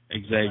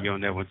Xavier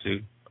on that one,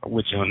 too. I'm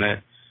with you on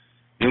that.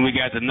 Then we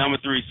got the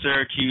number 3,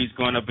 Syracuse,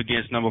 going up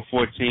against number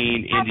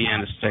 14,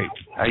 Indiana State.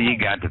 Oh, you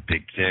got to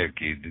pick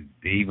Syracuse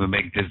to even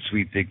make it to the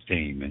Sweet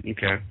 16, man.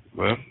 Okay.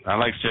 Well, I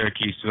like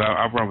Syracuse, too.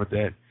 I'll run with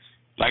that.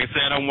 Like I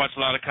said, I don't watch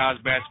a lot of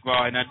college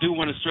basketball, and I do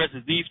want to stress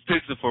that these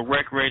picks are for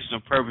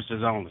recreational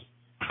purposes only.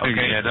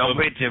 Okay, yeah, don't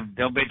bet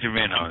your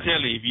rent on it. I'm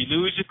telling you, if you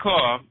lose your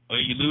car or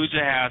you lose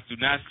your house, do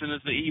not send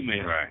us an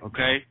email. Right.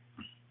 Okay?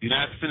 Do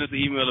not send us an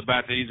email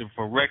about that. These are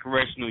for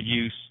recreational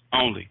use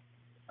only.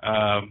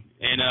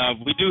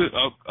 We do.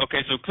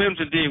 Okay, so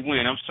Clemson did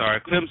win. I'm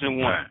sorry, Clemson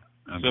won. Right.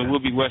 Okay. So it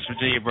will be West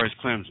Virginia versus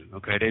Clemson.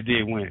 Okay, they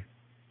did win.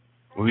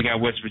 Well, we got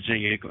West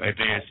Virginia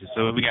advancing.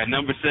 So we got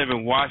number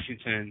 7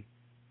 Washington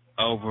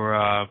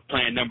over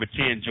playing number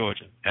 10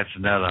 Georgia. That's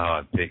another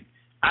hard pick.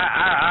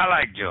 I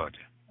like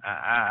Georgia.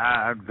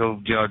 I'd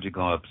go Georgia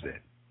going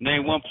upset.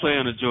 Name one player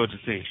on the Georgia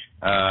team.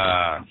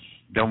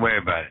 Don't worry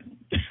about it.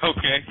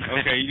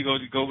 Okay. You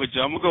go with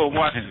Joe. I'm gonna go with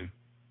Washington.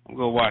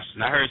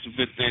 I heard some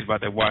good things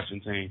about that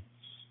Washington team.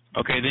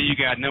 Okay, then you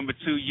got number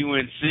 2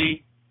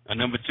 UNC, a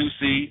number 2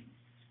 seed,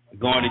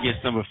 going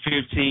against number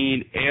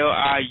 15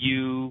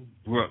 LIU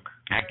Brook.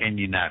 How can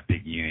you not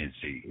pick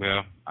UNC?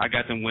 Well, I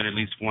got them win at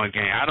least one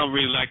game. I don't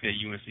really like that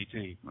UNC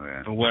team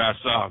from what I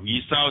saw.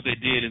 You saw what they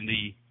did in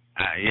the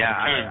I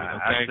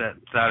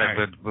saw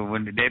that, but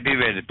when they be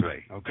ready to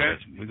play. Okay,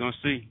 we're gonna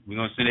see.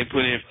 They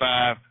put in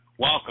 5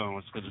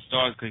 walk-ons because the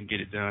Stars couldn't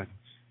get it done.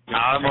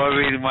 All the more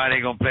reason why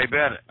they're gonna play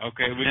better.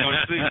 Okay, we're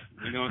gonna see.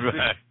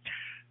 Right.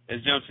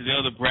 Let's jump to the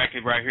other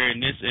bracket right here.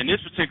 In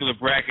this particular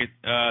bracket,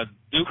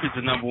 Duke is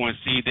the number 1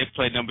 seed. They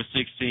play number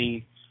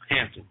 16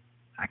 Hampton.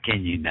 How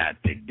can you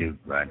not pick Duke,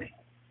 Rodney?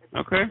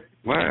 Okay.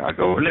 Well, I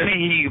go with Let me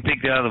hear you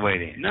pick the other way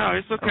then. No,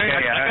 it's okay.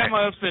 I got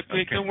my upset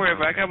pick. Don't worry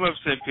about it. I got my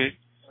upset pick.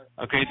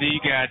 Okay, then you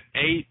got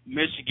 8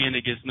 Michigan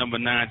against number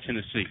 9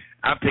 Tennessee.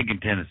 I'm picking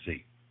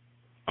Tennessee.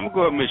 I'm going to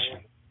go with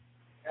Michigan.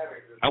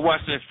 I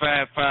watched that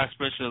 5-5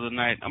 special the other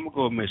night. I'm going to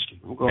go with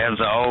Michigan. That was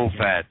an old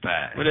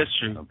 5-5. Well, that's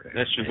true. Okay.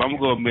 That's true. But I'm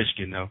going to go with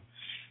Michigan, though.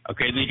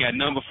 Okay, then you got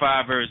number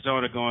 5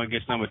 Arizona going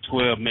against number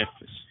 12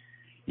 Memphis.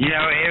 You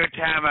know, every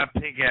time I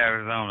pick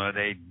Arizona,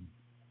 they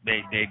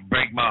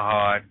break my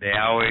heart. They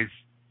always,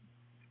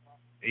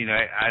 you know,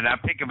 and I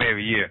pick them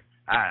every year.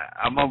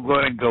 I'm going to go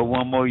ahead and go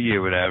one more year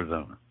with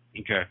Arizona.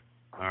 Okay.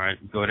 All right.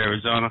 Go to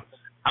Arizona.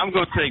 I'm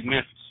going to take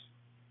Memphis.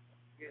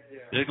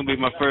 This is going to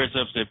be my first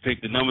upset pick,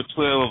 the number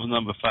 12 over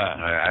number 5.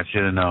 I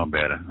should have known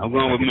better. I'm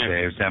going with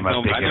Memphis. Every time I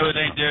know it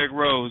ain't Derrick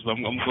Rose, but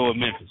I'm going to go with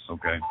Memphis.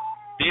 Okay.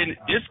 Then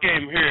this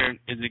game here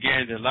is a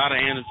game that a lot of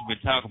analysts have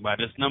been talking about.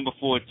 That's number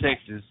 4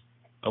 Texas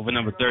over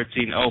number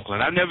 13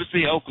 Oakland. I've never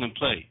seen Oakland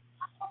play.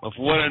 But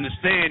for what I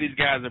understand, these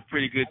guys are a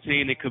pretty good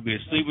team. They could be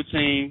a sleeper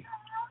team.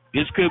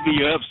 This could be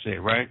your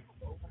upset, right?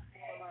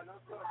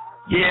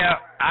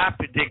 Yeah, I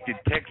predicted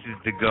Texas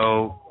to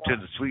go to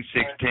the Sweet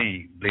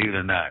 16, believe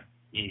it or not.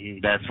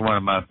 Mm-hmm. That's one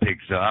of my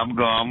picks. So I'm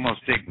gonna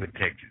stick with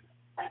Texas.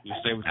 You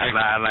stay with Texas?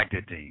 I like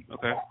that team.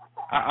 Okay.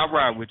 I'll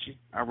ride with you.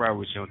 I'll ride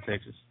with you on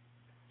Texas.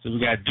 So we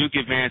got Duke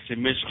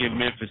advancing, Michigan,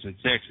 Memphis, and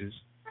Texas.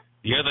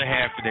 The other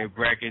half of that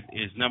bracket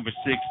is number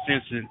 6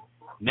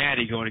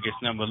 Cincinnati going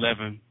against number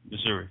 11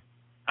 Missouri.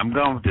 I'm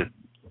going with the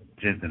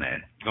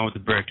Cincinnati. Going with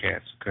the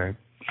Bearcats. Okay.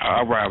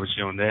 I'll ride with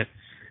you on that.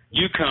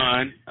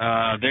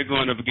 UConn, they're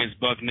going up against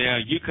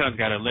Bucknell. UConn's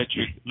got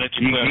electric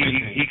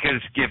He could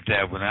have skipped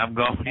that one. I'm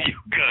going with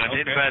UConn.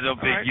 Okay. Anybody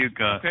don't pick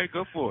UConn. Okay,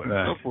 go for it.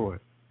 Right. Go for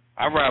it.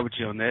 I'll ride with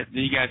you on that.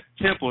 Then you got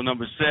Temple,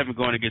 number 7,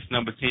 going against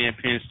number 10,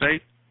 Penn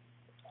State.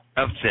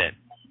 Upset.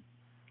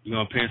 You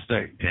going Penn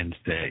State? Penn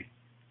State.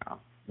 Oh,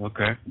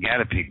 okay. Got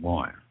to pick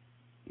one.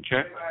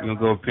 Okay. You're going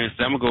to go with Penn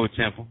State. I'm going to go with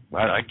Temple.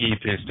 I'll give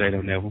you Penn State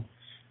on that one.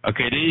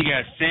 Okay, then you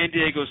got San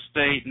Diego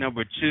State,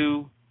 number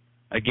 2,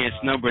 against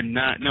number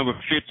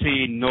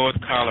 15, North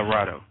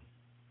Colorado.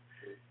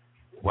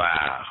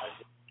 Wow.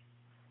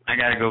 I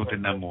got to go with the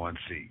number 1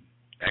 seed.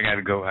 I got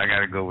to go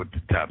with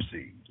the top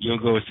seed. You'll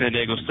go with San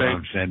Diego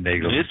State. San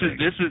Diego State.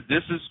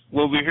 This is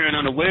what we're hearing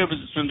on the web is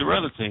a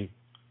Cinderella team.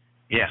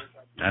 Yeah,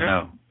 I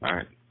know. All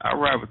right, I'll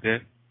ride with that.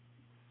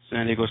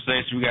 San Diego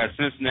State. So we got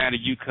Cincinnati,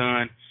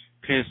 UConn,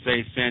 Penn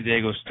State, San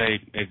Diego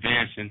State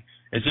advancing.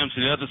 Let's jump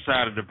to the other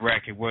side of the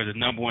bracket where the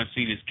number 1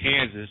 seed is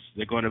Kansas.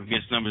 They're going up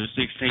against number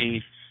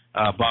 16,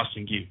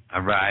 Boston U.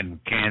 I'm riding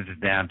Kansas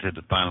down to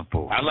the Final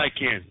Four. I like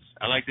Kansas.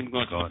 I like them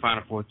going to the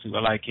Final Four too. I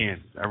like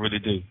Kansas. I really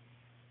do.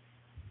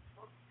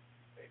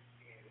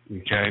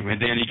 Okay, and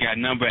then you got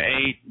number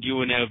 8,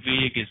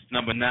 UNLV against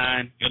number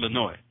 9,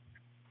 Illinois.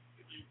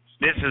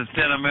 This is a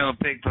sentimental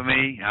pick for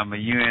me. I'm a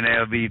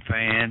UNLV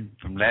fan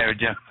from Larry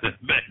Johnson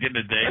back in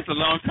the day. That's a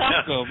long time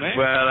ago, man.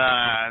 Well,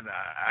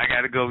 I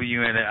got to go with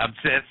UNLV. I'm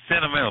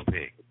sentimental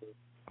pick.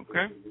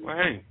 Okay. Well,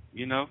 hey,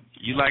 you know,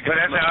 you like. But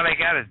that's all they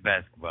got is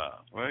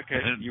basketball. Well,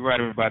 okay, you're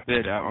right about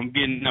that. I'm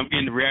getting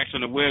the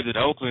reaction on the web that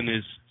Oakland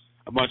is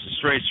a bunch of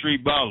straight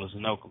street ballers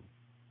in Oakland.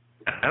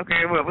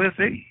 Okay, well, we'll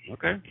see.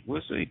 Okay,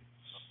 we'll see.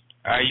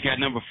 All right, you got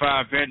number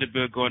 5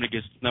 Vanderbilt going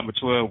against number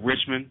 12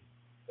 Richmond.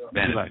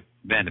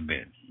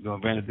 Vanderbilt. You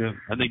going Vanderbilt?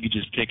 I think you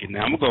just pick it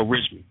now. I'm gonna go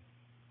Richmond.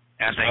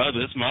 That's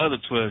my other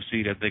 12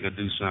 seed. I think will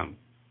do something.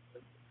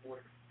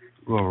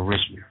 Go over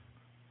Richmond.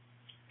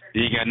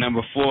 Then you got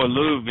number 4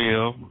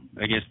 Louisville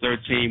against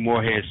 13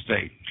 Morehead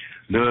State.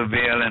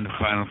 Louisville in the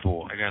Final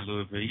Four. I got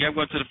Louisville. You got to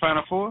go to the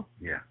Final Four?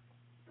 Yeah.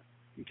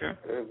 Okay.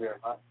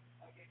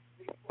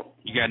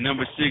 You got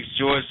number 6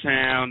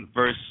 Georgetown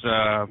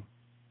versus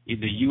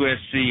either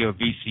USC or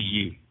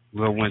VCU.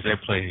 Whoever wins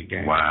that playing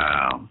game.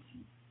 Wow.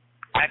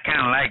 I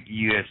kind of like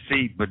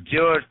USC, but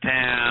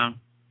Georgetown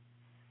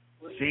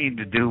seemed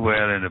to do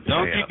well in the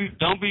playoffs.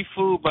 Don't be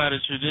fooled by the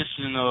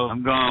traditional.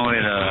 I'm going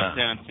with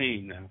Georgetown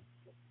team now.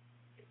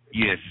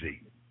 USC.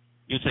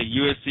 You take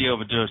USC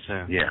over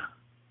Georgetown. Yeah.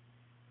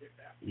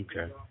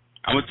 Okay.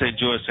 I'm gonna take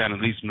Georgetown at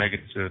least make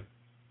it to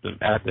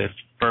out that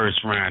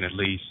first round at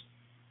least.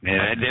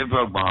 Yeah, they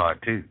broke my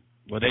heart too.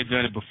 Well, they've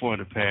done it before in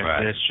the past.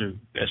 Right. That's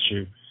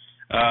true.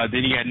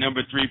 Then you got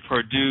number 3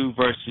 Purdue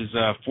versus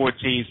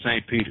 14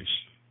 St. Peter's.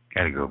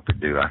 Gotta go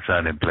Purdue. I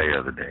saw them play the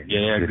other day. Yeah,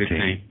 they're a good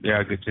team. They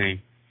are a good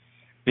team.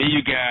 Then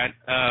you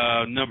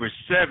got number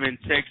 7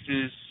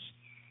 Texas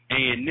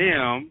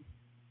A&M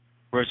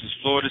versus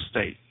Florida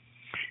State.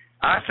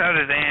 I saw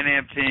this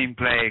A&M team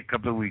play a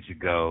couple of weeks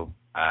ago.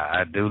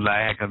 I do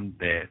like them.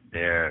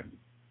 They're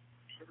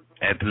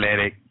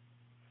athletic,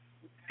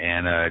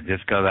 and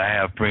just because I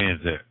have friends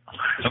there.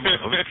 I'm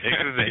gonna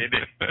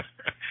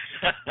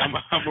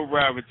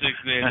ride with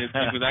Texas A&M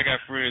because I got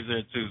friends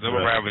there too. So I'm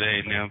gonna ride with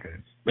A&M.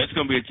 Okay. But it's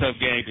gonna be a tough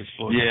game this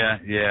fall. Yeah.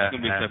 It's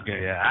gonna be a tough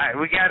game. Yeah,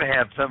 we got to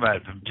have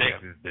somebody from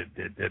Texas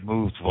that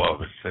moves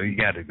forward. So you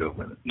got to go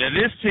with it. Now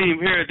this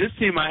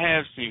team I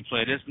have seen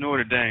play. That's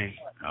Notre Dame.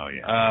 Oh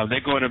yeah.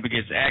 They're going up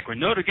against Akron.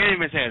 Notre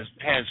Dame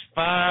has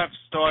 5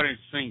 starting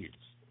seniors.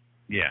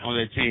 Yeah. On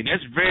their team.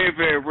 That's very,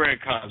 very rare in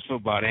college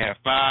football. They have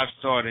 5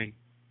 starting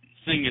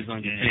seniors on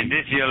your team. And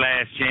this is your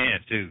last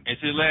chance too. It's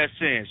your last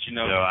chance, you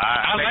know. So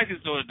I like this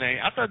Notre Dame.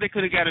 I thought they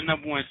could have got a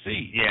number 1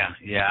 seed. Yeah.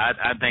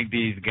 I think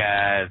these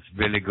guys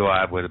really go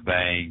out with a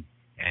bang,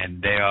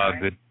 and they are a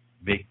good,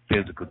 big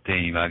physical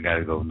team. I got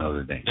to go with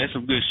Notre Dame. There's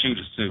some good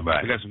shooters too.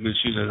 Right. They got some good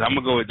shooters. I'm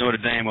gonna go with Notre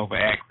Dame over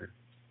Akron.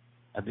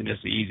 I think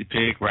that's an easy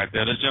pick right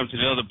there. Let's jump to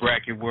the other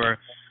bracket where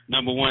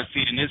number 1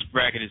 seed in this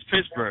bracket is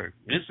Pittsburgh.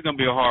 This is gonna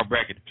be a hard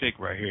bracket to pick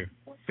right here.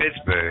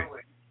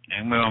 Pittsburgh.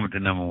 And we're on with the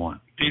number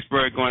 1.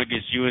 Pittsburgh going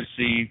against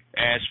UNC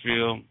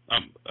Asheville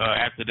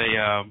after they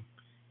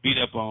beat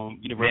up on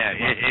University.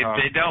 Yeah, if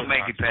they don't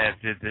make it past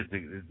this,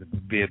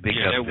 it'll be a big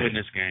upset. They'll win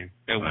this game.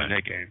 They'll win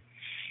that game.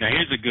 Now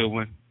here's a good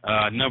one.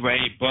 Number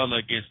 8 Butler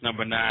against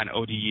number 9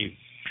 ODU.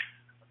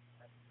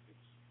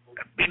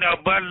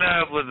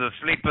 Butler was a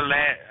sleeper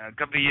a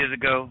couple of years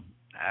ago.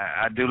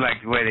 I do like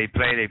the way they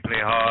play. They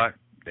play hard.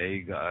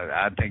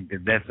 I think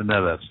that's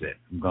another upset.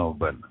 I'm going with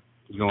Butler.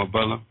 You going with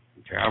Butler?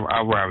 Okay,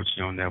 I'll ride with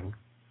you on that one.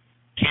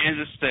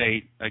 Kansas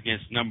State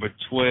against number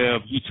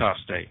 12 Utah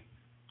State.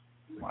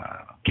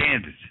 Wow.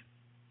 Kansas.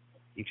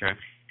 Okay.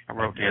 I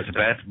wrote Kansas. Kansas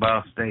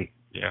Basketball State.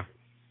 Yeah.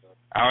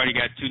 I already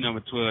got 2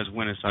 number 12s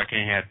winning, so I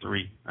can't have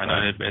 3. I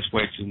know that's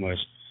way too much.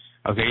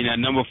 Okay, now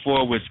number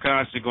 4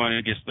 Wisconsin going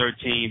against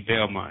 13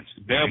 Belmont.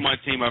 Belmont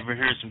team I've been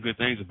hearing some good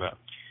things about.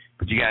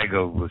 But you got to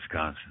go with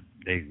Wisconsin.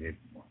 They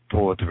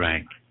 4th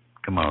ranked.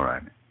 Come on,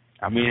 Rodney.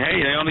 I mean, hey,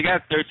 they only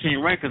got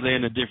 13 ranked because they're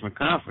in a different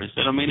conference.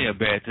 That don't mean they're a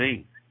bad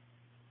team.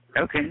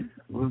 Okay.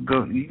 You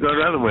go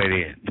the other way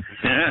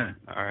then.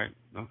 All right.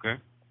 Okay.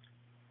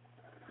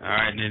 All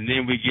right, and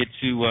then we get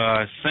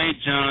to St.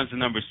 John's, the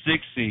number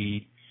 6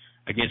 seed,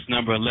 against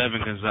number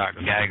 11 Gonzaga.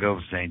 You got to go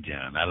with St.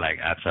 John.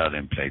 I saw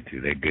them play too.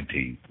 They're a good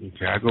team.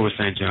 Okay, I'll go with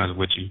St. John's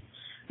with you.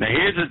 Now,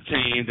 here's a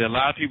team that a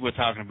lot of people are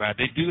talking about.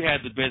 They do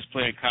have the best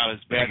player in college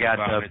basketball.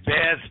 They got the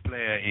best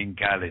player in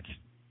college.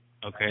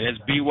 Okay, that's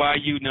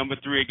BYU, number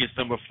 3 against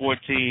number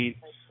 14,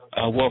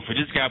 Wofford.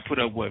 This guy put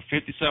up,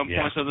 50-something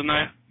points the other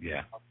night?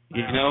 Yeah.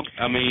 You know,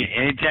 I mean.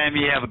 Anytime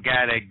you have a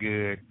guy that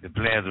good, the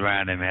players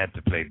around him have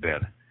to play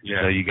better.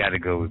 Yeah. So you got to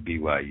go with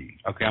BYU.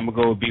 Okay, I'm going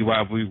to go with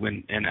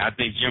BYU, and I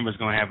think Jimmer's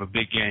going to have a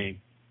big game.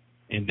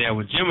 And there,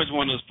 when Jimmer's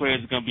one of those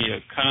players who's going to be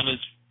a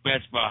college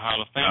basketball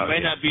Hall of Fame.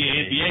 May not be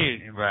an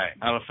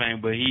NBA Hall of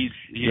Fame, but he's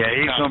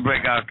going to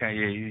break out.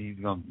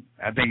 He's going.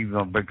 I think he's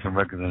going to break some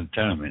records in the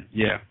tournament.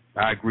 Yeah,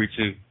 I agree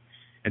too.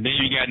 And then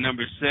you got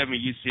number 7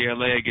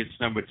 UCLA against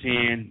number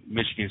 10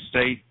 Michigan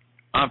State.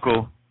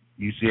 Uncle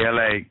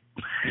UCLA.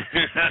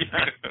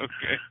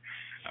 Okay,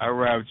 I'll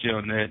ride with you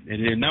on that.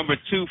 And then number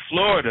 2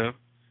 Florida,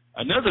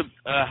 another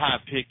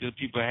hot pick that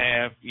people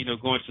have.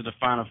 Going to the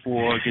Final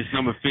Four against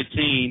number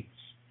 15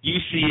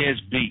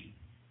 UCSB.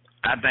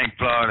 I think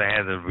Florida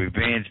has a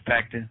revenge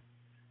factor.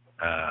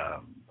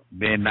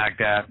 Being knocked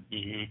out,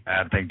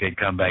 I think they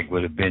come back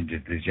with a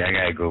vengeance this year. I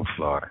got to go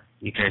Florida.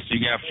 Okay, so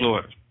you got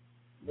Florida.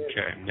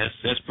 Okay,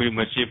 that's pretty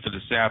much it for the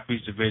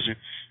Southeast Division.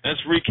 Let's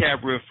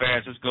recap real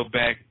fast. Let's go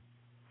back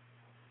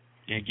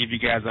and give you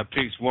guys our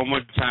picks one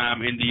more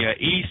time. In the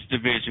East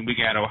Division, we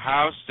got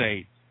Ohio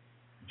State,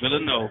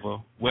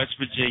 Villanova, West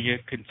Virginia,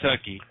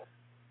 Kentucky,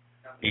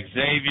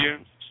 Xavier,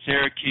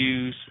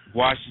 Syracuse,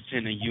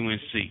 Washington, and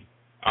UNC,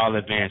 all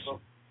advancing.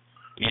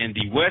 In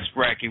the West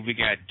bracket, we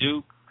got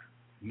Duke,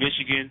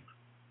 Michigan,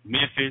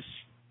 Memphis,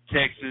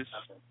 Texas,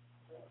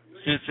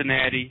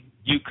 Cincinnati,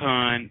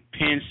 UConn,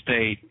 Penn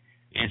State,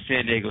 and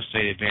San Diego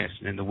State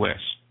advancing in the West.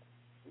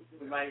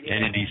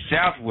 And in the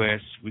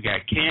Southwest, we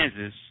got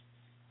Kansas,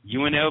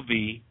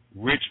 UNLV,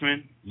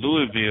 Richmond,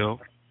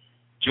 Louisville,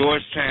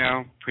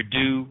 Georgetown,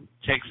 Purdue,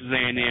 Texas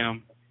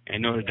A&M,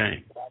 and Notre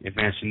Dame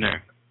advancing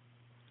there.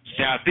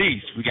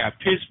 Southeast, we got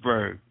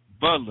Pittsburgh,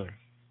 Butler,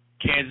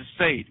 Kansas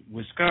State,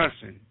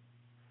 Wisconsin,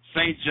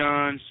 St.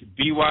 John's,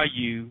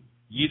 BYU,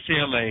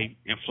 UCLA,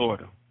 and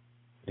Florida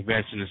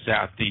advancing the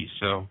Southeast.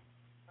 So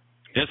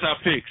that's our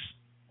picks.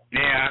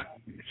 I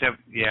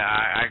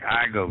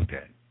go with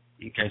that.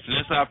 Okay, so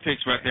that's our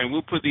picks right there.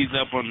 We'll put these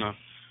up on the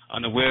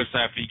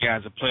website for you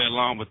guys to play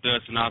along with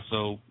us and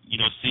also,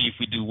 see if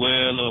we do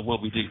well or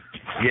what we do.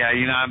 Yeah,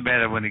 I'm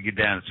better when it get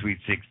down to Sweet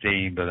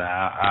 16, but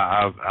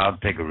I'll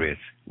take a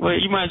risk. Well,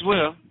 you might as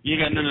well. You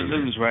got nothing to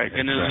lose, right?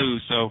 Got nothing to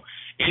lose. So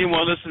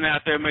anyone listening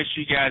out there, make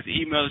sure you guys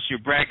email us your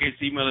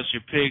brackets, email us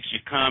your picks,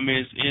 your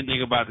comments,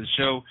 anything about the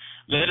show.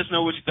 Let us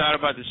know what you thought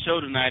about the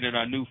show tonight in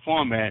our new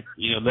format.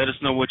 Let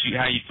us know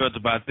how you felt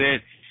about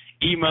that.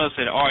 Email us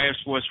at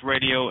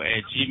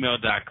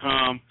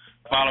rfsportsradio@gmail.com.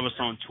 Follow us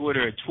on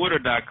Twitter at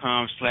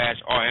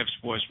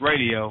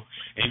twitter.com/rfsportsradio.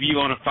 If you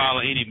want to follow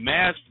any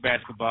Mavs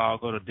basketball,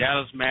 go to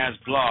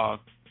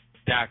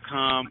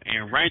dallasmavsblog.com.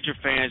 And Ranger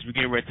fans, we're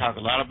getting ready to talk a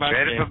lot about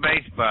Ready for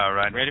baseball,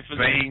 right? Ready for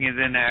Spring is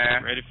in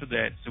there. Ready for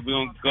that. So we're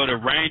going to go to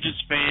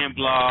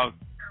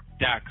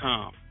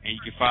rangersfanblog.com. And you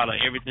can follow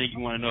everything you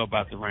want to know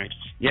about the Rangers.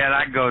 Yeah, and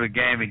I can go to the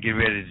game and get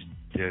ready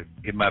to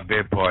get my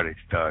beer party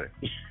started.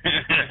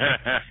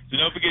 So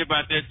don't forget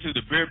about that, too.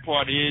 The beer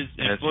party is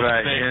That's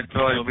right.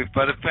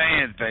 For the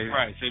fans, baby.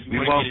 Right. So if you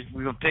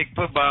we're going to take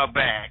football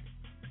back.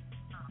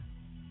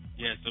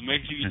 Yeah, so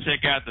make sure you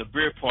check out the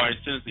beer party.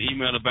 Send us an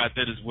email about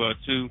that as well,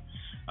 too.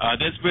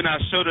 That's been our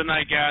show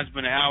tonight, guys. It's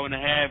been an hour and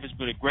a half. It's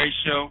been a great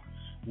show.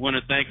 We want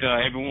to thank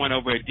everyone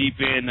over at Deep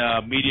End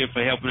Media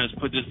for helping us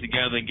put this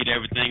together and get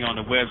everything on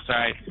the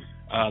website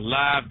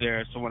live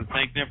there. So I want to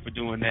thank them for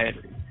doing that.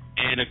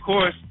 And, of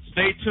course,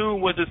 stay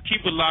tuned with us.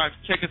 Keep it locked.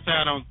 Check us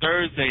out on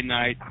Thursday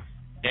night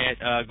at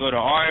go to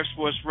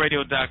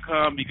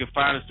rfsportsradio.com. You can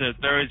find us there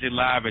Thursday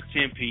live at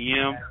 10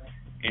 p.m.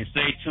 And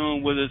stay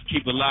tuned with us.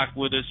 Keep it locked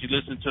with us. You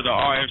listen to the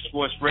RF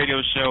Sports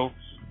Radio Show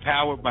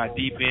powered by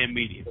Deep End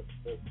Media.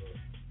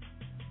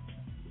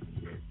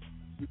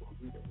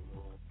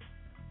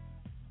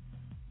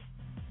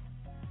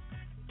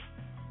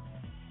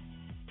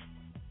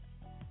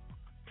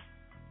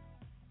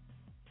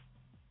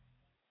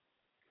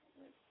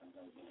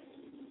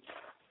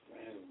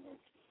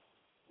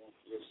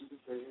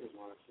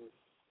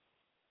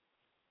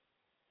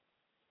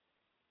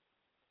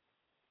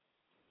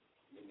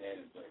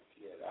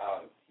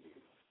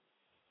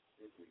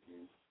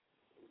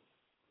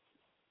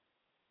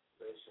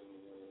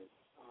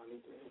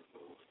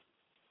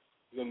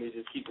 You want me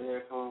to just keep the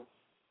headphones?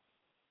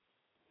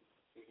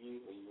 Or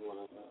you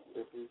want to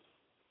difference?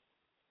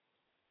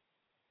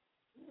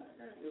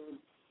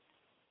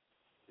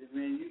 It's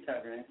me and you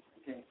talking, right? I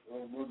can't.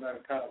 What about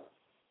a collar?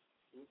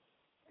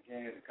 I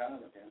can't hear the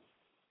collar, can I?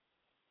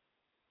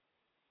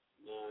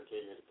 No, I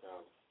can't hear the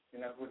collar.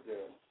 Can I put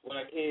the... What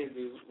I can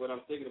do, what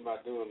I'm thinking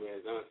about doing, man,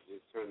 is honestly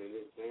just turning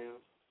this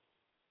down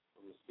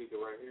on the speaker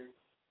right here.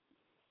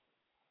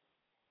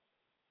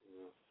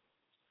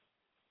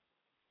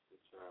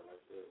 Just try it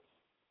like that.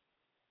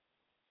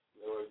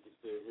 That way you can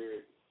still hear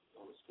it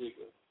on the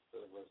speaker, so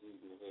what's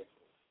using the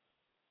headphones.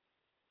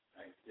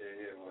 I can still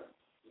hear what?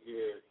 You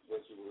hear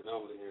what you would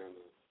normally hear on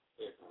the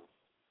headphones.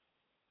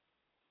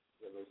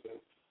 Does that make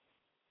sense?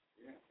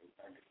 Yeah,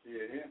 I can see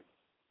it here.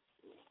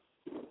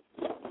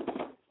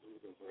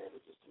 Grab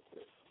it just a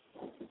quick.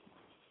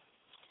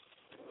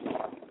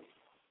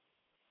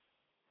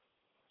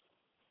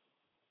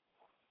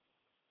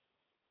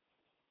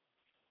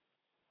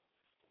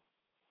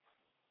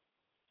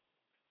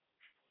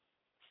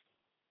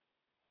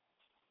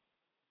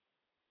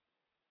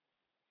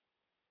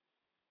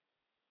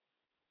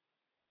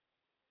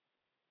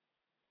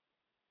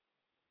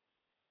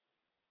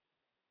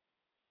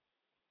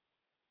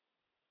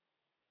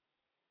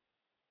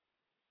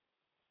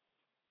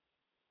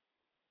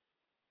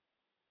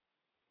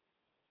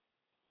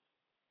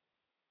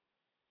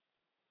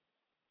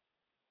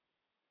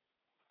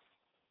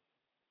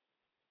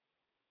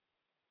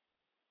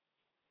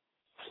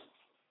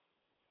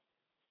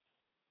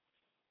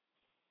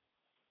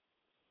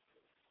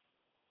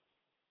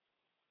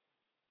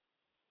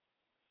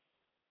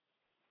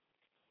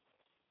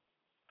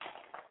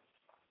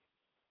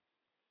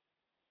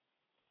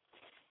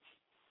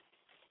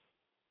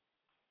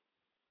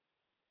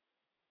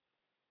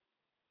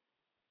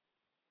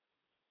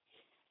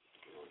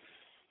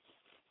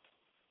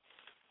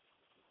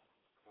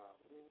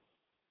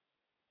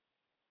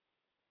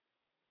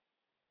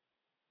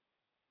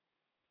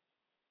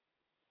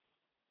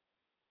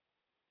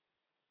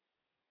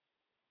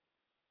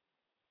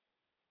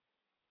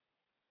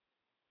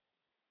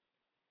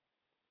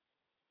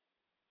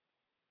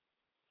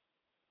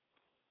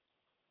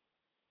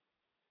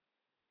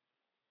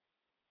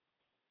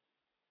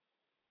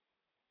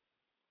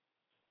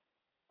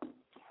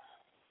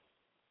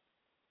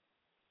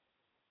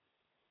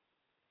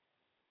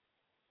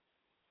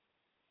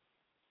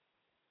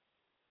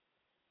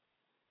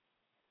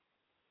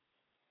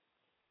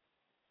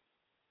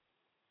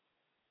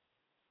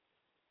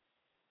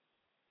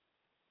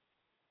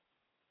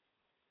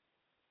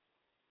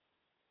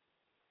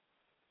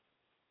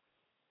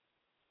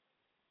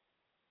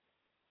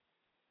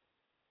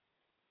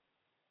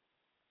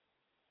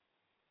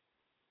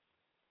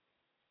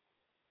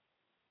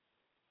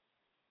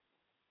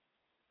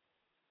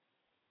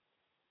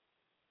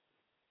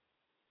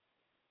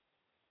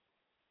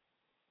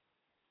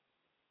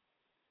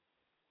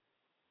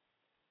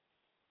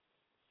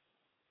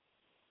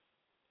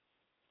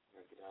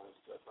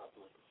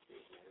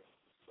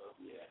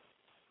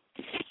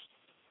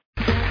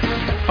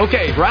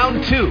 Okay,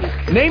 round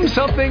 2. Name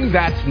something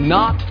that's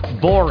not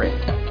boring.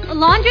 A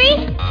laundry?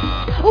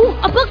 Ooh,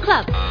 a book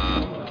club.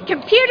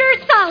 Computer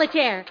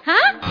solitaire,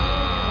 huh?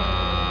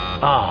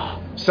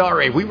 Ah,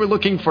 sorry, we were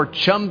looking for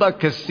Chumba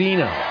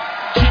Casino.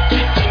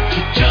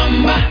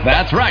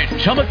 That's right,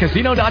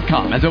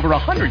 ChumbaCasino.com has over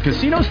 100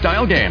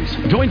 casino-style games.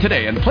 Join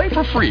today and play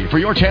for free for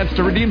your chance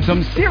to redeem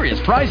some serious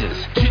prizes.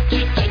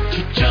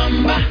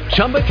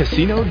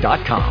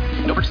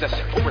 ChumbaCasino.com. No purchase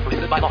necessary. Void where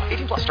prohibited by law.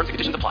 18+ terms and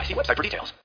conditions apply. See website for details.